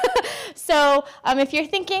 So if you're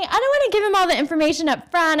thinking, I don't want to give them all the information up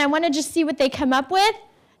front, I want to just see what they come up with,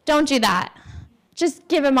 don't do that. Just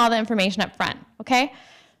give them all the information up front, okay?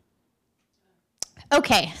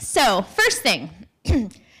 Okay, so first thing,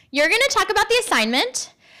 you're going to talk about the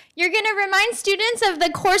assignment. You're going to remind students of the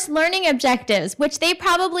course learning objectives, which they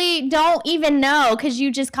probably don't even know because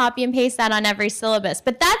you just copy and paste that on every syllabus.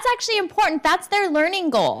 But that's actually important. That's their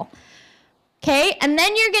learning goal. Okay, and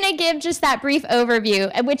then you're going to give just that brief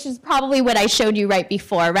overview, which is probably what I showed you right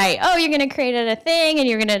before, right? Oh, you're going to create a thing, and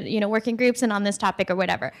you're going to, work in groups and on this topic or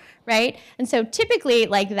whatever, right? And so typically,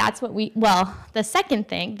 that's what the second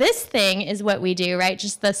thing, this thing is what we do, right?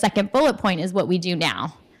 Just the second bullet point is what we do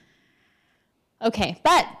now. Okay,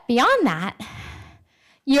 but beyond that,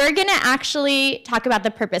 you're going to actually talk about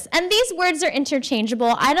the purpose. And these words are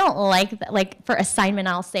interchangeable. I don't like for assignment,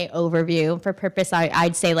 I'll say overview. For purpose,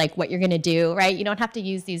 I'd say what you're going to do, right? You don't have to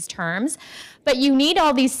use these terms, but you need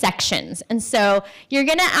all these sections. And so you're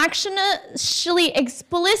going to actually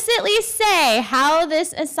explicitly say how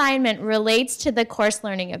this assignment relates to the course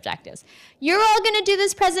learning objectives. You're all going to do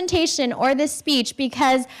this presentation or this speech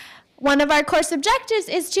because one of our course objectives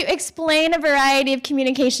is to explain a variety of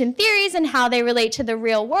communication theories and how they relate to the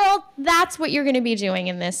real world. That's what you're going to be doing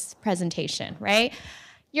in this presentation, right?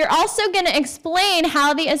 You're also going to explain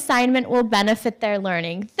how the assignment will benefit their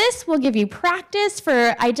learning. This will give you practice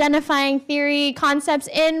for identifying theory concepts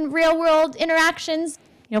in real world interactions,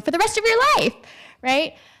 for the rest of your life,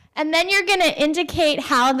 right? And then you're going to indicate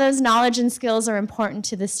how those knowledge and skills are important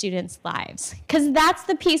to the students' lives. Because that's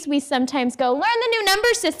the piece we sometimes go, learn the new number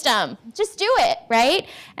system. Just do it, right?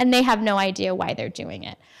 And they have no idea why they're doing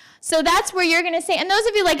it. So that's where you're going to say, and those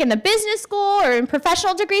of you in the business school or in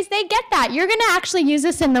professional degrees, they get that. You're going to actually use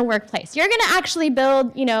this in the workplace. You're going to actually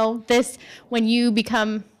build, this when you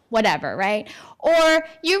become whatever, right? Or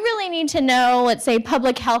you really need to know, let's say,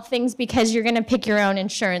 public health things because you're going to pick your own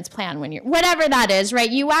insurance plan when you're, whatever that is, right?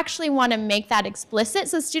 You actually want to make that explicit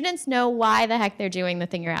so students know why the heck they're doing the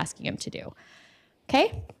thing you're asking them to do.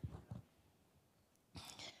 Okay?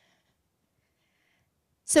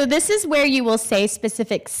 So this is where you will say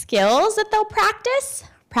specific skills that they'll practice.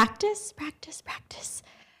 Practice, practice, practice.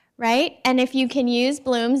 Right? And if you can use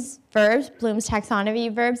Bloom's verbs, Bloom's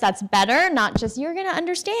taxonomy verbs, that's better, not just you're going to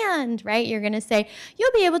understand, right? You're going to say,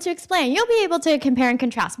 you'll be able to explain, you'll be able to compare and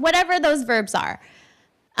contrast, whatever those verbs are.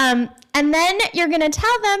 And then you're going to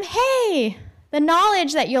tell them, hey, the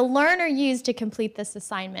knowledge that you'll learn or use to complete this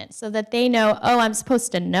assignment so that they know, oh, I'm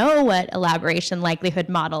supposed to know what elaboration likelihood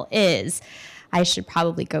model is. I should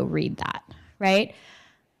probably go read that, right?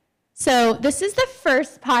 So this is the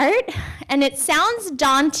first part, and it sounds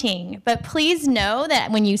daunting, but please know that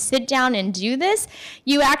when you sit down and do this,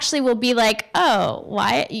 you actually will be like, oh,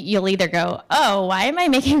 why? You'll either go, oh, why am I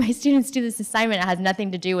making my students do this assignment? It has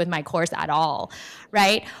nothing to do with my course at all,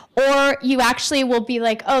 right? Or you actually will be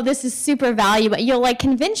like, oh, this is super valuable. You'll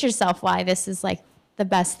convince yourself why this is the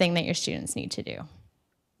best thing that your students need to do.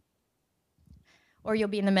 Or you'll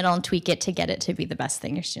be in the middle and tweak it to get it to be the best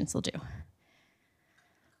thing your students will do.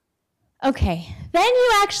 Okay, then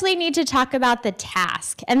you actually need to talk about the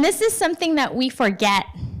task. And this is something that we forget,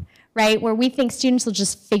 right? Where we think students will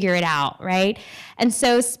just figure it out, right? And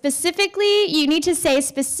so specifically, you need to say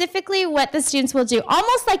specifically what the students will do,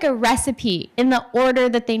 almost like a recipe in the order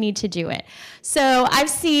that they need to do it. So I've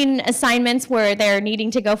seen assignments where they're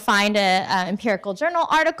needing to go find a empirical journal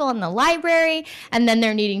article in the library, and then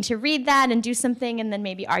they're needing to read that and do something and then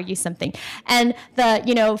maybe argue something. And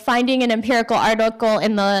finding an empirical article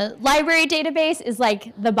in the library database is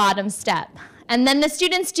like the bottom step. And then the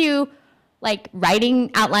students do like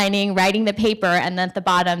outlining, writing the paper, and then at the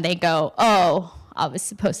bottom they go, oh, I was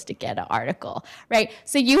supposed to get an article, right?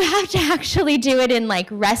 So you have to actually do it in like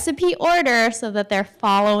recipe order so that they're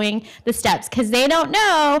following the steps, because they don't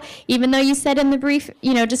know, even though you said in the brief,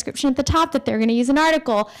 description at the top that they're gonna use an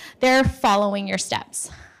article, they're following your steps,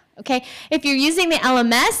 okay? If you're using the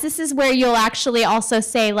LMS, this is where you'll actually also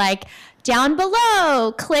say like, down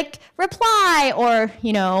below, click reply, or,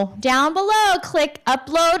 down below, click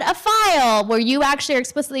upload a file, where you actually are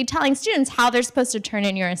explicitly telling students how they're supposed to turn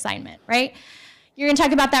in your assignment, right? You're gonna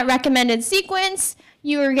talk about that recommended sequence.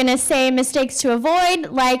 You're gonna say mistakes to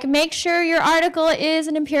avoid, like make sure your article is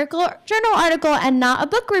an empirical journal article and not a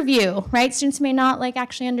book review, right? Students may not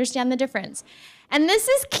actually understand the difference. And this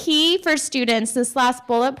is key for students, this last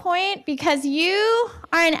bullet point, because you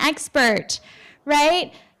are an expert,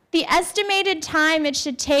 right? The estimated time it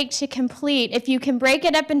should take to complete, if you can break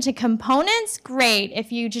it up into components, great.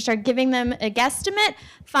 If you just are giving them a guesstimate,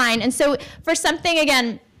 fine. And so for something,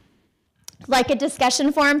 again, like a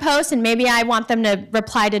discussion forum post, and maybe I want them to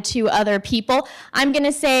reply to 2 other people, I'm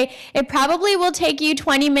gonna say it probably will take you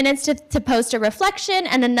 20 minutes to post a reflection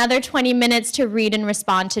and another 20 minutes to read and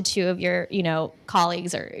respond to 2 of your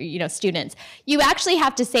colleagues or students. You actually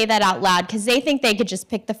have to say that out loud because they think they could just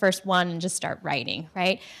pick the first one and just start writing,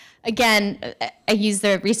 right? Again, I use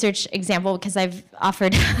the research example because I've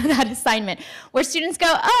offered that assignment where students go,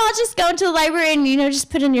 oh, I'll just go into the library and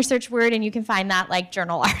just put in your search word and you can find that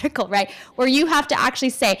journal article, right? Where you have to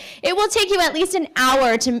actually say, it will take you at least an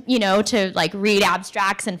hour to read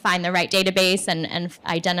abstracts and find the right database and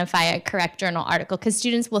identify a correct journal article, because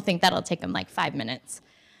students will think that'll take them 5 minutes.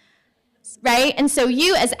 Right? And so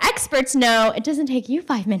you as experts know it doesn't take you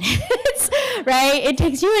 5 minutes, right? It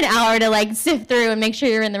takes you an hour to sift through and make sure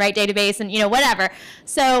you're in the right database and whatever.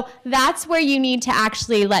 So that's where you need to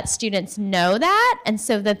actually let students know that, and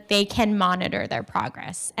so that they can monitor their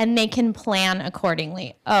progress and they can plan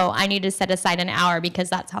accordingly. Oh, I need to set aside an hour because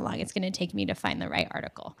that's how long it's going to take me to find the right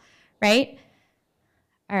article, right?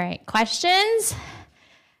 All right, questions?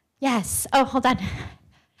 Yes. Oh, hold on.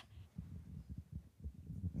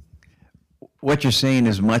 What you're saying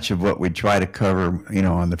is much of what we try to cover,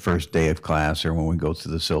 on the first day of class or when we go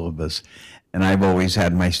through the syllabus. And I've always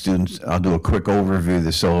had my students, I'll do a quick overview of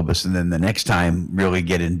the syllabus and then the next time really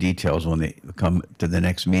get in details when they come to the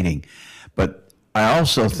next meeting. But I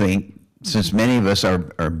also think, since many of us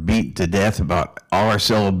are beat to death about all our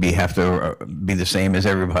syllabi have to be the same as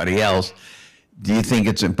everybody else, do you think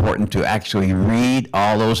it's important to actually read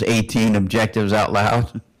all those 18 objectives out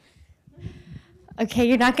loud? Okay,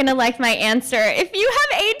 you're not gonna like my answer. If you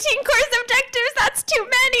have 18 course objectives, that's too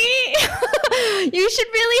many. You should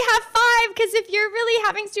really have 5, because if you're really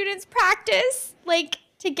having students practice,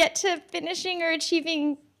 to get to finishing or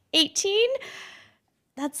achieving 18,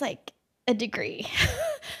 that's a degree.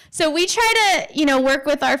 So we try to, work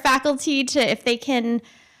with our faculty to, if they can,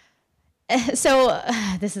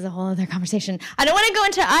 this is a whole other conversation. I don't want to go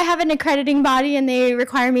into, I have an accrediting body and they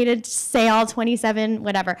require me to say all 27,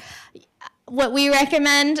 whatever. What we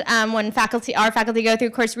recommend when our faculty go through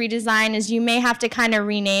course redesign is you may have to kind of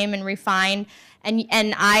rename and refine. And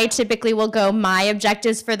I typically will go, my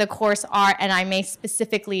objectives for the course are, and I may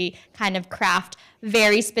specifically kind of craft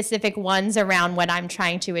very specific ones around what I'm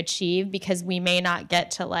trying to achieve, because we may not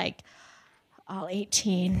get to all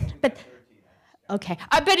 18. But okay,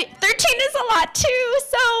 but 13 is a lot too.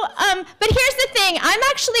 So, but here's the thing. I'm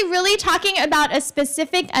actually really talking about a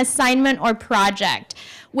specific assignment or project,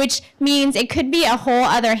 which means it could be a whole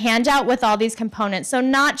other handout with all these components. So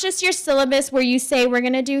not just your syllabus where you say we're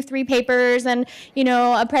gonna do 3 papers and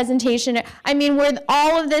a presentation. I mean, where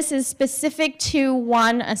all of this is specific to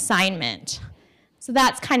one assignment. So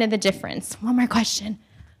that's kind of the difference. One more question.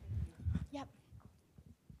 Yep.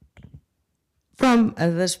 From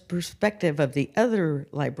this perspective of the other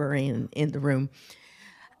librarian in the room,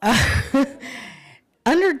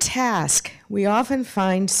 under task, we often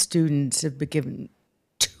find students have been given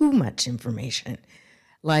too much information.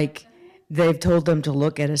 Like they've told them to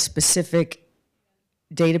look at a specific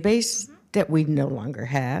database that we no longer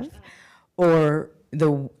have, or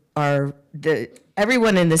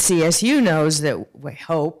everyone in the CSU knows that we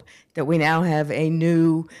hope that we now have a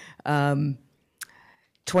new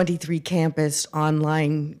 23 campus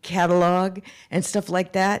online catalog and stuff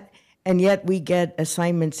like that, and yet we get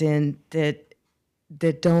assignments in that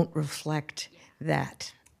don't reflect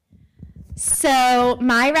that. So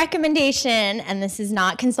my recommendation, and this is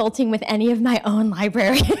not consulting with any of my own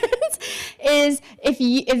librarians, is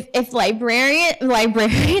if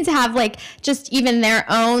librarians have like just even their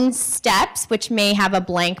own steps, which may have a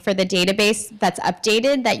blank for the database that's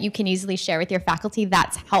updated that you can easily share with your faculty,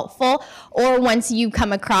 that's helpful. Or once you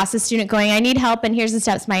come across a student going, I need help, and here's the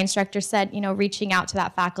steps my instructor said, reaching out to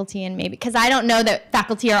that faculty, and maybe, because I don't know that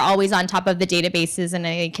faculty are always on top of the databases and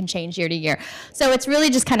they can change year to year. So it's really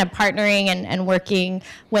just kind of partnering and working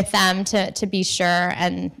with them to be sure,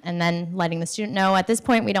 and then letting the student know at this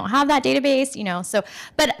point we don't have that database, so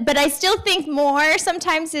but I still think more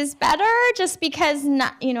sometimes is better, just because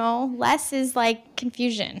less is like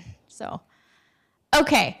confusion. So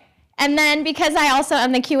okay. And then because I also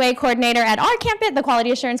am the QA coordinator at our campus, the quality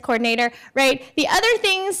assurance coordinator, right? The other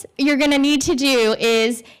things you're gonna need to do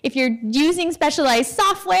is, if you're using specialized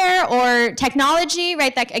software or technology,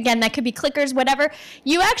 right? That could be clickers, whatever.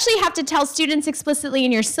 You actually have to tell students explicitly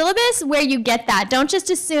in your syllabus where you get that. Don't just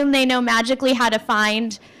assume they know magically how to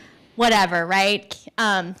find whatever, right?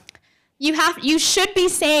 You should be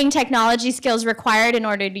saying technology skills required in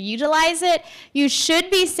order to utilize it. You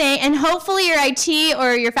should be saying, and hopefully your IT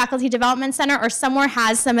or your faculty development center or somewhere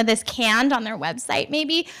has some of this canned on their website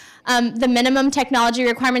maybe, the minimum technology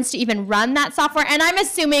requirements to even run that software. And I'm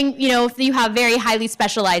assuming, if you have very highly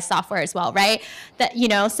specialized software as well, right? That,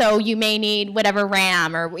 so you may need whatever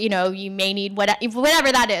RAM, or, you may need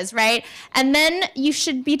whatever that is, right? And then you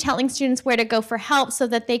should be telling students where to go for help so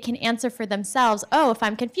that they can answer for themselves. Oh, if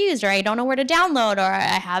I'm confused, or I don't know where to download, or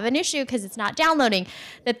I have an issue because it's not downloading,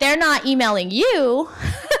 that they're not emailing you.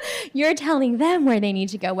 You're telling them where they need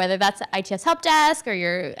to go, whether that's the ITS Help Desk or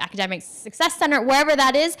your Academic Success Center, wherever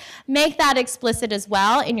that is. Make that explicit as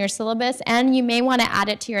well in your syllabus, and you may want to add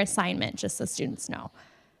it to your assignment just so students know.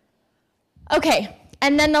 Okay,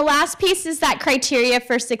 and then the last piece is that criteria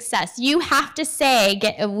for success. You have to say,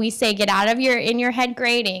 get out of your in your head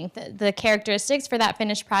grading, the characteristics for that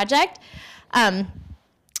finished project.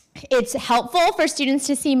 It's helpful for students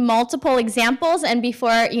to see multiple examples, and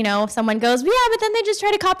before, someone goes, yeah, but then they just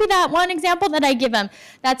try to copy that one example that I give them.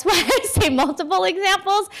 That's why I say multiple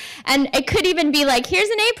examples. And it could even be like, here's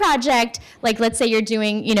an A project. Like, let's say you're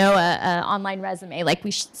doing, a online resume like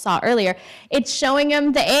we saw earlier. It's showing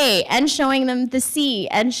them the A and showing them the C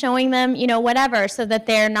and showing them, whatever, so that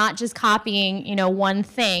they're not just copying, one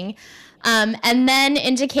thing. And then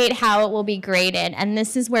indicate how it will be graded. And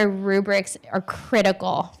this is where rubrics are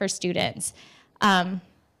critical for students.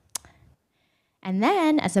 And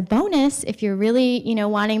then, as a bonus, if you're really,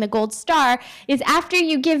 wanting the gold star, is after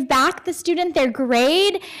you give back the student their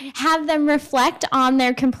grade, have them reflect on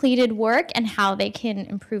their completed work and how they can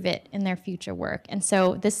improve it in their future work. And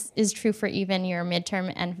so this is true for even your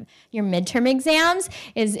midterm and your midterm exams.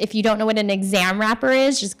 Is if you don't know what an exam wrapper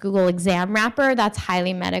is, just Google exam wrapper. That's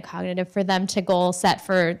highly metacognitive for them to goal set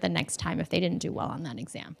for the next time if they didn't do well on that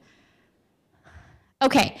exam.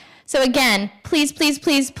 Okay, so again, please, please,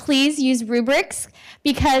 please, please use rubrics,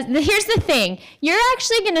 because here's the thing. You're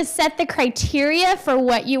actually going to set the criteria for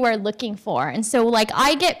what you are looking for. And so like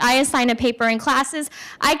I assign a paper in classes.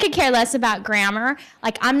 I could care less about grammar.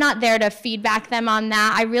 Like I'm not there to feedback them on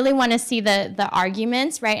that. I really want to see the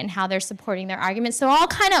arguments, right, and how they're supporting their arguments. So I'll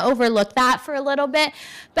kind of overlook that for a little bit.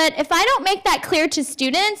 But if I don't make that clear to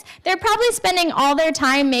students, they're probably spending all their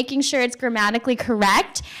time making sure it's grammatically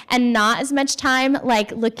correct and not as much time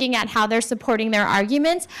like looking at how they're supporting their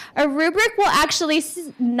arguments. A rubric will actually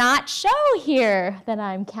not show here that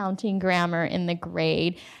I'm counting grammar in the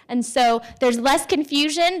grade. And so there's less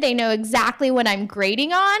confusion. They know exactly what I'm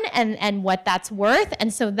grading on and what that's worth.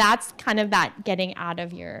 And so that's kind of that getting out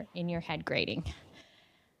of your in your head grading.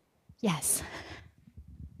 Yes.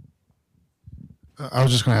 I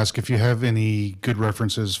was just going to ask if you have any good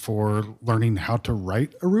references for learning how to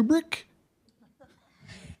write a rubric?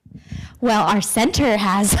 Well, our center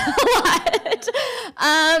has a lot.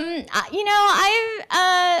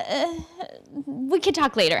 We could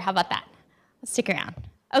talk later. How about that? Stick around.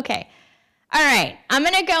 Okay. All right. I'm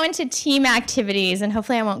going to go into team activities, and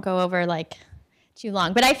hopefully I won't go over like too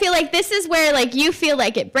long. But I feel like this is where like you feel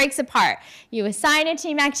like it breaks apart. You assign a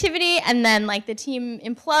team activity, and then like the team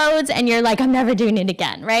implodes, and you're like, I'm never doing it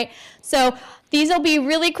again, right? So these will be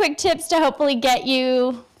really quick tips to hopefully get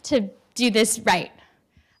you to do this right.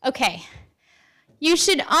 Okay. You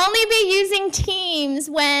should only be using teams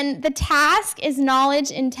when the task is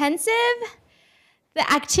knowledge intensive, the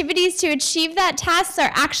activities to achieve that task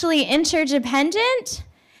are actually interdependent,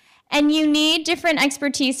 and you need different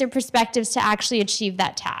expertise or perspectives to actually achieve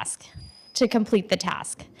that task, to complete the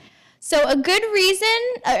task. So a good reason,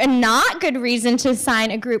 a not good reason to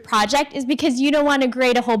assign a group project is because you don't want to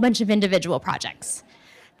grade a whole bunch of individual projects.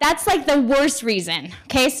 That's like the worst reason,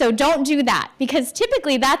 okay? So don't do that, because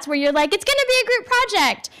typically that's where you're like, it's gonna be a group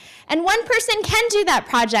project. And one person can do that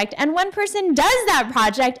project, and one person does that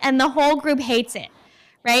project, and the whole group hates it,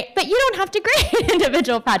 right? But you don't have to grade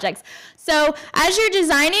individual projects. So as you're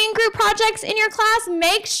designing group projects in your class,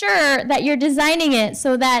 make sure that you're designing it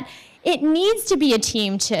so that it needs to be a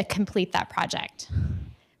team to complete that project.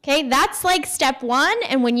 Okay, that's like step one,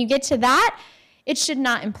 and when you get to that, it should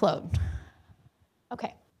not implode.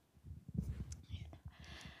 Okay.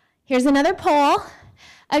 Here's another poll.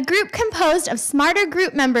 A group composed of smarter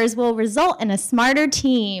group members will result in a smarter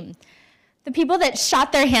team. The people that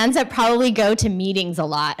shot their hands up probably go to meetings a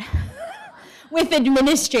lot with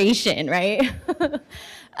administration, right?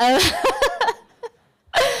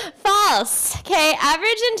 False. Okay,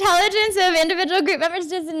 average intelligence of individual group members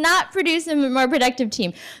does not produce a more productive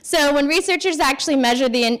team. So when researchers actually measure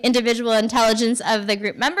the individual intelligence of the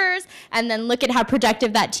group members and then look at how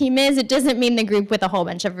productive that team is, it doesn't mean the group with a whole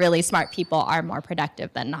bunch of really smart people are more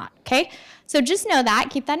productive than not, okay? So just know that,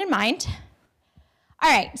 keep that in mind. All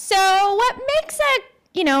right, so what makes a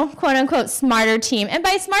quote unquote smarter team? And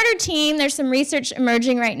by smarter team, there's some research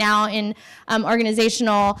emerging right now in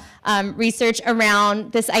organizational research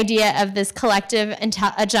around this idea of this collective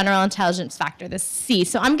general intelligence factor, this C.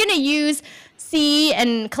 So I'm gonna use C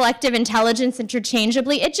and collective intelligence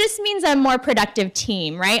interchangeably. It just means a more productive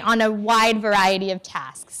team, right? On a wide variety of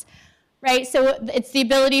tasks, right? So it's the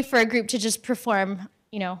ability for a group to just perform,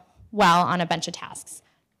 well on a bunch of tasks.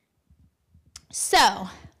 So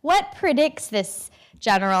what predicts this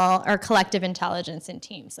general or collective intelligence in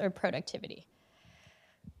teams or productivity?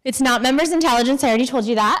 It's not members' intelligence, I already told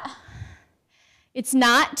you that. It's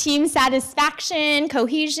not team satisfaction,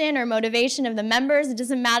 cohesion, or motivation of the members. It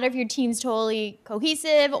doesn't matter if your team's totally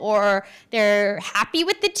cohesive or they're happy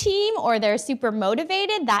with the team or they're super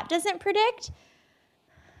motivated. That doesn't predict.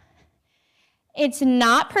 It's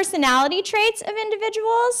not personality traits of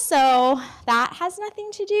individuals, so that has nothing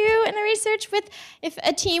to do in the research with if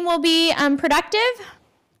a team will be productive.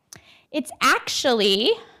 It's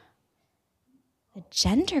actually the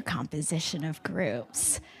gender composition of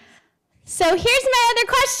groups. So here's my other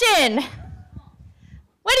question.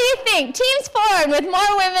 What do you think? Teams formed with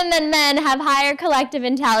more women than men have higher collective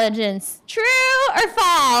intelligence. True or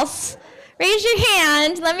false? Raise your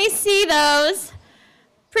hand. Let me see those.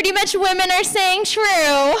 Pretty much women are saying true.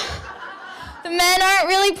 The men aren't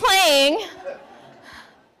really playing.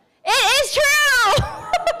 It is true!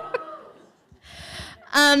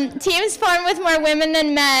 Teams formed with more women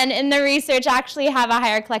than men in the research actually have a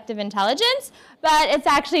higher collective intelligence, but it's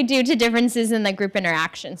actually due to differences in the group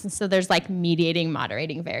interactions. And so there's like mediating,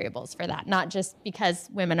 moderating variables for that, not just because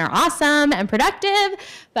women are awesome and productive,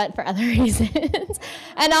 but for other reasons.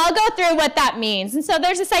 And I'll go through what that means. And so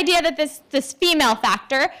there's this idea that this female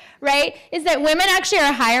factor, right, is that women actually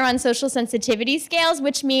are higher on social sensitivity scales,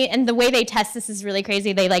 which mean, and the way they test this is really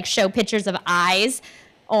crazy. They like show pictures of eyes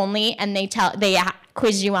only, and they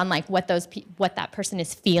quiz you on like what that person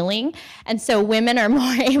is feeling. And so women are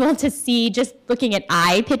more able to see just looking at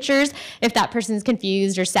eye pictures if that person's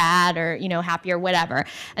confused or sad or happy or whatever.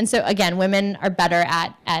 And so again, women are better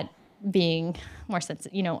at being more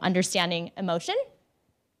sensitive, understanding emotion.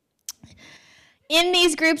 In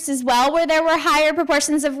these groups as well, where there were higher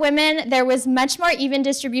proportions of women, there was much more even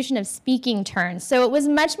distribution of speaking turns. So it was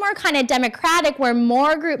much more kind of democratic, where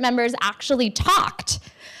more group members actually talked.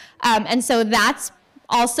 And so that's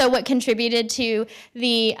also what contributed to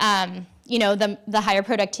the, the higher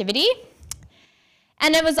productivity.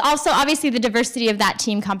 And it was also obviously the diversity of that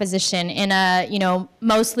team composition. In a,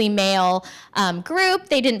 mostly male group,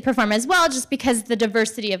 they didn't perform as well just because the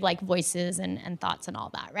diversity of like voices and thoughts and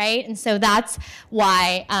all that, right? And so that's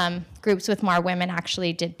why groups with more women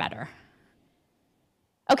actually did better.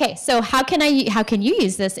 Okay, so how can you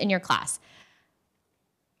use this in your class?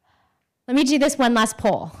 Let me do this one last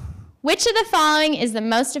poll. Which of the following is the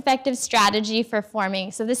most effective strategy for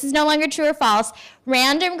forming, so this is no longer true or false,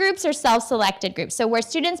 random groups or self-selected groups? So where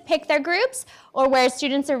students pick their groups or where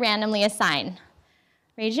students are randomly assigned?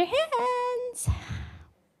 Raise your hands.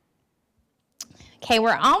 Okay,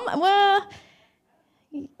 we're all, well,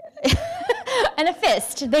 and a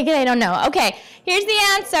fist. They don't know. Okay, here's the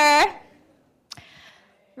answer.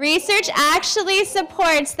 Research actually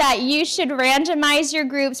supports that you should randomize your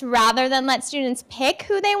groups rather than let students pick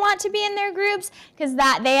who they want to be in their groups, because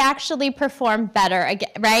that they actually perform better,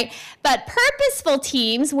 right? But purposeful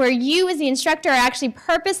teams where you as the instructor are actually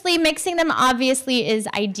purposely mixing them obviously is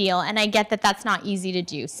ideal, and I get that that's not easy to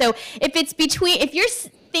do. So if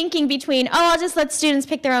you're thinking between, oh, I'll just let students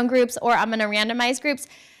pick their own groups, or I'm going to randomize groups,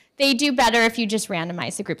 they do better if you just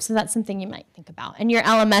randomize the group. So that's something you might think about. And your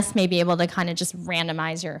LMS may be able to kind of just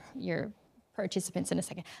randomize your participants in a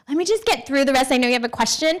second. Let me just get through the rest. I know you have a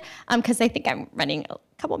question, because I think I'm running a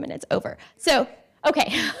couple minutes over. So,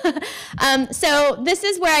 okay. So this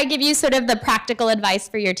is where I give you sort of the practical advice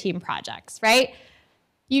for your team projects, right?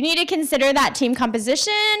 You need to consider that team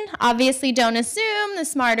composition. Obviously, don't assume the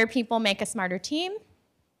smarter people make a smarter team.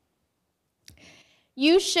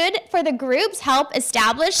 You should, for the groups, help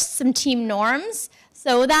establish some team norms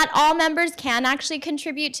so that all members can actually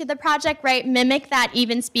contribute to the project, right? Mimic that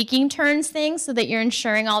even speaking turns thing so that you're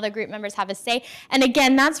ensuring all the group members have a say. And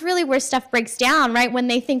again, that's really where stuff breaks down, right? When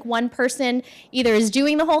they think one person either is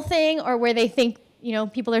doing the whole thing or where they think, you know,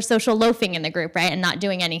 people are social loafing in the group, right, and not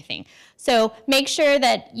doing anything. So make sure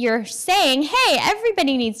that you're saying, hey,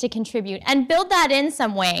 everybody needs to contribute, and build that in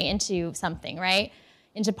some way into something, right,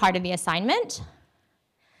 into part of the assignment.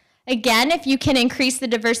 Again, if you can increase the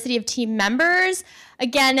diversity of team members,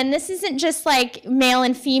 again, and this isn't just like male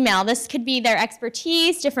and female, this could be their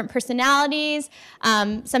expertise, different personalities,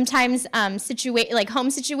 sometimes like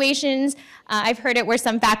home situations. I've heard it where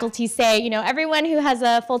some faculty say, you know, everyone who has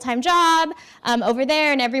a full-time job over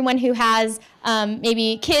there and everyone who has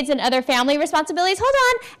maybe kids and other family responsibilities, hold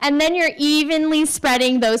on, and then you're evenly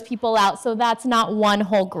spreading those people out, so that's not one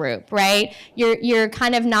whole group, right? You're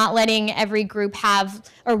kind of not letting every group have,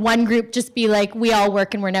 or one group just be like, we all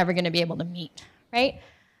work and we're never gonna be able to meet, right?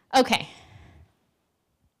 Okay.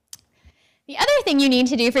 The other thing you need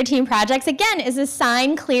to do for team projects, again, is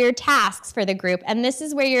assign clear tasks for the group. And this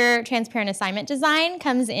is where your transparent assignment design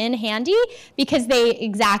comes in handy, because they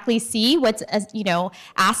exactly see what's, you know,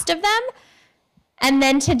 asked of them. And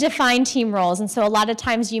then to define team roles. And so a lot of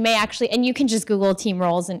times you may actually, and you can just Google team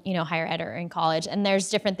roles in, you know, higher ed or in college, and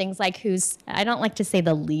there's different things like who's, I don't like to say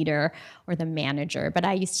the leader or the manager, but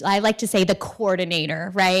I like to say the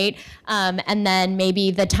coordinator, right? And then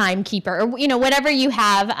maybe the timekeeper, or, you know, whatever you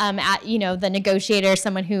have at, you know, the negotiator,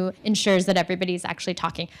 someone who ensures that everybody's actually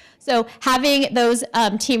talking. So having those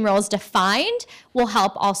team roles defined will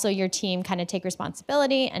help also your team kind of take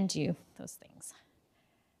responsibility and do those things.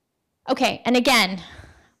 Okay, and again,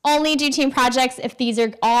 only do team projects if these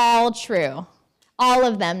are all true. All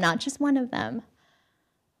of them, not just one of them.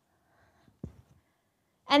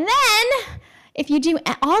 And then, if you do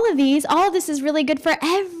all of these, all of this is really good for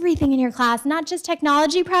everything in your class, not just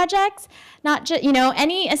technology projects, not just, you know,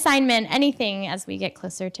 any assignment, anything as we get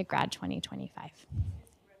closer to grad 2025.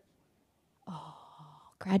 Oh,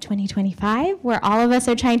 grad 2025, where all of us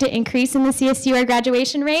are trying to increase in the CSU our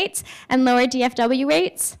graduation rates and lower DFW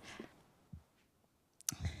rates.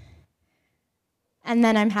 And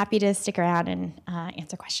then I'm happy to stick around and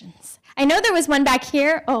answer questions. I know there was one back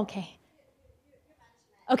here. Oh, okay.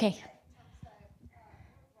 Okay.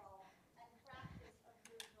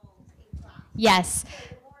 Yes.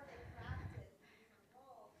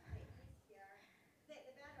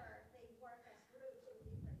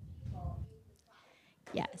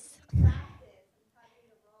 Yes.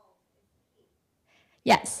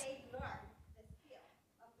 Yes.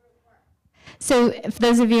 So for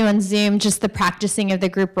those of you on Zoom, just the practicing of the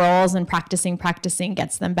group roles and practicing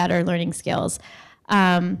gets them better learning skills.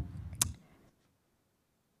 I'm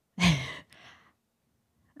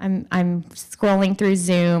scrolling through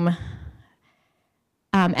Zoom.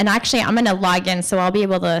 And actually, I'm going to log in, so I'll be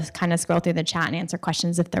able to kind of scroll through the chat and answer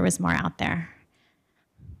questions if there was more out there.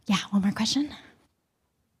 Yeah, one more question?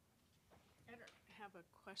 I have a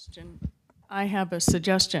question. I have a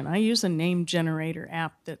suggestion. I use a name generator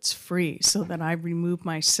app that's free so that I remove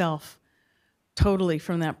myself totally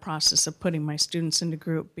from that process of putting my students into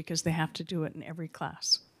group, because they have to do it in every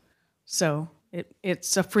class. So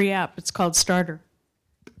it's a free app. It's called Starter.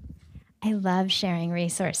 I love sharing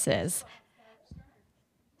resources.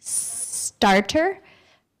 Starter?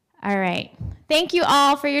 All right. Thank you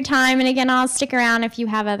all for your time. And again, I'll stick around if you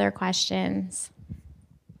have other questions.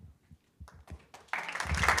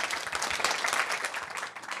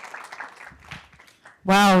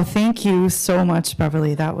 Wow, thank you so much,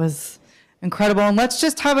 Beverly. That was incredible. And let's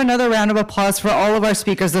just have another round of applause for all of our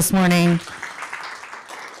speakers this morning.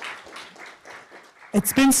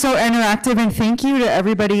 It's been so interactive, and thank you to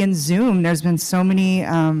everybody in Zoom. There's been so many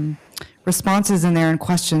responses in there and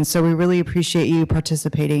questions, so we really appreciate you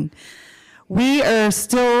participating. We are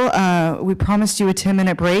still, we promised you a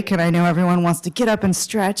 10-minute break, and I know everyone wants to get up and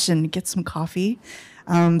stretch and get some coffee.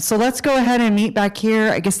 So let's go ahead and meet back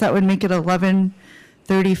here. I guess that would make it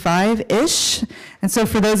 11:35-ish. And so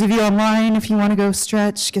for those of you online, if you want to go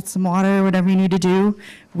stretch, get some water, whatever you need to do,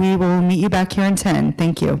 we will meet you back here in 10.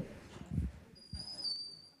 Thank you.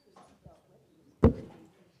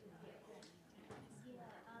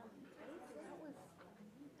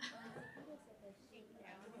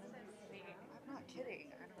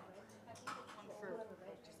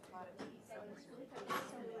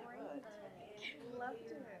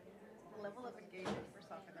 Level of engagement for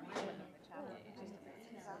self in the room and in the chat.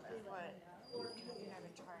 Exactly what I've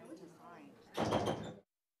been trying to find.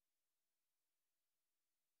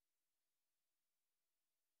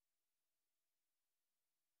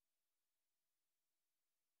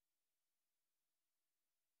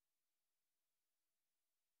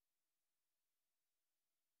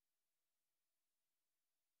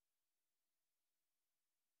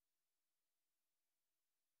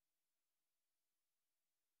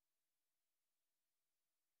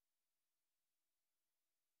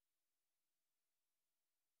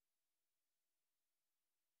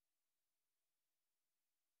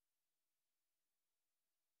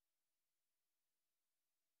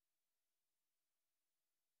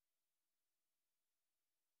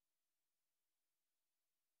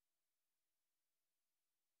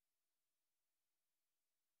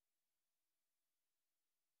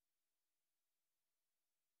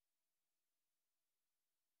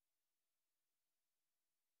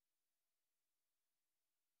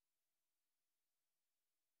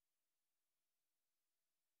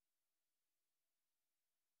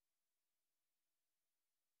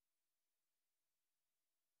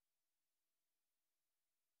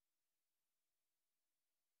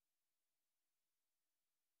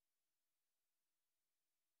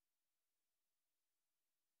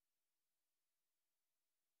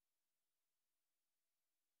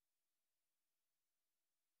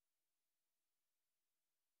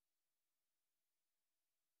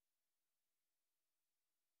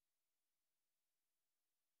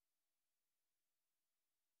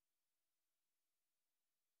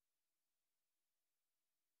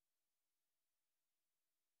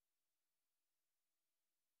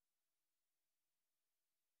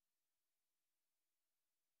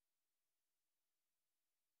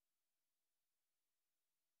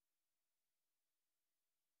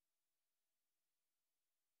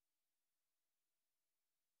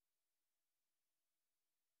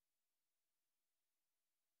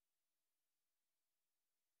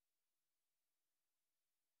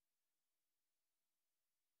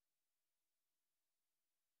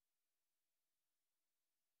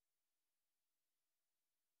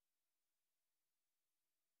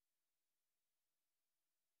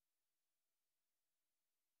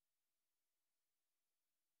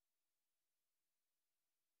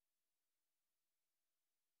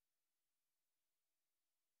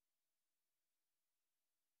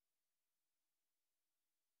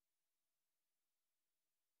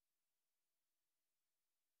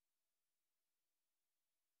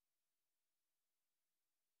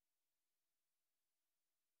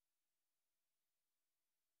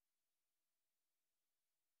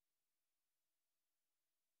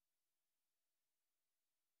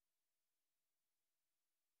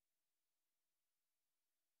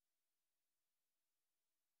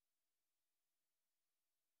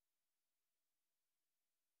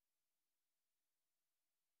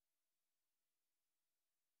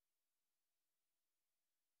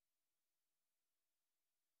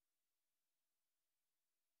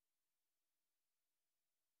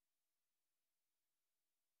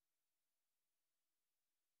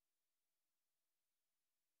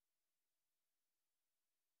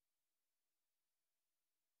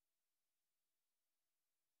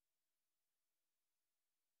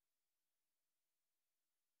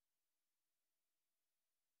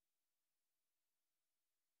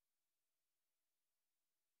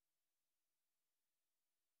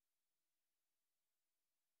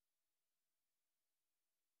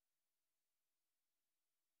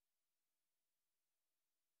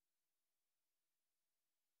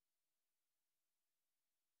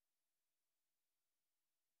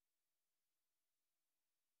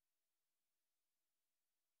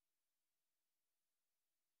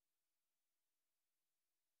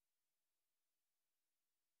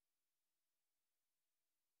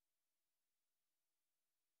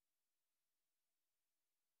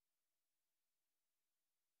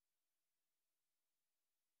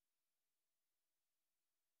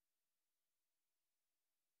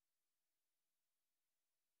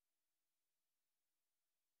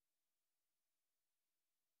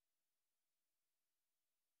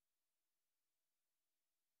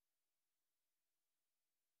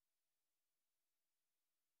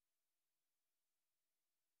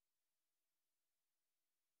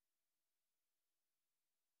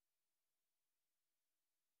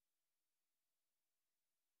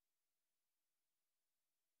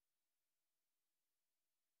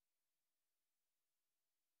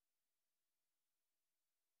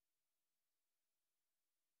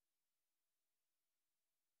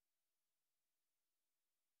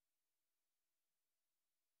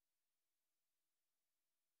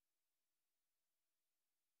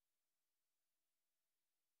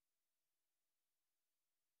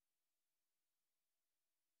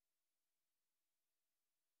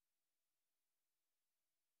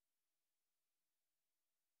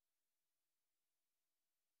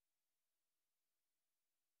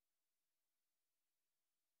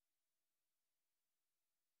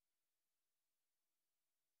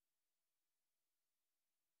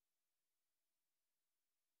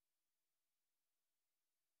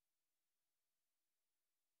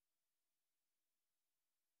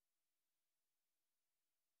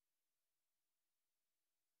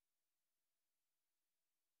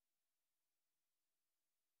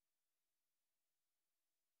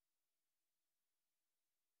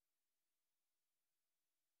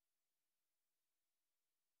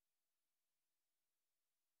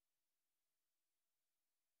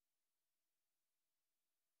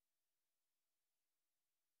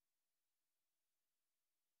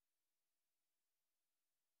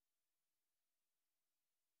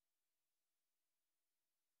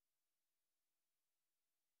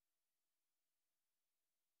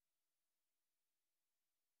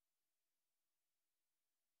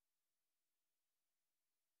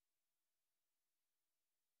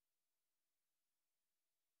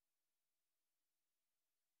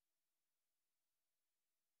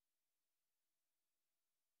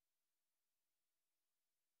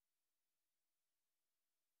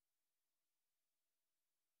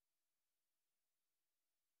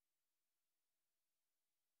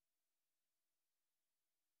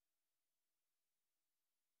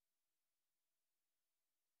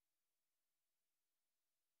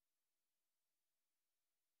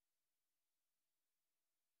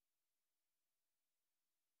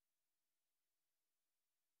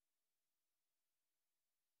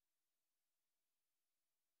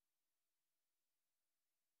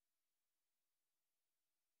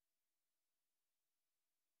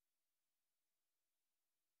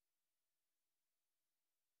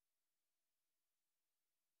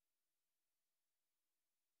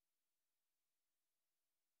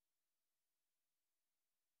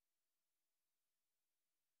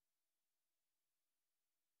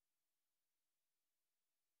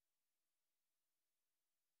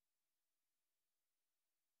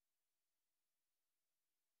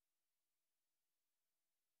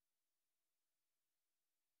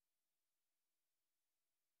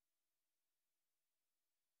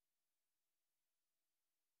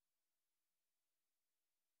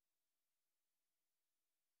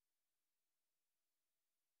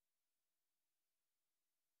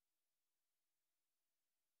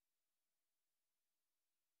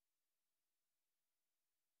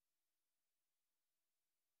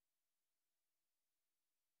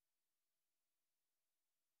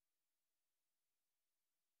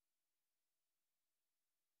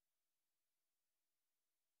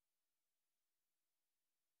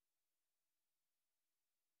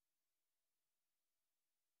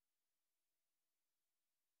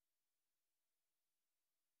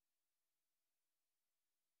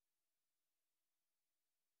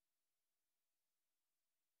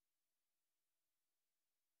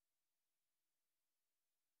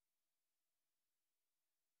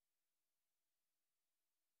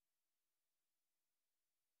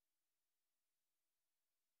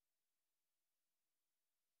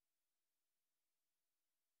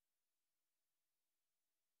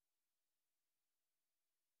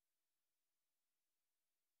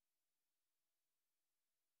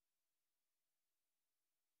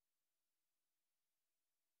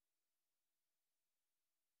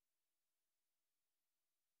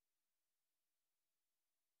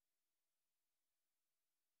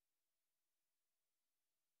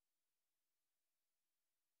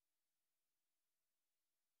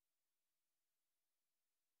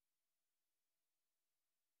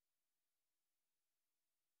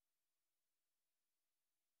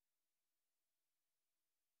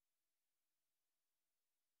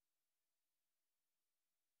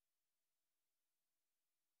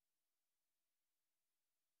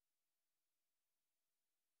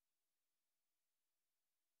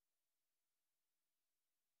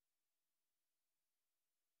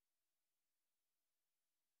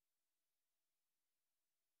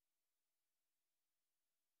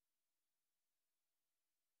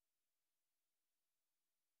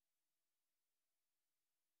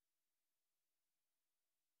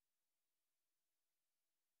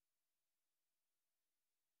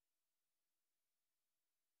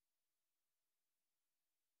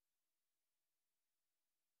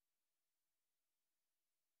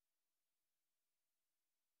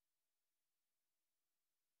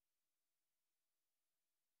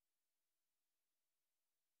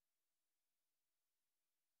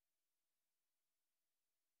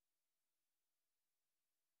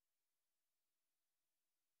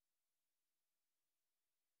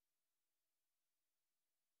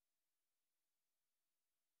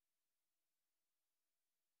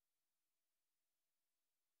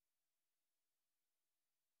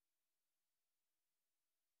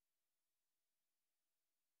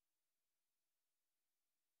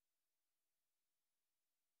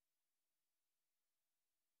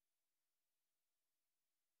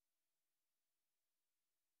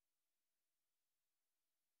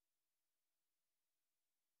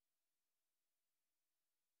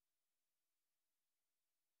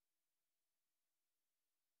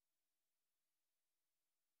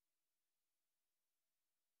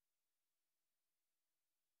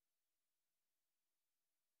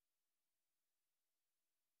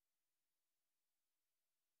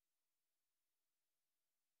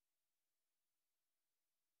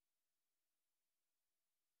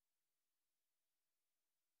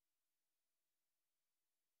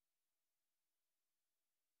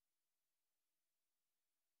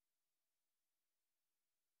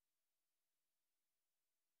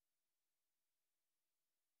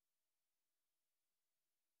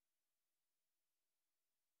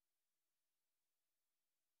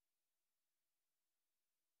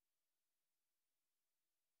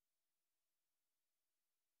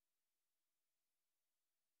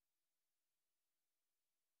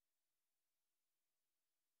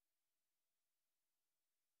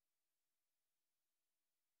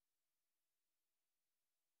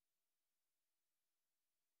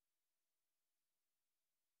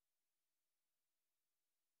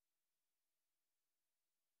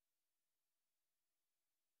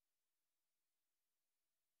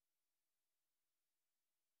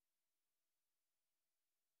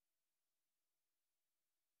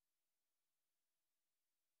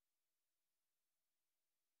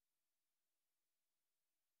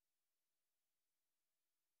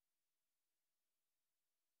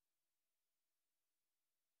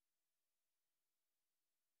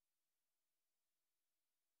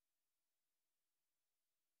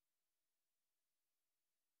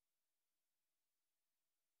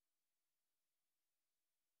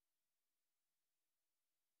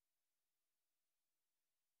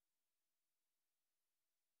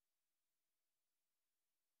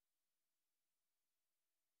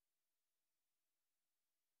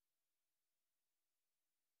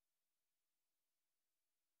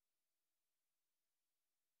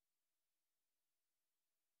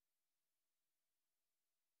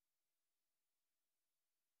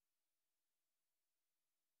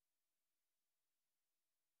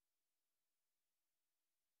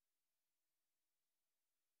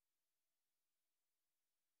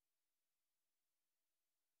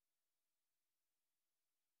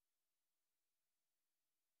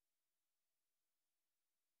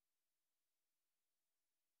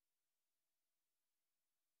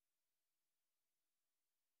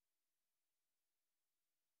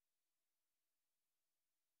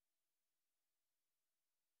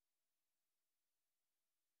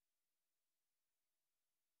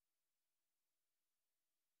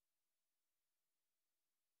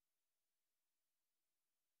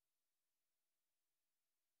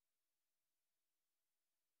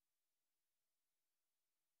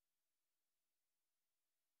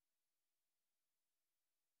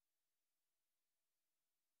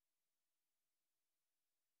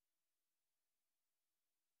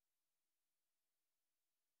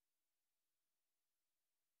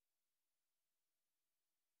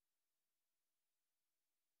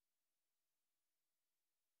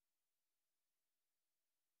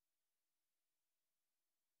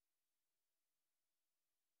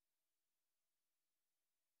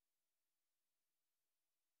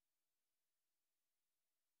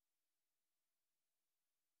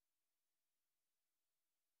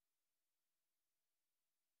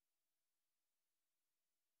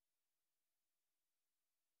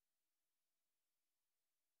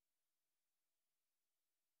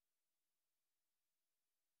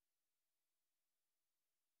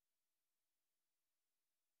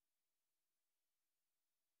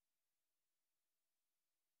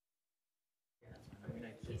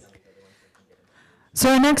 So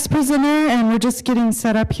our next presenter, and we're just getting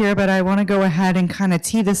set up here, but I want to go ahead and kind of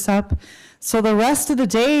tee this up. So the rest of the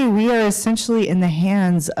day, we are essentially in the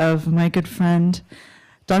hands of my good friend,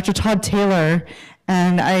 Dr. Todd Taylor.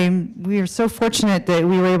 And we are so fortunate that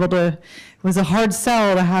we were able to, it was a hard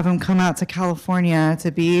sell to have him come out to California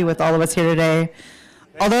to be with all of us here today.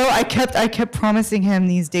 Although I kept promising him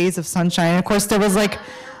these days of sunshine. Of course, there was like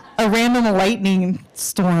a random lightning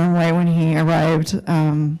storm right when he arrived.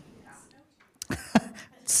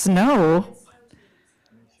 Snow?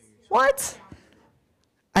 What?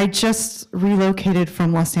 I just relocated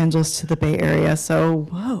from Los Angeles to the Bay Area, so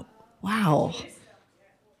whoa, wow.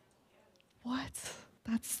 What?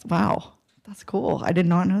 Wow, that's cool. I did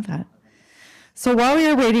not know that. So while we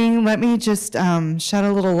are waiting, let me just shed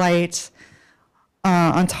a little light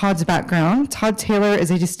on Todd's background. Todd Taylor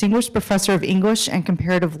is a distinguished professor of English and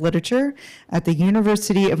comparative literature at the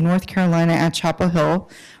University of North Carolina at Chapel Hill,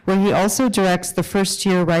 where he also directs the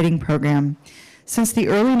first-year writing program. Since the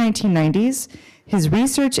early 1990s, his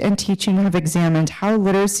research and teaching have examined how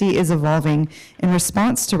literacy is evolving in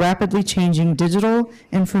response to rapidly changing digital,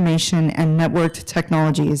 information, and networked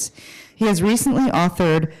technologies. He has recently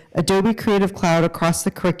authored Adobe Creative Cloud Across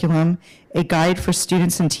the Curriculum, a guide for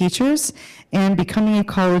students and teachers, and Becoming a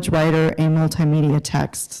College Writer, a multimedia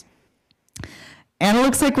text. And it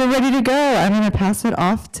looks like we're ready to go. I'm going to pass it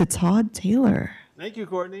off to Todd Taylor. Thank you,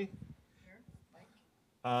 Courtney.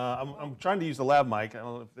 I'm trying to use the lab mic. I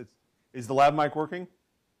don't know if is the lab mic working?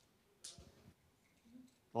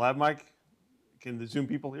 The lab mic? Can the Zoom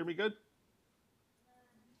people hear me good?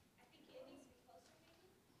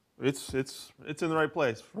 It's in the right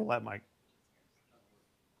place for a lab mic.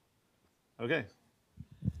 Okay.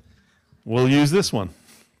 We'll use this one.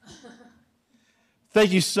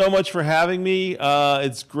 Thank you so much for having me.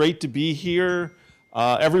 It's great to be here.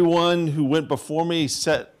 Everyone who went before me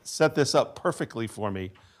set this up perfectly for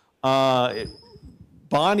me.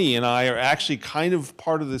 Bonnie and I are actually kind of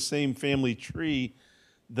part of the same family tree.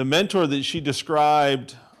 The mentor that she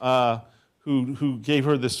described, who gave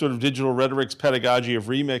her this sort of digital rhetorics pedagogy of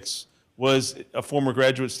remix, was a former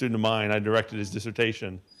graduate student of mine. I directed his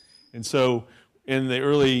dissertation. And so in the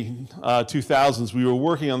early 2000s, we were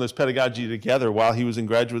working on this pedagogy together while he was in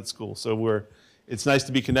graduate school. So it's nice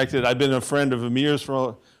to be connected. I've been a friend of Amir's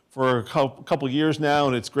for a couple years now,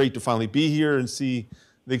 and it's great to finally be here and see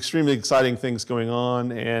the extremely exciting things going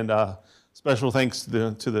on. And special thanks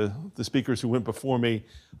to the speakers who went before me,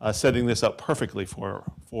 setting this up perfectly for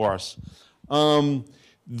us.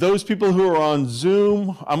 Those people who are on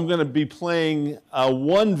Zoom, I'm going to be playing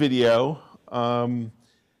one video,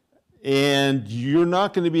 and you're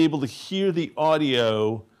not going to be able to hear the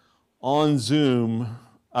audio on Zoom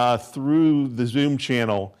through the Zoom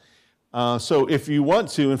channel. So if you want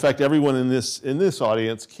to, in fact, everyone in this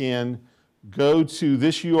audience can go to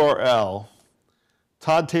this URL,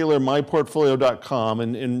 toddtaylormyportfolio.com,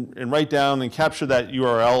 and write down and capture that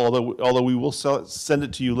URL, although we will send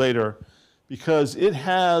it to you later, because it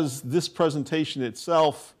has this presentation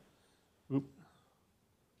itself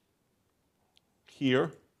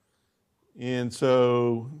here. And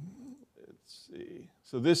so, let's see.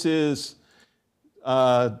 So this is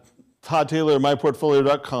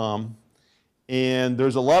toddtaylormyportfolio.com. And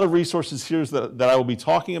there's a lot of resources here that I will be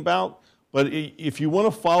talking about. But if you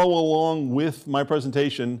want to follow along with my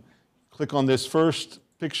presentation, click on this first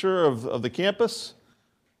picture of the campus,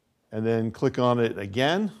 and then click on it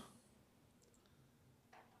again.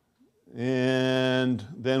 And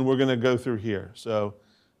then we're going to go through here. So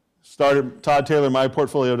start at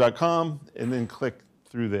toddtaylormyportfolio.com, and then click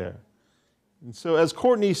through there. And so as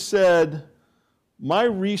Courtney said, my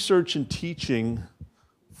research and teaching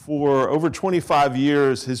for over 25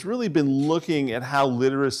 years has really been looking at how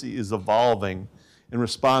literacy is evolving in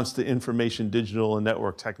response to information, digital, and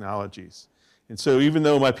network technologies. And so even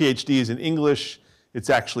though my PhD is in English, it's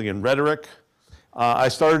actually in rhetoric. I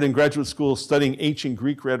started in graduate school studying ancient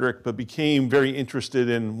Greek rhetoric, but became very interested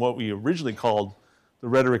in what we originally called the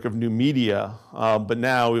rhetoric of new media, but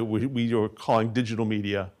now we are calling digital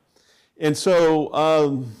media. And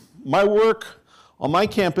so my work on my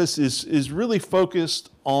campus is really focused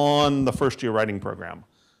on the first-year writing program.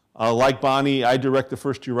 Like Bonnie, I direct the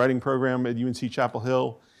first-year writing program at UNC Chapel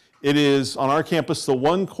Hill. It is, on our campus, the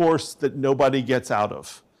one course that nobody gets out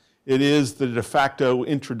of. It is the de facto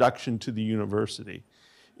introduction to the university.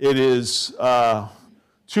 It is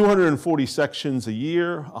 240 sections a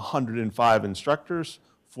year, 105 instructors,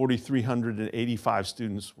 4,385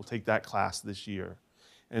 students will take that class this year.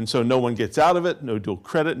 And so no one gets out of it, no dual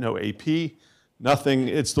credit, no AP, nothing.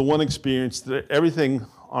 It's the one experience that everything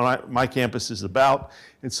on my campus is about.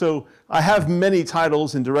 And so I have many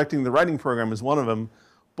titles, and directing the writing program is one of them.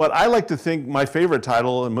 But I like to think my favorite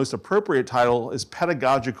title and most appropriate title is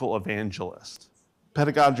Pedagogical Evangelist.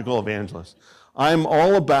 Pedagogical Evangelist. I'm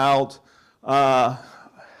all about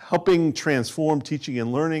helping transform teaching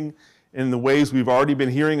and learning in the ways we've already been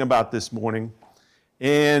hearing about this morning.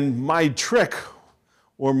 And my trick,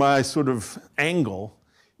 or my sort of angle,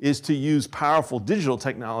 is to use powerful digital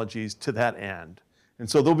technologies to that end. And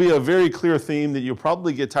so there'll be a very clear theme that you'll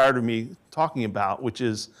probably get tired of me talking about, which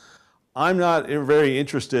is I'm not very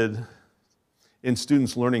interested in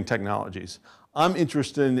students learning technologies. I'm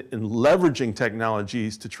interested in leveraging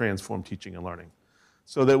technologies to transform teaching and learning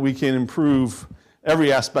so that we can improve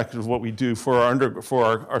every aspect of what we do for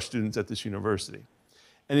our students at this university.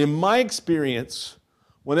 And in my experience,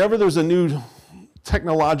 whenever there's a new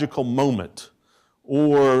technological moment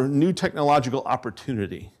or new technological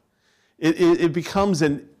opportunity, it becomes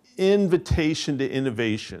an invitation to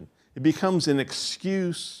innovation. It becomes an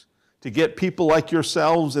excuse to get people like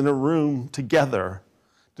yourselves in a room together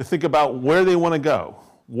to think about where they want to go.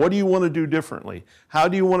 What do you want to do differently? How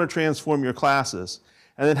do you want to transform your classes?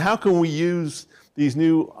 And then how can we use these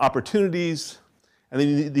new opportunities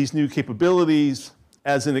and these new capabilities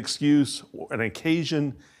as an excuse, or an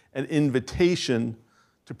occasion, an invitation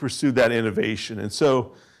to pursue that innovation? And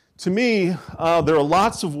so, to me, there are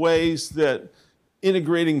lots of ways that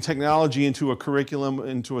integrating technology into a curriculum,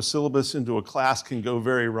 into a syllabus, into a class can go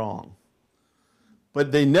very wrong.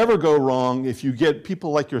 But they never go wrong if you get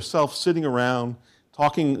people like yourself sitting around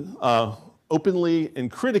talking openly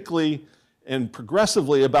and critically and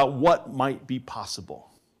progressively about what might be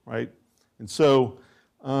possible, right? And so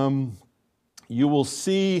you will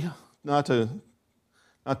see, not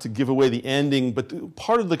to give away the ending, but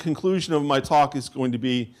part of the conclusion of my talk is going to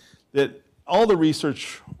be that all the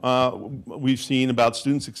research we've seen about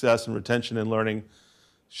student success and retention and learning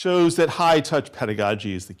shows that high-touch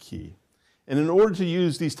pedagogy is the key. And in order to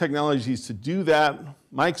use these technologies to do that,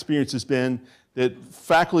 my experience has been that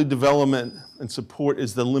faculty development and support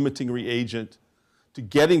is the limiting reagent to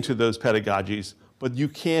getting to those pedagogies, but you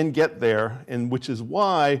can get there, and which is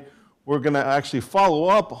why we're going to actually follow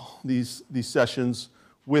up these sessions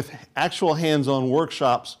with actual hands-on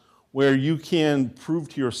workshops where you can prove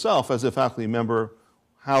to yourself as a faculty member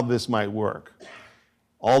how this might work.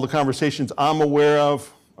 All the conversations I'm aware of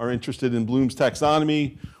are interested in Bloom's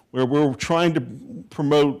taxonomy, where we're trying to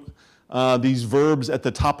promote these verbs at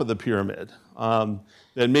the top of the pyramid.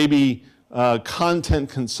 That maybe content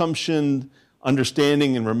consumption,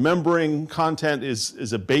 understanding and remembering content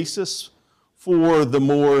is a basis for the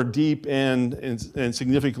more deep and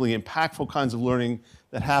significantly impactful kinds of learning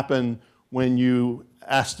that happen when you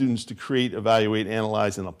ask students to create, evaluate,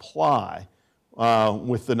 analyze, and apply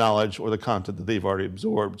with the knowledge or the content that they've already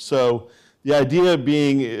absorbed. So the idea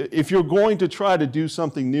being, if you're going to try to do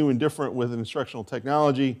something new and different with instructional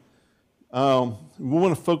technology, we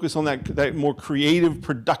want to focus on that more creative,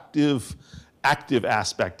 productive, active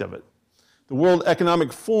aspect of it. The World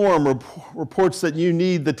Economic Forum reports that you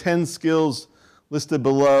need the 10 skills listed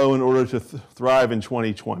below in order to thrive in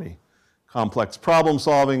 2020. Complex problem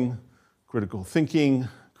solving, critical thinking,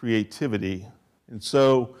 creativity. And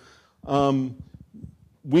so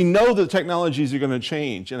we know that technologies are going to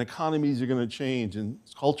change, and economies are going to change, and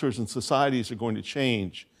cultures and societies are going to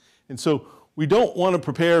change. And so we don't want to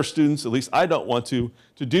prepare students, at least I don't want to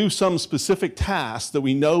do some specific task that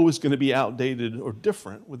we know is going to be outdated or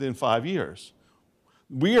different within 5 years.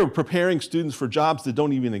 We are preparing students for jobs that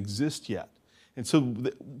don't even exist yet. And so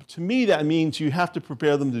to me, that means you have to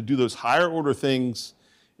prepare them to do those higher order things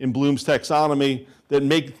in Bloom's taxonomy that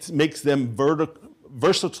makes them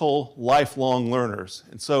versatile, lifelong learners.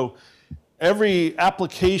 And so every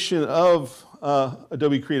application of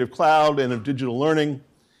Adobe Creative Cloud and of digital learning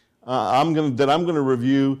that I'm going to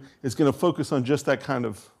review is going to focus on just that kind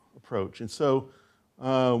of approach. And so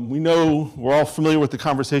we know we're all familiar with the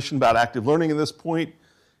conversation about active learning at this point,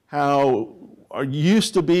 how it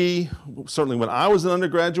used to be, certainly when I was an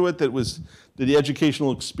undergraduate, that the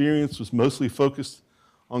educational experience was mostly focused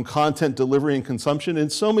on content delivery and consumption. And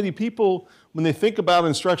so many people, when they think about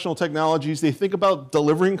instructional technologies, they think about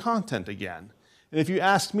delivering content again. And if you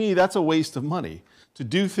ask me, that's a waste of money to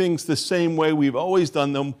do things the same way we've always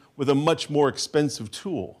done them with a much more expensive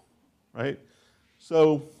tool, right?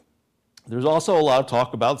 So there's also a lot of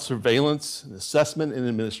talk about surveillance and assessment and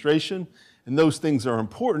administration, and those things are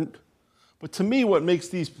important. But to me, what makes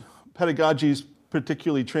these pedagogies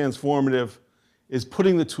particularly transformative is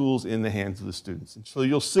putting the tools in the hands of the students. And so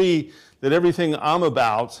you'll see that everything I'm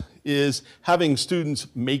about is having students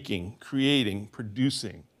making, creating,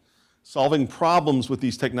 producing, solving problems with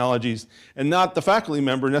these technologies, and not the faculty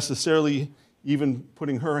member necessarily even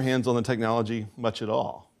putting her hands on the technology much at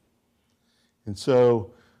all. And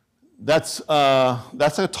so that's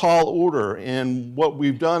a tall order. And what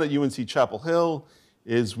we've done at UNC Chapel Hill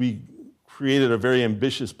is we created a very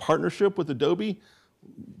ambitious partnership with Adobe,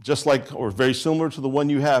 just like, or very similar to the one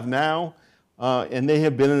you have now. And they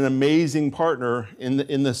have been an amazing partner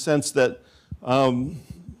in the sense that,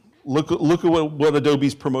 look at what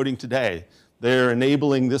Adobe's promoting today. They're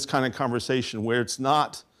enabling this kind of conversation where it's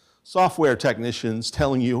not software technicians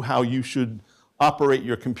telling you how you should operate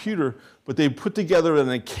your computer, but they put together an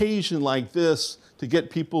occasion like this to get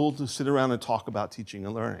people to sit around and talk about teaching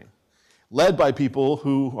and learning, led by people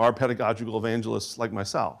who are pedagogical evangelists like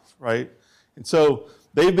myself, right? And so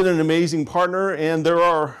they've been an amazing partner, and there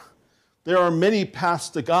are many paths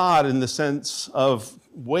to God in the sense of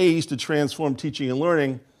ways to transform teaching and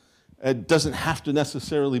learning. It doesn't have to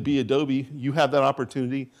necessarily be Adobe. You have that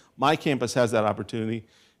opportunity. My campus has that opportunity.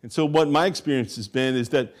 And so what my experience has been is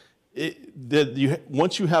that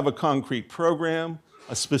once you have a concrete program,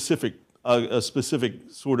 a specific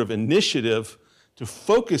sort of initiative to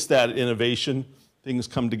focus that innovation, things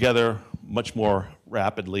come together much more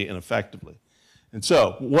rapidly and effectively. And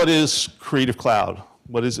so what is Creative Cloud?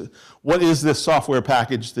 What is it? What is this software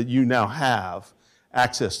package that you now have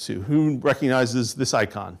access to? Who recognizes this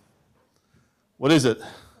icon? What is it?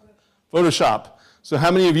 Photoshop. So how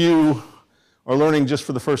many of you are learning just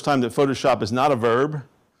for the first time that Photoshop is not a verb?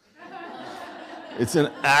 It's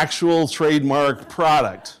an actual trademark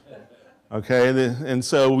product. Okay, and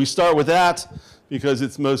so we start with that because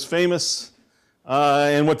it's most famous.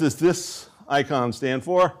 And what does this icon stand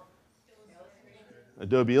for?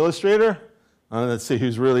 Adobe Illustrator. Let's see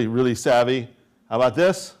who's really, really savvy. How about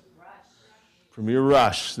this? Premiere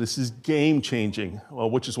Rush. This is game changing, well,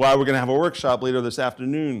 which is why we're going to have a workshop later this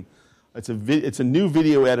afternoon. It's a new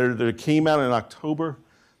video editor that came out in October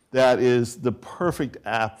that is the perfect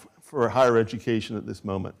app for higher education at this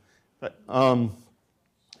moment. But, and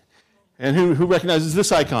who recognizes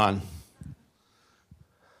this icon?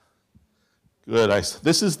 Good.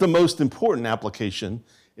 This is the most important application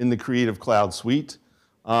in the Creative Cloud suite.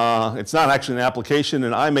 It's not actually an application,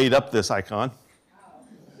 and I made up this icon.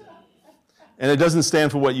 And it doesn't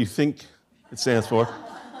stand for what you think it stands for.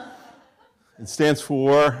 It stands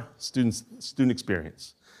for student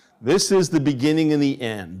experience. This is the beginning and the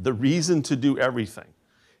end. The reason to do everything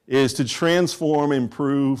is to transform,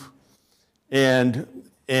 improve, and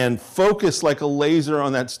focus like a laser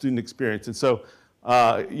on that student experience. And so,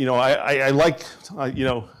 I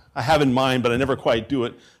have in mind, but I never quite do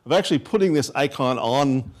it, of actually putting this icon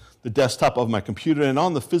on the desktop of my computer and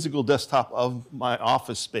on the physical desktop of my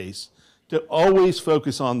office space to always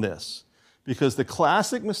focus on this. Because the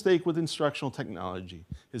classic mistake with instructional technology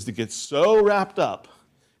is to get so wrapped up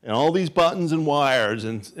in all these buttons and wires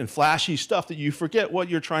and flashy stuff that you forget what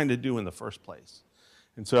you're trying to do in the first place.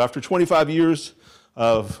 And so after 25 years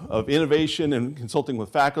of innovation and consulting with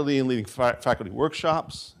faculty and leading faculty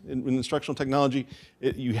workshops in instructional technology,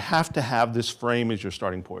 you have to have this frame as your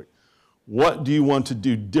starting point. What do you want to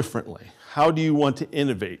do differently? How do you want to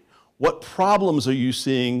innovate? What problems are you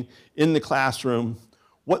seeing in the classroom?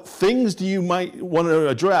 What things do you might want to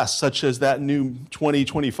address, such as that new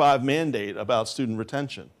 2025 mandate about student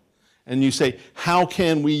retention? And you say, how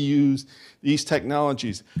can we use these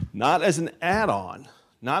technologies, not as an add-on,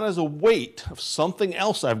 not as a weight of something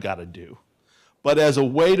else I've got to do, but as a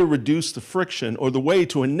way to reduce the friction or the way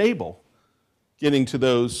to enable getting to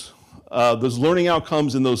those learning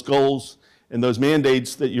outcomes and those goals and those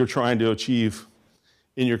mandates that you're trying to achieve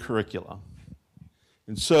in your curriculum.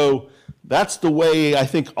 And so that's the way I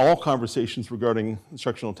think all conversations regarding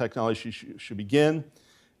instructional technology should begin.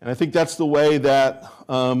 And I think that's the way that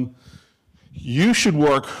you should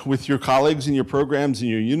work with your colleagues in your programs and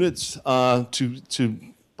your units to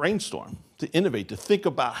brainstorm, to innovate, to think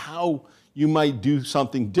about how you might do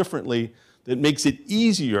something differently that makes it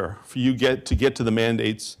easier for you to get to the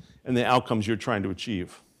mandates and the outcomes you're trying to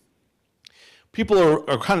achieve. People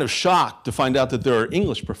are kind of shocked to find out that there are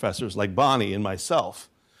English professors like Bonnie and myself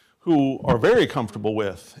who are very comfortable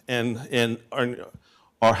with and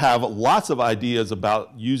have lots of ideas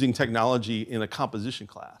about using technology in a composition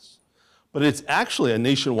class. But it's actually a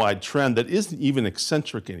nationwide trend that isn't even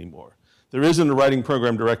eccentric anymore. There isn't a writing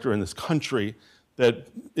program director in this country that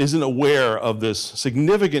isn't aware of this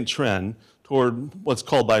significant trend toward what's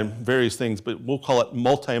called by various things, but we'll call it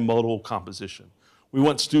multimodal composition, We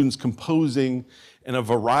want students composing in a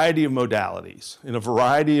variety of modalities, in a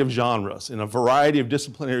variety of genres, in a variety of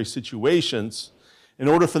disciplinary situations, in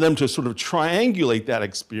order for them to sort of triangulate that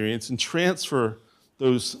experience and transfer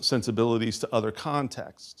those sensibilities to other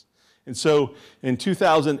contexts. And so in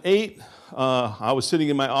 2008, I was sitting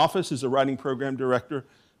in my office as a writing program director,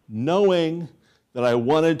 knowing that I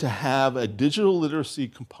wanted to have a digital literacy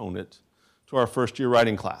component to our first year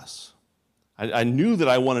writing class. I knew that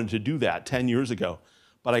I wanted to do that 10 years ago,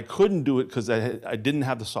 but I couldn't do it because I didn't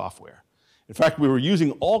have the software. In fact, we were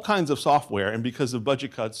using all kinds of software, and because of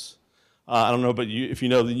budget cuts, I don't know, but if you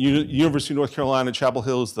know, the University of North Carolina, Chapel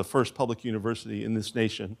Hill is the first public university in this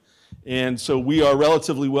nation. And so we are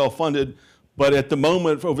relatively well funded, but at the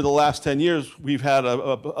moment, over the last 10 years, we've had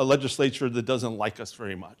a legislature that doesn't like us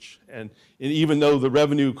very much. And even though the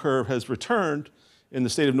revenue curve has returned in the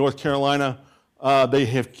state of North Carolina,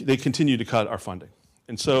 they continue to cut our funding.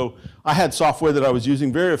 And so I had software that I was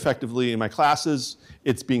using very effectively in my classes.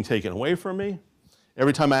 It's being taken away from me.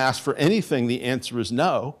 Every time I ask for anything, the answer is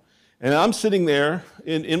no. And I'm sitting there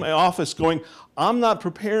in my office going, I'm not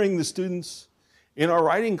preparing the students in our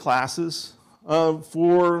writing classes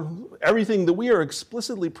for everything that we are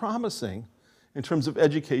explicitly promising in terms of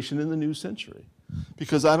education in the new century,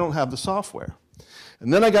 because I don't have the software.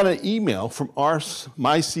 And then I got an email from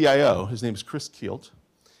my CIO, his name is Chris Keelt,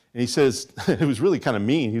 and he says, it was really kind of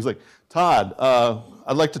mean, he was like, Todd,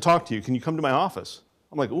 I'd like to talk to you, can you come to my office?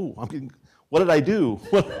 I'm like, ooh, what did I do?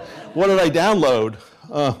 What did I download?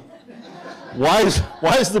 Why is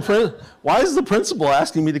the principal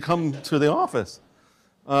asking me to come to the office?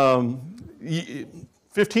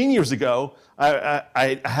 15 years ago,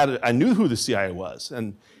 I knew who the CIO was,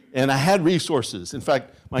 and I had resources. In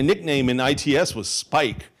fact, my nickname in ITS was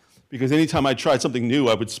Spike, because anytime I tried something new,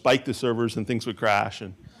 I would spike the servers and things would crash.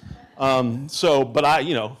 And but I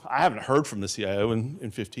haven't heard from the CIO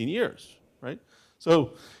in 15 years, right?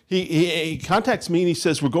 So he contacts me and he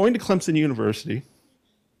says, we're going to Clemson University.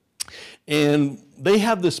 And they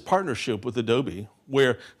have this partnership with Adobe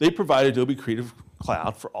where they provide Adobe Creative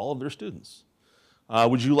Cloud for all of their students.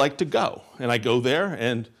 Would you like to go? And I go there,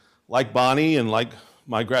 and like Bonnie and like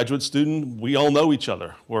my graduate student, we all know each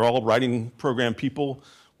other. We're all writing program people.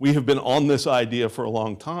 We have been on this idea for a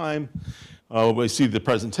long time. We see the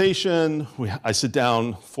presentation. I sit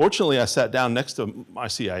down. Fortunately, I sat down next to my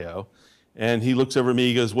CIO, and he looks over at me.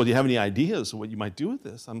 He goes, well, do you have any ideas of what you might do with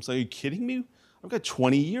this? I'm saying, are you kidding me? I've got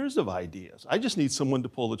 20 years of ideas. I just need someone to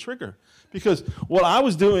pull the trigger. Because what I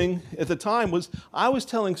was doing at the time was I was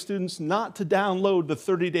telling students not to download the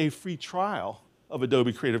 30-day free trial of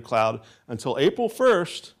Adobe Creative Cloud until April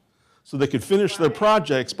 1st so they could finish their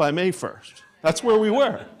projects by May 1st. That's where we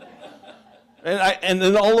were. And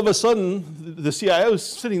then all of a sudden, the CIO is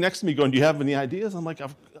sitting next to me going, do you have any ideas? I'm like,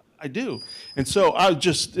 I do. And so I was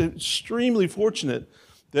just extremely fortunate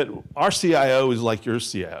that our CIO is like your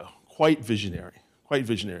CIO. Quite visionary, quite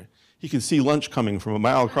visionary. He can see lunch coming from a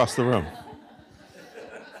mile across the room.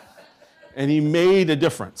 And he made a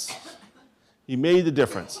difference. He made the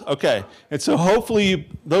difference. Okay, and so hopefully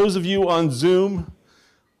those of you on Zoom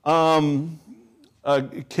can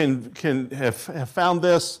have found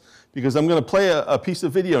this, because I'm going to play a piece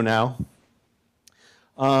of video now.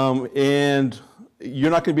 And you're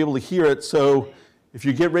not going to be able to hear it, so if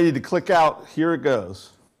you get ready to click out, here it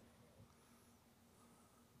goes.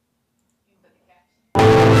 The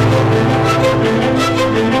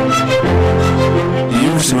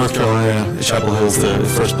University of North Carolina, Chapel Hill is the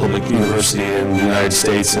first public university in the United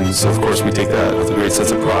States, and so of course we take that with a great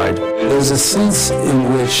sense of pride. There's a sense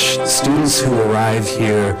in which students who arrive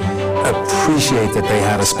here appreciate that they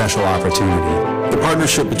have a special opportunity. The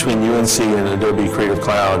partnership between UNC and Adobe Creative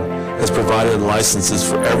Cloud has provided licenses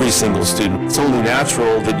for every single student. It's only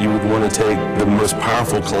natural that you would want to take the most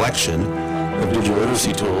powerful collection of digital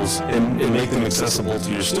literacy tools and make them accessible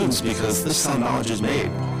to your students, because this is how knowledge is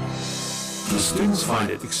made. The students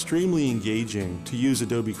find it extremely engaging to use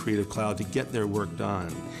Adobe Creative Cloud to get their work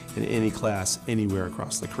done in any class, anywhere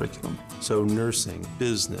across the curriculum. So nursing,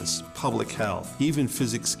 business, public health, even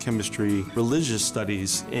physics, chemistry, religious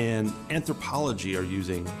studies, and anthropology are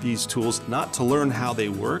using these tools not to learn how they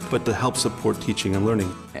work, but to help support teaching and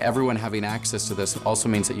learning. Everyone having access to this also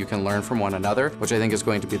means that you can learn from one another, which I think is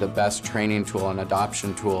going to be the best training tool and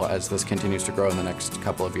adoption tool as this continues to grow in the next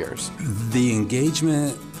couple of years. The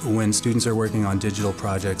engagement when students are working on digital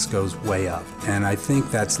projects goes way up, and I think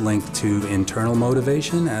that's linked to internal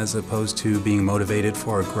motivation as opposed to being motivated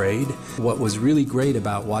for a grade. What was really great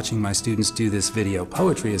about watching my students do this video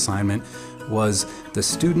poetry assignment was the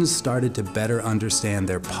students started to better understand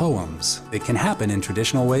their poems. It can happen in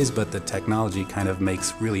traditional ways, but the technology kind of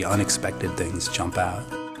makes really unexpected things jump out.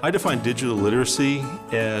 I define digital literacy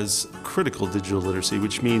as critical digital literacy,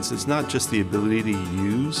 which means it's not just the ability to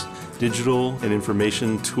use digital and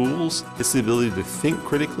information tools, it's the ability to think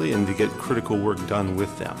critically and to get critical work done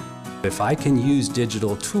with them. If I can use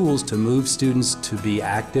digital tools to move students to be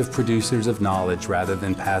active producers of knowledge rather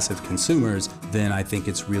than passive consumers, then I think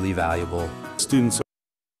it's really valuable. Students.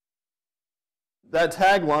 That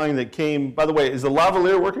tagline that came, by the way, is the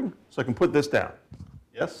lavalier working? So I can put this down.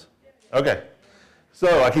 Yes? Okay.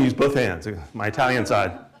 So I can use both hands, my Italian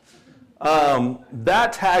side.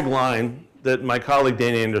 That tagline that my colleague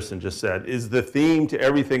Dan Anderson just said is the theme to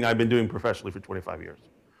everything I've been doing professionally for 25 years.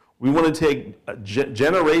 We want to take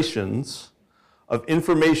generations of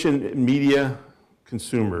information media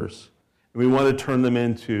consumers, and we want to turn them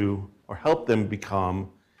into, or help them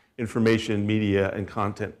become, information media and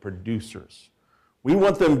content producers. We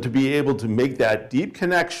want them to be able to make that deep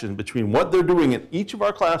connection between what they're doing in each of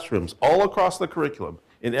our classrooms, all across the curriculum,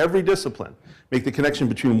 in every discipline. Make the connection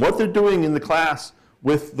between what they're doing in the class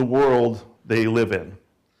with the world they live in.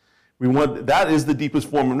 That is the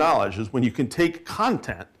deepest form of knowledge, is when you can take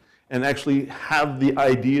content and actually have the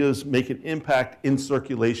ideas make an impact in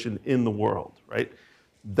circulation in the world, right?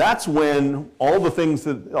 That's when all the things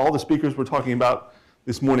that all the speakers were talking about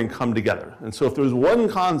this morning come together. And so if there's one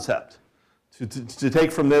concept to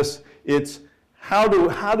take from this, it's how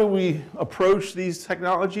do we approach these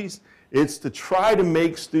technologies? It's to try to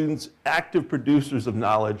make students active producers of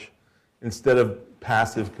knowledge instead of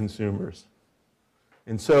passive consumers.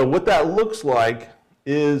 And so what that looks like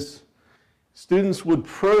is students would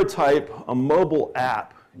prototype a mobile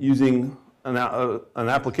app using an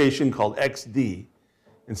application called XD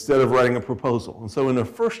instead of writing a proposal. And so in a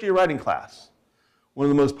first-year writing class, one of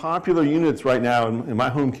the most popular units right now in my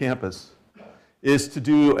home campus is to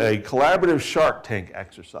do a collaborative Shark Tank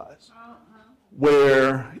exercise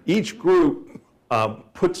where each group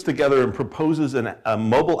puts together and proposes a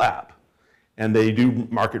mobile app. And they do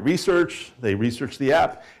market research, they research the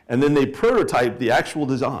app, and then they prototype the actual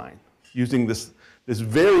design using this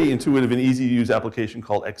very intuitive and easy to use application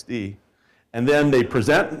called XD. And then they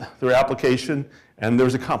present their application, and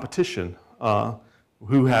there's a competition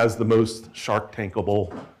who has the most Shark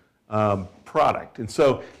Tankable product. And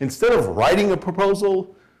so instead of writing a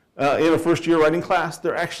proposal in a first-year writing class,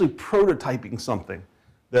 they're actually prototyping something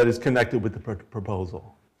that is connected with the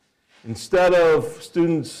proposal. Instead of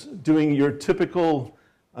students doing your typical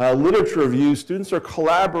literature review, students are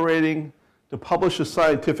collaborating to publish a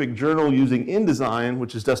scientific journal using InDesign,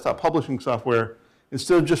 which is desktop publishing software,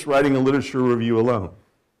 instead of just writing a literature review alone.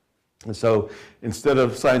 And so instead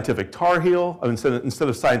of Scientific Tar Heel, instead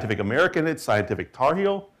of Scientific American, it's Scientific Tar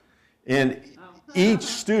Heel. And each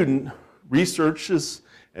student researches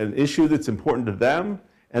an issue that's important to them,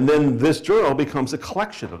 and then this journal becomes a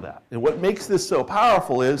collection of that. And what makes this so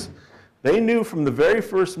powerful is they knew from the very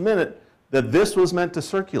first minute that this was meant to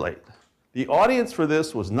circulate. The audience for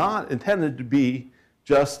this was not intended to be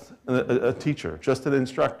just a teacher, just an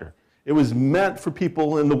instructor. It was meant for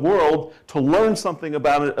people in the world to learn something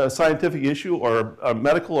about a scientific issue or a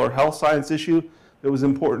medical or health science issue that was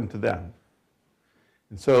important to them.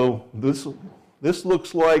 And so this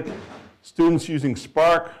looks like students using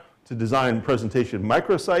Spark to design presentation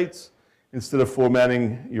microsites instead of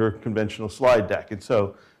formatting your conventional slide deck. And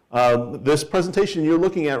so this presentation you're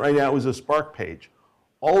looking at right now is a Spark page.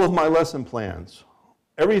 All of my lesson plans,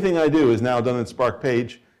 everything I do is now done in Spark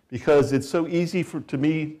page because it's so easy to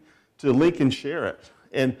me to link and share it.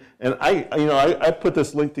 And I put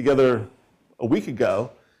this link together a week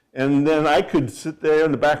ago, and then I could sit there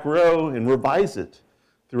in the back row and revise it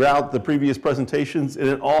throughout the previous presentations, and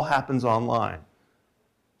it all happens online.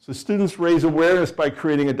 So students raise awareness by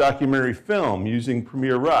creating a documentary film using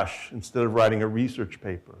Premiere Rush instead of writing a research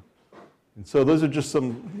paper. And so those are just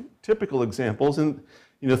some typical examples. And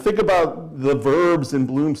think about the verbs in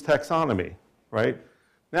Bloom's taxonomy, right?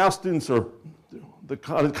 Now students are, the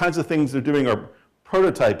kinds of things they're doing are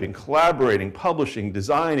prototyping, collaborating, publishing,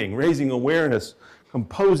 designing, raising awareness,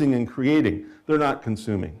 composing and creating. They're not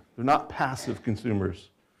consuming. They're not passive consumers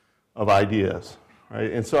of ideas,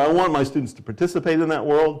 right? And so I want my students to participate in that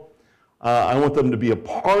world. I want them to be a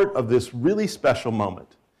part of this really special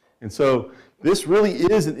moment. And so this really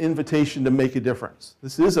is an invitation to make a difference.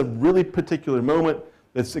 This is a really particular moment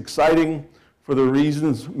that's exciting for the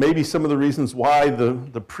reasons, maybe some of the reasons why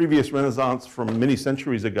the previous Renaissance from many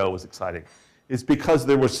centuries ago was exciting. It's because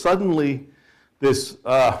there was suddenly this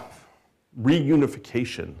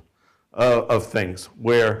reunification of things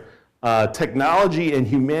where Technology and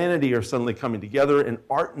humanity are suddenly coming together, and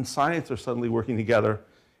art and science are suddenly working together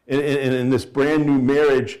in this brand new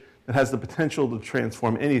marriage that has the potential to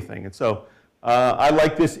transform anything. And so I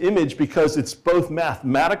like this image because it's both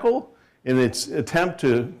mathematical in its attempt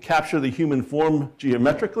to capture the human form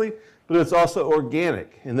geometrically, but it's also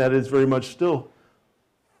organic in that it's very much still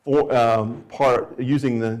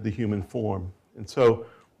using the human form. And so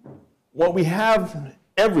what we have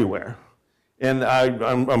everywhere, and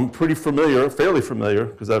I'm pretty familiar, fairly familiar,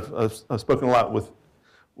 because I've spoken a lot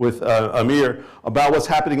with Amir about what's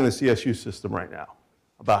happening in the CSU system right now,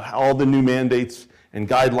 about all the new mandates and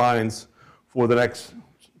guidelines for the next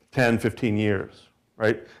 10, 15 years,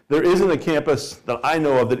 right? There isn't a campus that I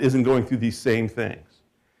know of that isn't going through these same things.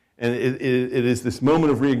 And it is this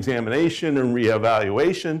moment of reexamination and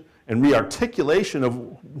reevaluation and rearticulation of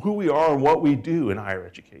who we are and what we do in higher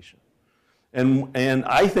education. And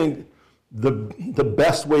I think the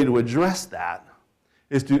best way to address that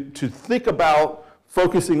is to think about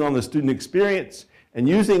focusing on the student experience and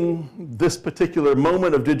using this particular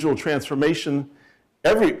moment of digital transformation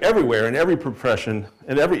everywhere in every profession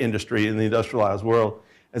and every industry in the industrialized world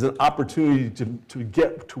as an opportunity to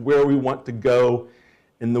get to where we want to go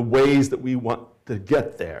in the ways that we want to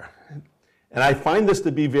get there. And I find this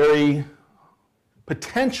to be very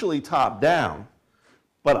potentially top-down,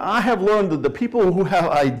 but I have learned that the people who have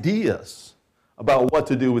ideas about what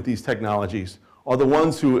to do with these technologies are the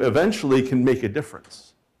ones who eventually can make a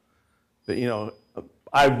difference. That, you know,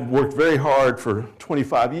 I've worked very hard for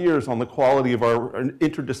 25 years on the quality of our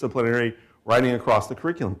interdisciplinary writing across the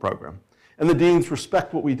curriculum program. And the deans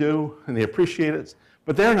respect what we do and they appreciate it,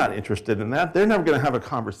 but they're not interested in that. They're never going to have a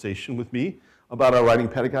conversation with me about our writing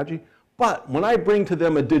pedagogy. But when I bring to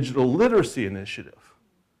them a digital literacy initiative,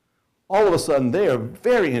 all of a sudden they are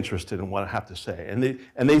very interested in what I have to say.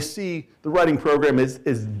 And they see the writing program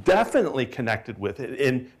is definitely connected with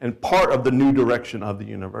it and part of the new direction of the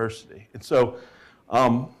university. And so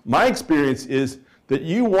my experience is that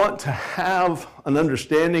you want to have an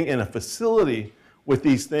understanding and a facility with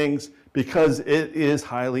these things because it is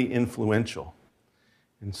highly influential.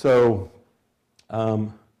 And so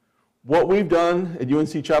what we've done at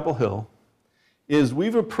UNC Chapel Hill is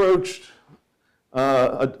we've approached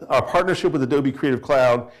our partnership with Adobe Creative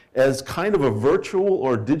Cloud as kind of a virtual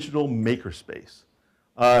or digital makerspace.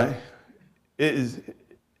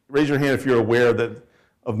 Raise your hand if you're aware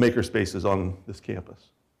of makerspaces on this campus.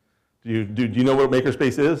 Do you know what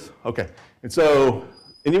makerspace is? Okay. And so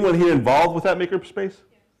anyone here involved with that makerspace?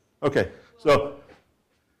 Okay. So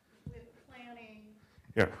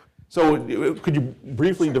yeah. So could you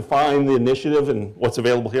briefly define the initiative and what's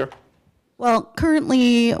available here? Well,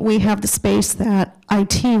 currently we have the space that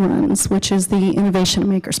IT runs, which is the Innovation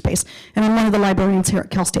Makerspace. And I'm one of the librarians here at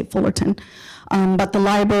Cal State Fullerton. But the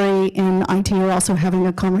library and IT are also having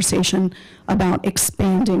a conversation about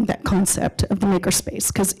expanding that concept of the makerspace,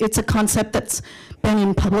 because it's a concept that's been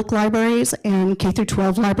in public libraries and K through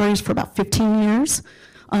 12 libraries for about 15 years,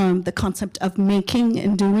 the concept of making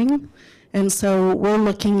and doing. And so we're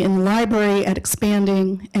looking in the library at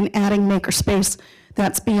expanding and adding makerspace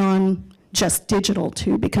that's beyond just digital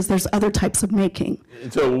too, because there's other types of making.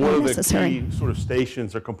 And so what are the key sort of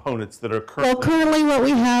stations or components that are currently? Well, currently what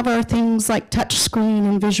we have are things like touch screen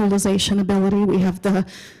and visualization ability. We have the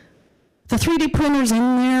 3D printers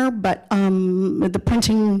in there, but the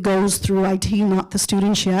printing goes through IT, not the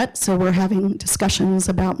students yet. So we're having discussions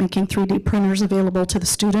about making 3D printers available to the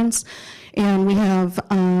students. And we have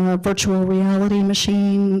a virtual reality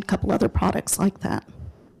machine, a couple other products like that.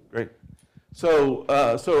 Great. So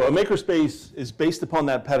a makerspace is based upon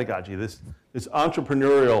that pedagogy, this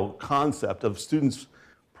entrepreneurial concept of students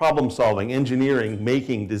problem solving, engineering,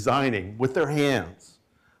 making, designing with their hands.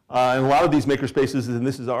 And a lot of these makerspaces, and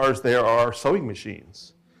this is ours, there are sewing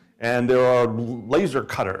machines, and there are laser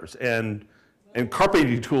cutters and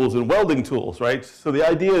carpentry tools and welding tools, right? So the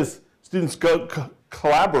idea is students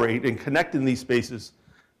collaborate and connect in these spaces,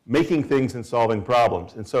 making things and solving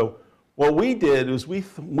problems. And so what we did is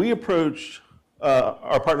we approached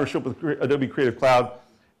our partnership with Adobe Creative Cloud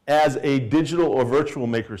as a digital or virtual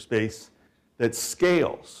makerspace that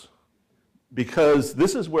scales, because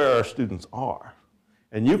this is where our students are.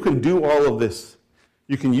 And you can do all of this.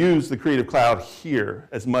 You can use the Creative Cloud here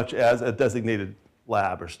as much as a designated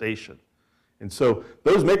lab or station. And so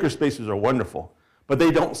those makerspaces are wonderful, but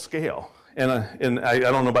they don't scale. And I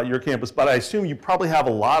don't know about your campus, but I assume you probably have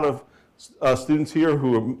a lot of students here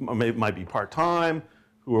who might be part-time,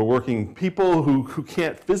 who are working people who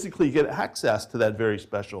can't physically get access to that very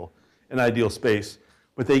special and ideal space,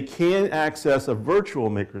 but they can access a virtual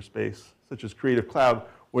makerspace, such as Creative Cloud,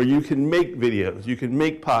 where you can make videos, you can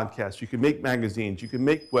make podcasts, you can make magazines, you can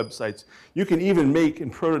make websites, you can even make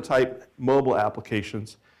and prototype mobile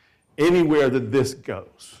applications anywhere that this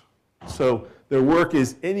goes. So their work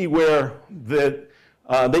is anywhere that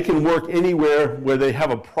they can work anywhere where they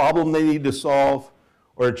have a problem they need to solve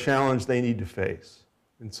or a challenge they need to face.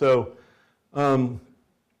 And so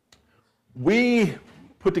we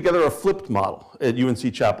put together a flipped model at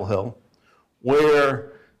UNC Chapel Hill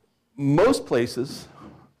where most places,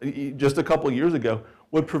 just a couple of years ago,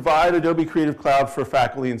 would provide Adobe Creative Cloud for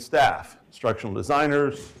faculty and staff, instructional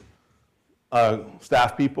designers,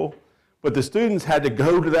 staff people, but the students had to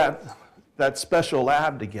go to that special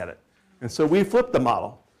lab to get it. And so we flipped the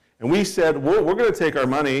model, and we said, we're going to take our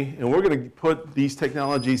money and we're going to put these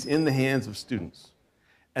technologies in the hands of students.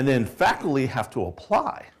 And then faculty have to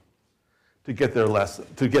apply to get their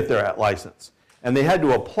license. And they had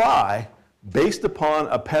to apply based upon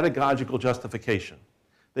a pedagogical justification.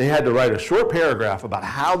 They had to write a short paragraph about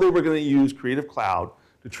how they were going to use Creative Cloud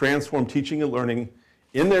to transform teaching and learning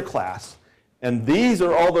in their class. And these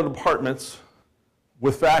are all the departments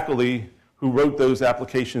with faculty who wrote those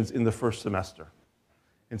applications in the first semester.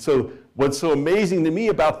 And so what's so amazing to me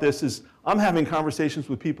about this is I'm having conversations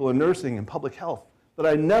with people in nursing and public health that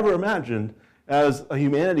I never imagined as a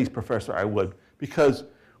humanities professor I would. Because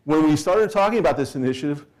when we started talking about this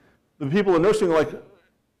initiative, the people in nursing were like,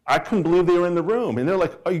 I couldn't believe they were in the room. And they're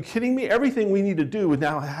like, are you kidding me? Everything we need to do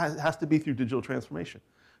now has to be through digital transformation.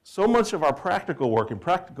 So much of our practical work and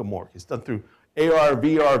practical work is done through AR,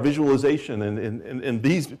 VR, visualization, and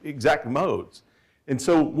these exact modes. And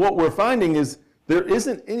so what we're finding is there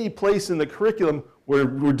isn't any place in the curriculum where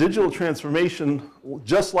digital transformation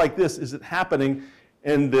just like this isn't happening.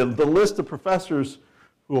 And the list of professors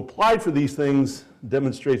who applied for these things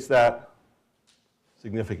demonstrates that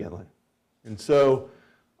significantly. And so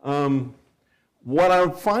what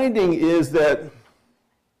I'm finding is that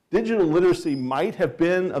digital literacy might have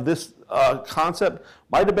been, of this concept,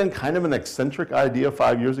 might have been kind of an eccentric idea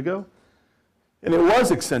 5 years ago. And it was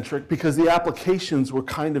eccentric because the applications were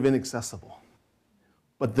kind of inaccessible.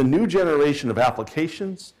 But the new generation of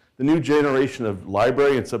applications, the new generation of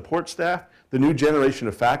library and support staff, the new generation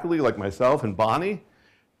of faculty like myself and Bonnie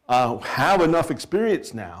have enough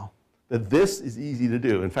experience now that this is easy to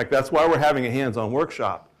do. In fact, that's why we're having a hands-on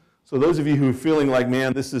workshop. So those of you who are feeling like,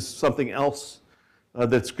 man, this is something else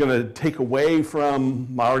that's going to take away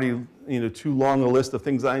from my already too long a list of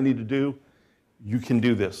things I need to do, you can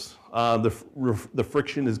do this. The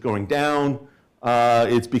friction is going down.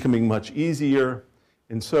 It's becoming much easier.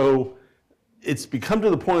 And so it's become to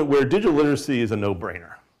the point where digital literacy is a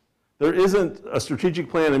no-brainer. There isn't a strategic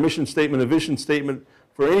plan, a mission statement, a vision statement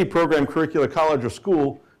for any program, curricula, college, or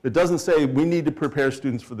school that doesn't say we need to prepare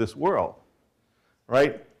students for this world,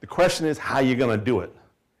 right? The question is, how are you going to do it?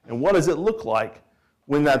 And what does it look like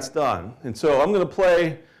when that's done? And so I'm going to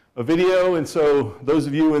play a video. And so those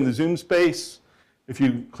of you in the Zoom space, if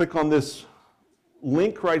you click on this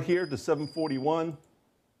link right here to 741,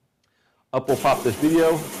 up will pop this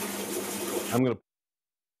video. And then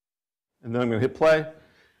I'm going to hit play.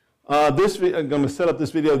 I'm going to set up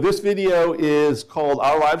this video. This video is called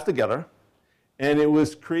Our Lives Together, and it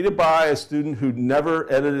was created by a student who'd never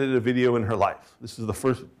edited a video in her life. This is the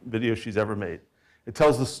first video she's ever made. It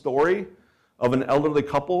tells the story of an elderly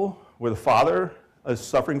couple where the father is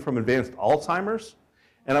suffering from advanced Alzheimer's,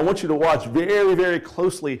 and I want you to watch very, very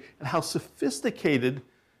closely at how sophisticated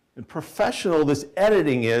and professional this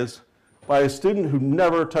editing is by a student who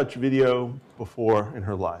never touched video before in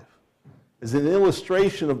her life. Is an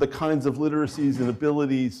illustration of the kinds of literacies and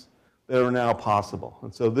abilities that are now possible.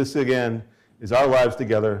 And so this, again, is Our Lives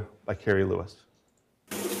Together by Carrie Lewis.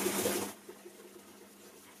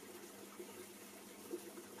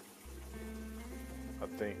 I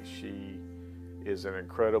think she is an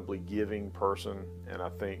incredibly giving person, and I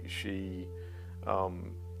think she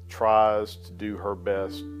tries to do her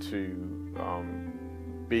best to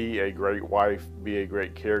be a great wife, be a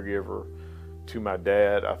great caregiver to my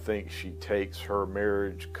dad. I think she takes her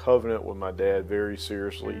marriage covenant with my dad very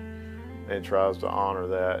seriously and tries to honor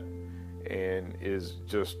that, and is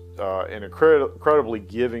just an incredibly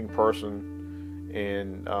giving person,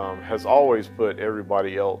 and has always put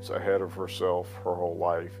everybody else ahead of herself her whole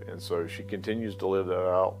life. And so she continues to live that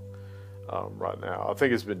out right now. I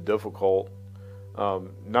think it's been difficult,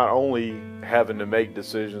 not only having to make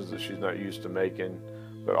decisions that she's not used to making,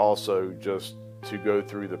 but also just to go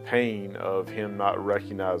through the pain of him not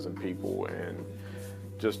recognizing people and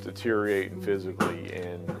just deteriorating physically,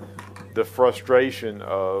 and the frustration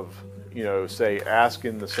of, say,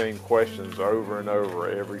 asking the same questions over and over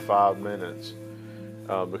every 5 minutes,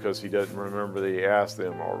 because he doesn't remember that he asked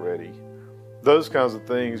them already. Those kinds of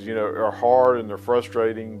things, you know, are hard and they're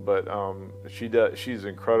frustrating, but she's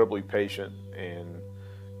incredibly patient and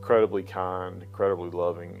incredibly kind, incredibly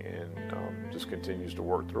loving, and just continues to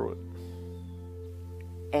work through it.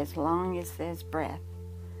 As long as there's breath,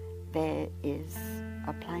 there is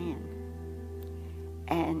a plan.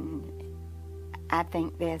 And I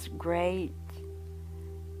think there's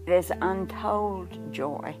untold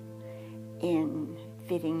joy in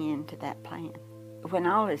fitting into that plan. When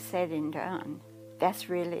all is said and done, that's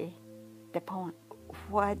really the point.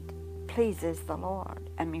 What pleases the Lord?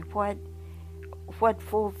 I mean, what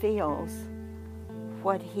fulfills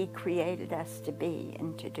what He created us to be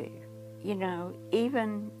and to do? You know,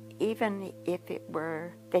 even if it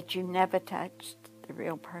were that you never touched the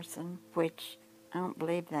real person, which I don't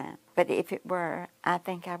believe that, but if it were, I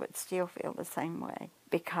think I would still feel the same way,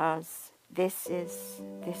 because this is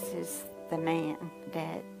the man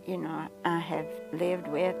that, you know, I have lived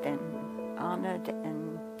with and honored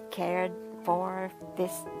and cared for.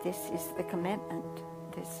 This is the commitment.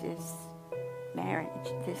 This is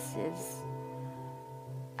marriage. This is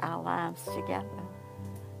our lives together.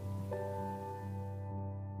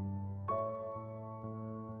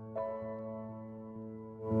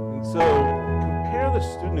 And so compare the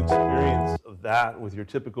student experience of that with your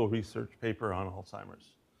typical research paper on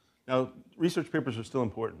Alzheimer's. Now, research papers are still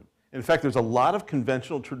important. In fact, there's a lot of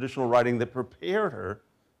conventional, traditional writing that prepared her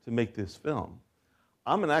to make this film.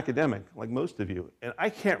 I'm an academic, like most of you, and I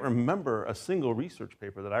can't remember a single research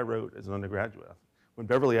paper that I wrote as an undergraduate. When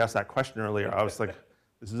Beverly asked that question earlier, I was like,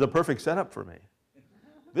 this is a perfect setup for me.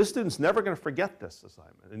 This student's never going to forget this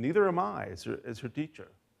assignment, and neither am I as her teacher.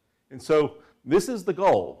 And so this is the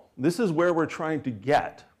goal. This is where we're trying to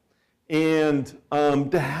get. And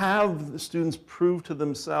to have the students prove to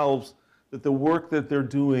themselves that the work that they're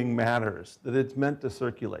doing matters, that it's meant to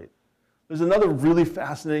circulate. There's another really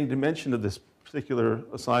fascinating dimension of this particular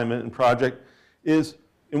assignment and project is,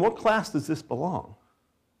 in what class does this belong?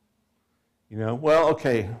 You know, well,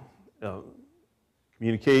 okay,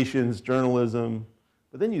 communications, journalism,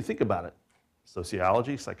 but then you think about it,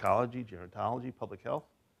 sociology, psychology, gerontology, public health.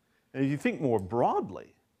 And if you think more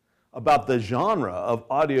broadly about the genre of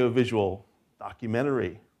audiovisual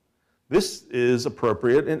documentary, this is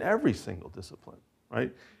appropriate in every single discipline,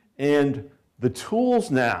 right? And the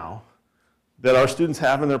tools now that our students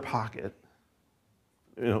have in their pocket,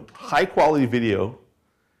 you know, high quality video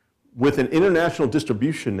with an international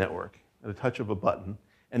distribution network at a touch of a button,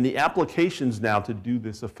 and the applications now to do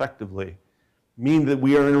this effectively mean that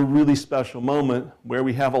we are in a really special moment where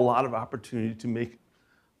we have a lot of opportunity to make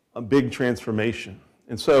a big transformation.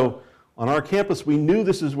 And so on our campus, we knew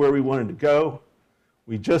this is where we wanted to go.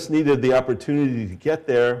 We just needed the opportunity to get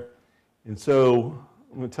there. And so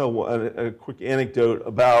I'm going to tell a quick anecdote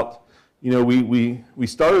about, you know, we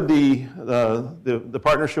started the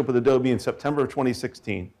partnership with Adobe in September of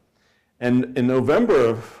 2016. And in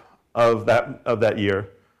November of that year,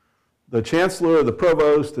 the Chancellor, the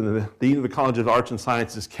Provost, and the Dean of the College of Arts and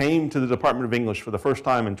Sciences came to the Department of English for the first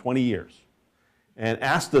time in 20 years and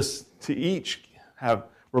asked us to each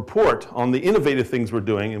report on the innovative things we're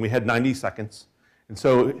doing, and we had 90 seconds. And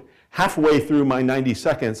so halfway through my 90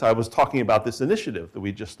 seconds, I was talking about this initiative that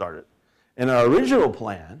we just started. And our original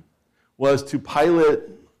plan was to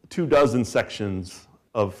pilot 24 sections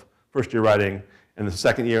of first-year writing in the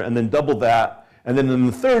second year, and then double that, and then in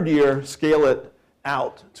the third year, scale it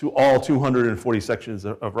out to all 240 sections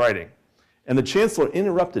of writing. And the Chancellor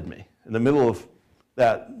interrupted me in the middle of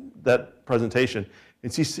that presentation,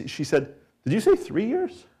 and she said, "Did you say 3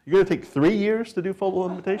 years? You're going to take 3 years to do full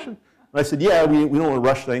implementation?" And I said, "Yeah, we don't want to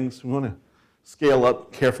rush things. We want to scale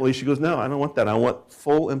up carefully." She goes, "No, I don't want that. I want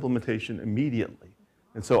full implementation immediately."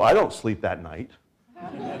 And so I don't sleep that night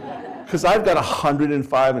because I've got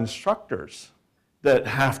 105 instructors that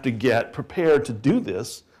have to get prepared to do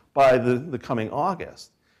this by the coming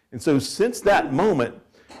August. And so since that moment,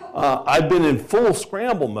 I've been in full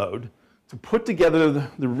scramble mode to put together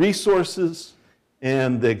the resources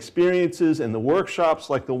and the experiences and the workshops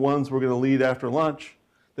like the ones we're going to lead after lunch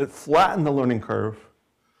that flatten the learning curve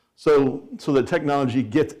so that technology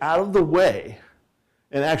gets out of the way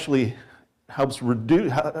and actually helps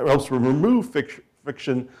remove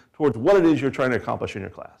friction towards what it is you're trying to accomplish in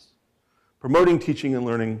your class. Promoting teaching and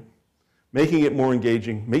learning, making it more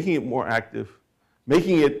engaging, making it more active,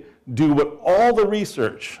 making it do what all the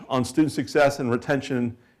research on student success and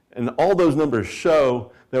retention and all those numbers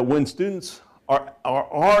show, that when students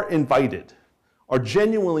are invited, are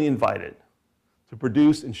genuinely invited to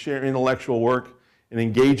produce and share intellectual work in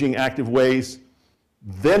engaging, active ways,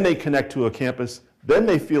 then they connect to a campus, Then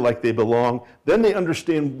they feel like they belong. Then they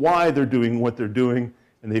understand why they're doing what they're doing,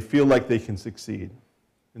 and they feel like they can succeed.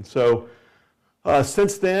 And so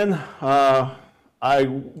since then,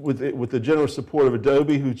 with the generous support of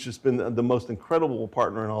Adobe, who's just been the most incredible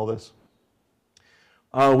partner in all this,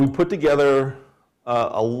 we put together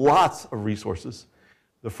lots of resources.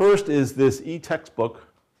 The first is this e-textbook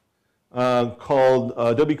called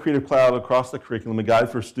Adobe Creative Cloud Across the Curriculum, a guide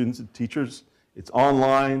for students and teachers. It's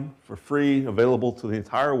online, for free, available to the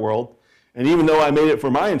entire world. And even though I made it for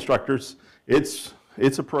my instructors, it's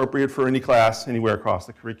appropriate for any class anywhere across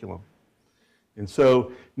the curriculum. And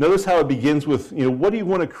so notice how it begins with, what do you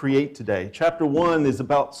want to create today? Chapter 1 is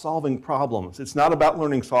about solving problems. It's not about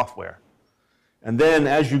learning software. And then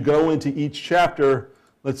as you go into each chapter,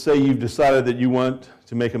 let's say you've decided that you want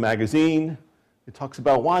to make a magazine. It talks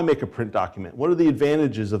about why make a print document. What are the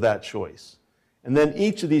advantages of that choice? And then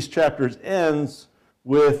each of these chapters ends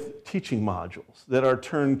with teaching modules that are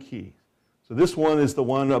turnkey. So this one is the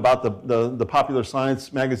one about the popular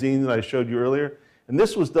science magazine that I showed you earlier. And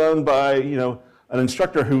this was done by an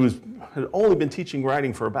instructor who had only been teaching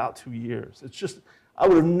writing for about 2 years. It's just, I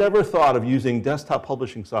would have never thought of using desktop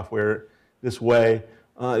publishing software this way.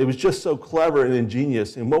 It was just so clever and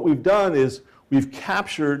ingenious. And what we've done is we've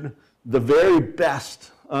captured the very best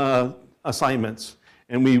assignments,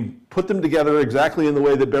 and we put them together exactly in the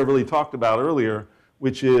way that Beverly talked about earlier,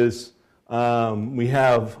 which is we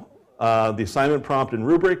have the assignment prompt and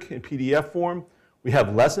rubric in PDF form. We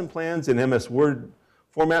have lesson plans in MS Word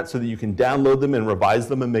format so that you can download them and revise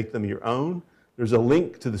them and make them your own. There's a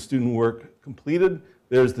link to the student work completed.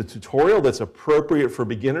 There's the tutorial that's appropriate for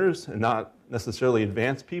beginners and not necessarily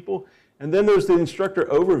advanced people. And then there's the instructor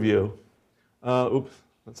overview. Oops,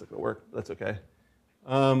 that's not going to work. That's okay.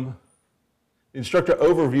 Instructor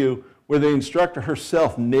overview, where the instructor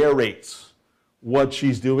herself narrates what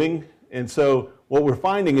she's doing. And so what we're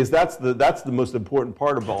finding is that's the most important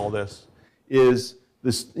part of all this, is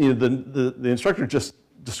this, the instructor just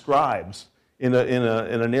describes in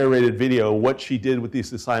a narrated video what she did with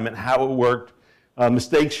this assignment, how it worked,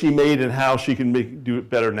 mistakes she made, and how she can do it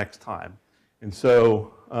better next time. And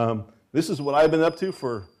so this is what I've been up to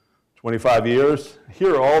for 25 years.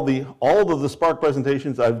 Here are all of the Spark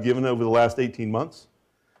presentations I've given over the last 18 months.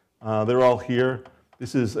 They're all here.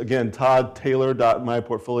 This is, again,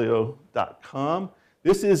 toddtaylor.myportfolio.com.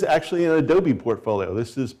 This is actually an Adobe portfolio.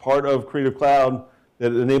 This is part of Creative Cloud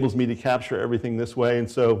that enables me to capture everything this way. And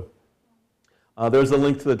so there's a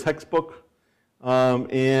link to the textbook.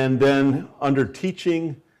 And then under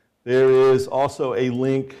teaching, there is also a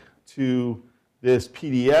link to this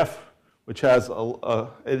PDF, which has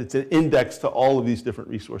it's an index to all of these different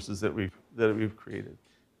resources that we've created.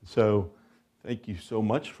 So thank you so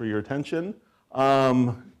much for your attention.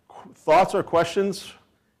 Thoughts or questions,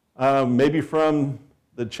 maybe from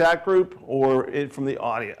the chat group or from the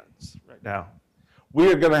audience right now? We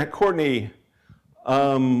are going to, Courtney,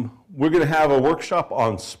 we're going to have a workshop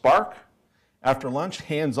on Spark after lunch,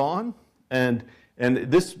 hands-on, and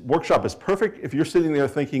this workshop is perfect if you're sitting there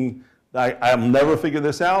thinking, I'll never figure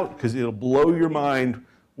this out, because it'll blow your mind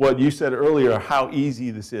what you said earlier, how easy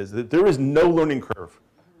this is. That there is no learning curve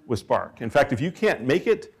with Spark. In fact, if you can't make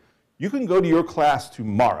it, you can go to your class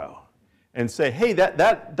tomorrow and say, hey,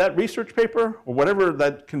 that research paper or whatever,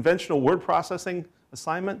 that conventional word processing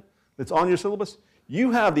assignment that's on your syllabus,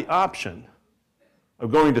 you have the option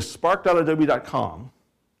of going to spark.adobe.com,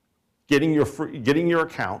 getting your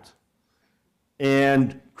account,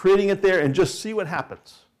 and creating it there, and just see what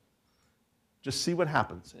happens. Just see what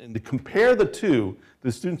happens. And to compare the two,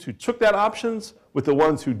 the students who took that options with the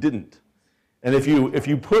ones who didn't. And if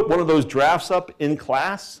you put one of those drafts up in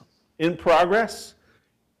class, in progress,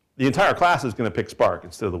 the entire class is going to pick Spark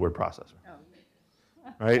instead of the word processor.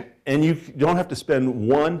 Right? And you don't have to spend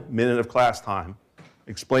 1 minute of class time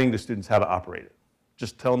explaining to students how to operate it.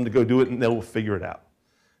 Just tell them to go do it and they'll figure it out.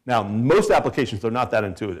 Now, most applications are not that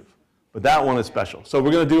intuitive, but that one is special. So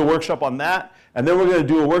we're going to do a workshop on that, and then we're going to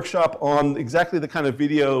do a workshop on exactly the kind of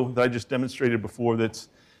video that I just demonstrated before that's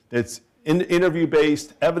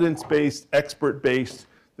interview-based, evidence-based, expert-based,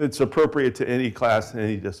 that's appropriate to any class and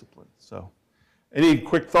any discipline. So any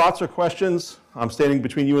quick thoughts or questions? I'm standing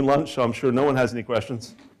between you and lunch, so I'm sure no one has any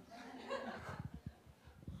questions.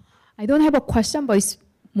 I don't have a question, but it's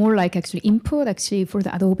more like actually input actually for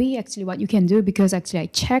the Adobe, actually what you can do, because actually I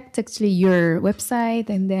checked actually your website,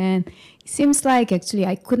 and then it seems like actually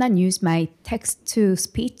I could not use my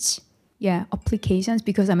text-to-speech applications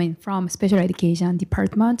because I'm from special education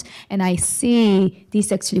department, and I see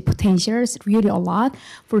this actually potentials really a lot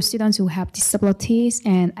for students who have disabilities,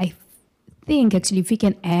 and I think actually if we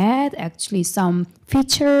can add actually some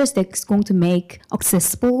features that's going to make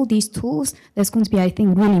accessible these tools, that's going to be, I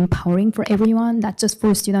think, really empowering for everyone, not just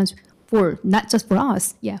for students, not just for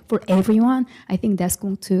us, for everyone. I think that's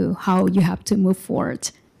going to how you have to move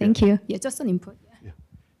forward. Thank you. Yeah, just an input.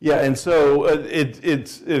 Yeah, and so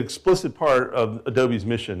it's an explicit part of Adobe's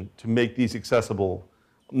mission to make these accessible,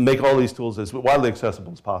 make all these tools as widely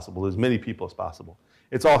accessible as possible, as many people as possible.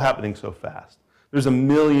 It's all happening so fast. There's 1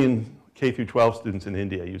 million K through 12 students in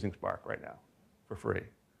India using Spark right now for free,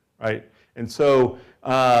 right? And so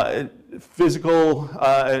physical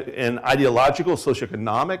and ideological,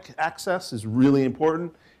 socioeconomic access is really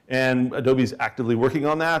important, and Adobe's actively working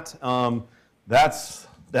on that. That's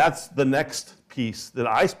the next piece that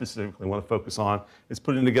I specifically want to focus on, is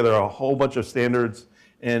putting together a whole bunch of standards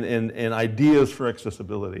and ideas for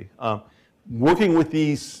accessibility. Working with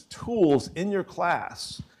these tools in your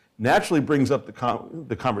class naturally brings up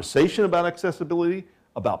the conversation about accessibility,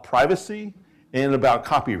 about privacy, and about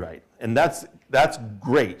copyright. And that's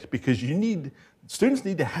great, because students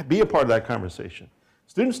need to be a part of that conversation.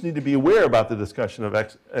 Students need to be aware about the discussion of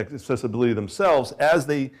accessibility themselves as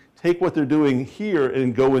they take what they're doing here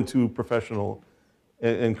and go into professional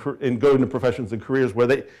and go into professions and careers where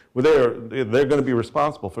they're going to be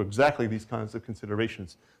responsible for exactly these kinds of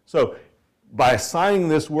considerations. So by assigning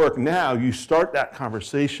this work now, you start that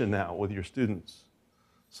conversation now with your students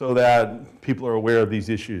so that people are aware of these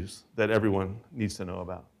issues that everyone needs to know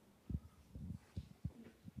about.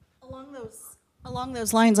 Along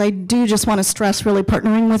those lines, I do just want to stress really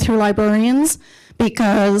partnering with your librarians,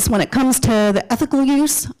 because when it comes to the ethical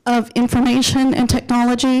use of information and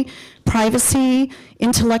technology, privacy,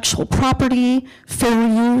 intellectual property, fair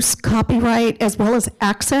use, copyright, as well as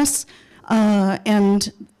access,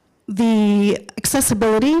 and the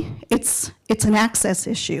accessibility, it's an access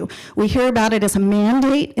issue. We hear about it as a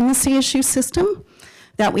mandate in the CSU system,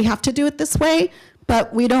 that we have to do it this way,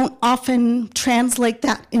 but we don't often translate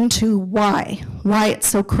that into why it's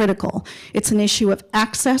so critical. It's an issue of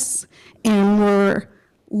access, and we're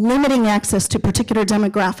limiting access to particular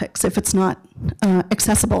demographics if it's not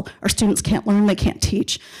accessible. Our students can't learn, they can't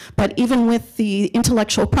teach. But even with the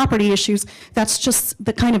intellectual property issues, that's just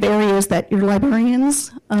the kind of areas that your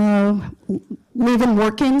librarians live and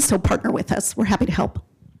work in, so partner with us. We're happy to help.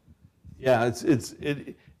 Yeah,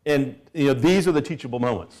 and these are the teachable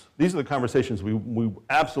moments. These are the conversations we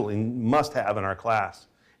absolutely must have in our class.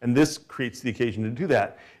 And this creates the occasion to do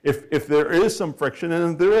that. If there is some friction,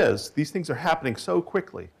 and there is, these things are happening so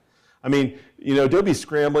quickly. I mean, Adobe's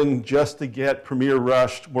scrambling just to get Premiere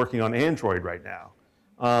Rush working on Android right now.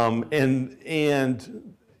 And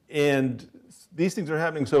these things are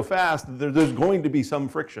happening so fast that there's going to be some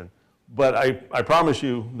friction. But I promise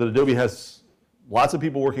you that Adobe has lots of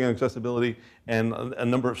people working on accessibility and a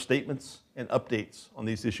number of statements and updates on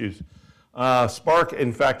these issues. Spark,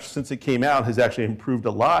 in fact, since it came out, has actually improved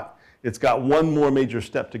a lot. It's got one more major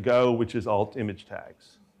step to go, which is alt image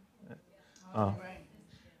tags.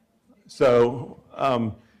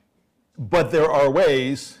 But there are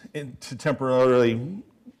ways to temporarily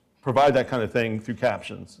provide that kind of thing through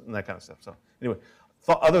captions and that kind of stuff. So anyway,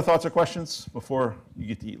 other thoughts or questions before you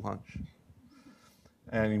get to eat lunch?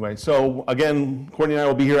 Anyway, so again, Courtney and I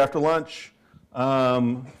will be here after lunch.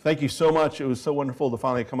 Thank you so much. It was so wonderful to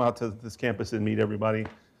finally come out to this campus and meet everybody.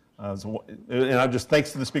 And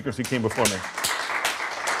thanks to the speakers who came before me.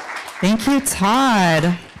 Thank you,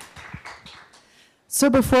 Todd. So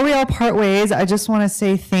before we all part ways, I just want to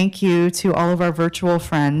say thank you to all of our virtual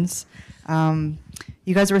friends.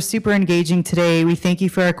 You guys were super engaging today. We thank you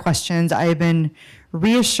for our questions. I have been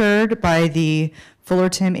reassured by the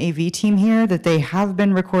Fullerton AV team here that they have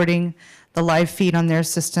been recording the live feed on their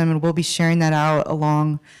system, and we'll be sharing that out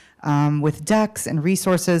along with decks and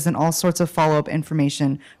resources and all sorts of follow-up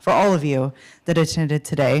information for all of you that attended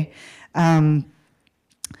today.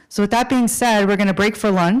 So with that being said, we're going to break for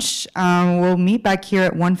lunch. We'll meet back here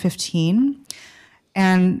at 1:15.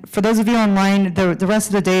 And for those of you online, the rest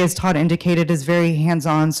of the day, as Todd indicated, is very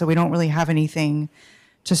hands-on, so we don't really have anything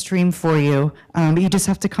to stream for you. But you just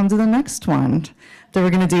have to come to the next one that we're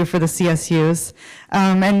going to do for the CSUs.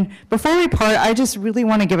 And before we part, I just really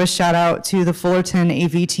want to give a shout out to the Fullerton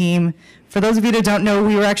AV team. For those of you that don't know,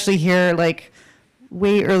 we were actually here like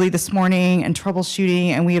way early this morning and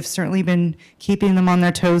troubleshooting, and we have certainly been keeping them on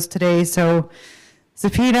their toes today. So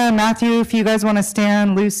Zafina, Matthew, if you guys want to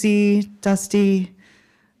stand, Lucy, Dusty,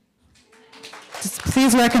 just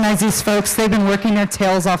please recognize these folks. They've been working their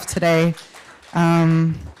tails off today.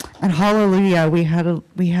 And hallelujah, we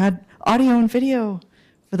had audio and video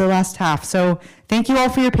for the last half. So thank you all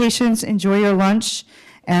for your patience. Enjoy your lunch.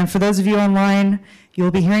 And for those of you online, you'll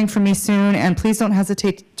be hearing from me soon, and please don't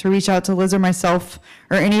hesitate to reach out to Liz or myself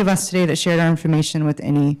or any of us today that shared our information with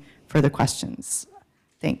any further questions.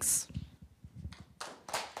 Thanks.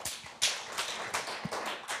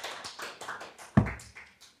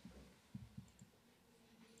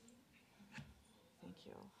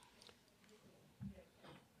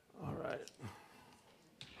 All right.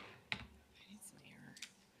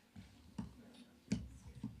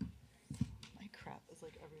 My crap is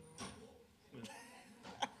like everywhere.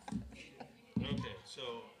 Okay, so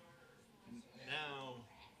now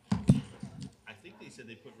I think they said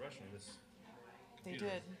they put Rush on this. They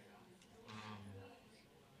computer. did.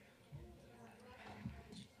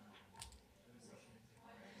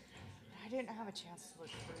 I didn't have a chance to look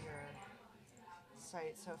through your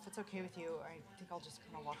site, so if it's okay with you, I think I'll just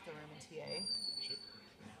kind of walk the room in TA. Sure.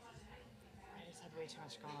 I just had way too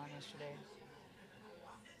much going on yesterday.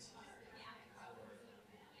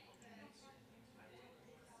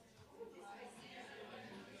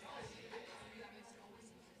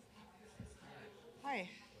 Hi.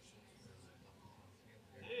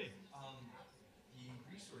 Hey. The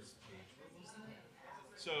resource page, what was that?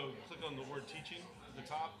 So click on the word teaching at the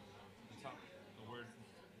top, the word,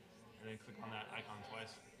 and then click on that icon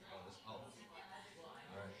twice.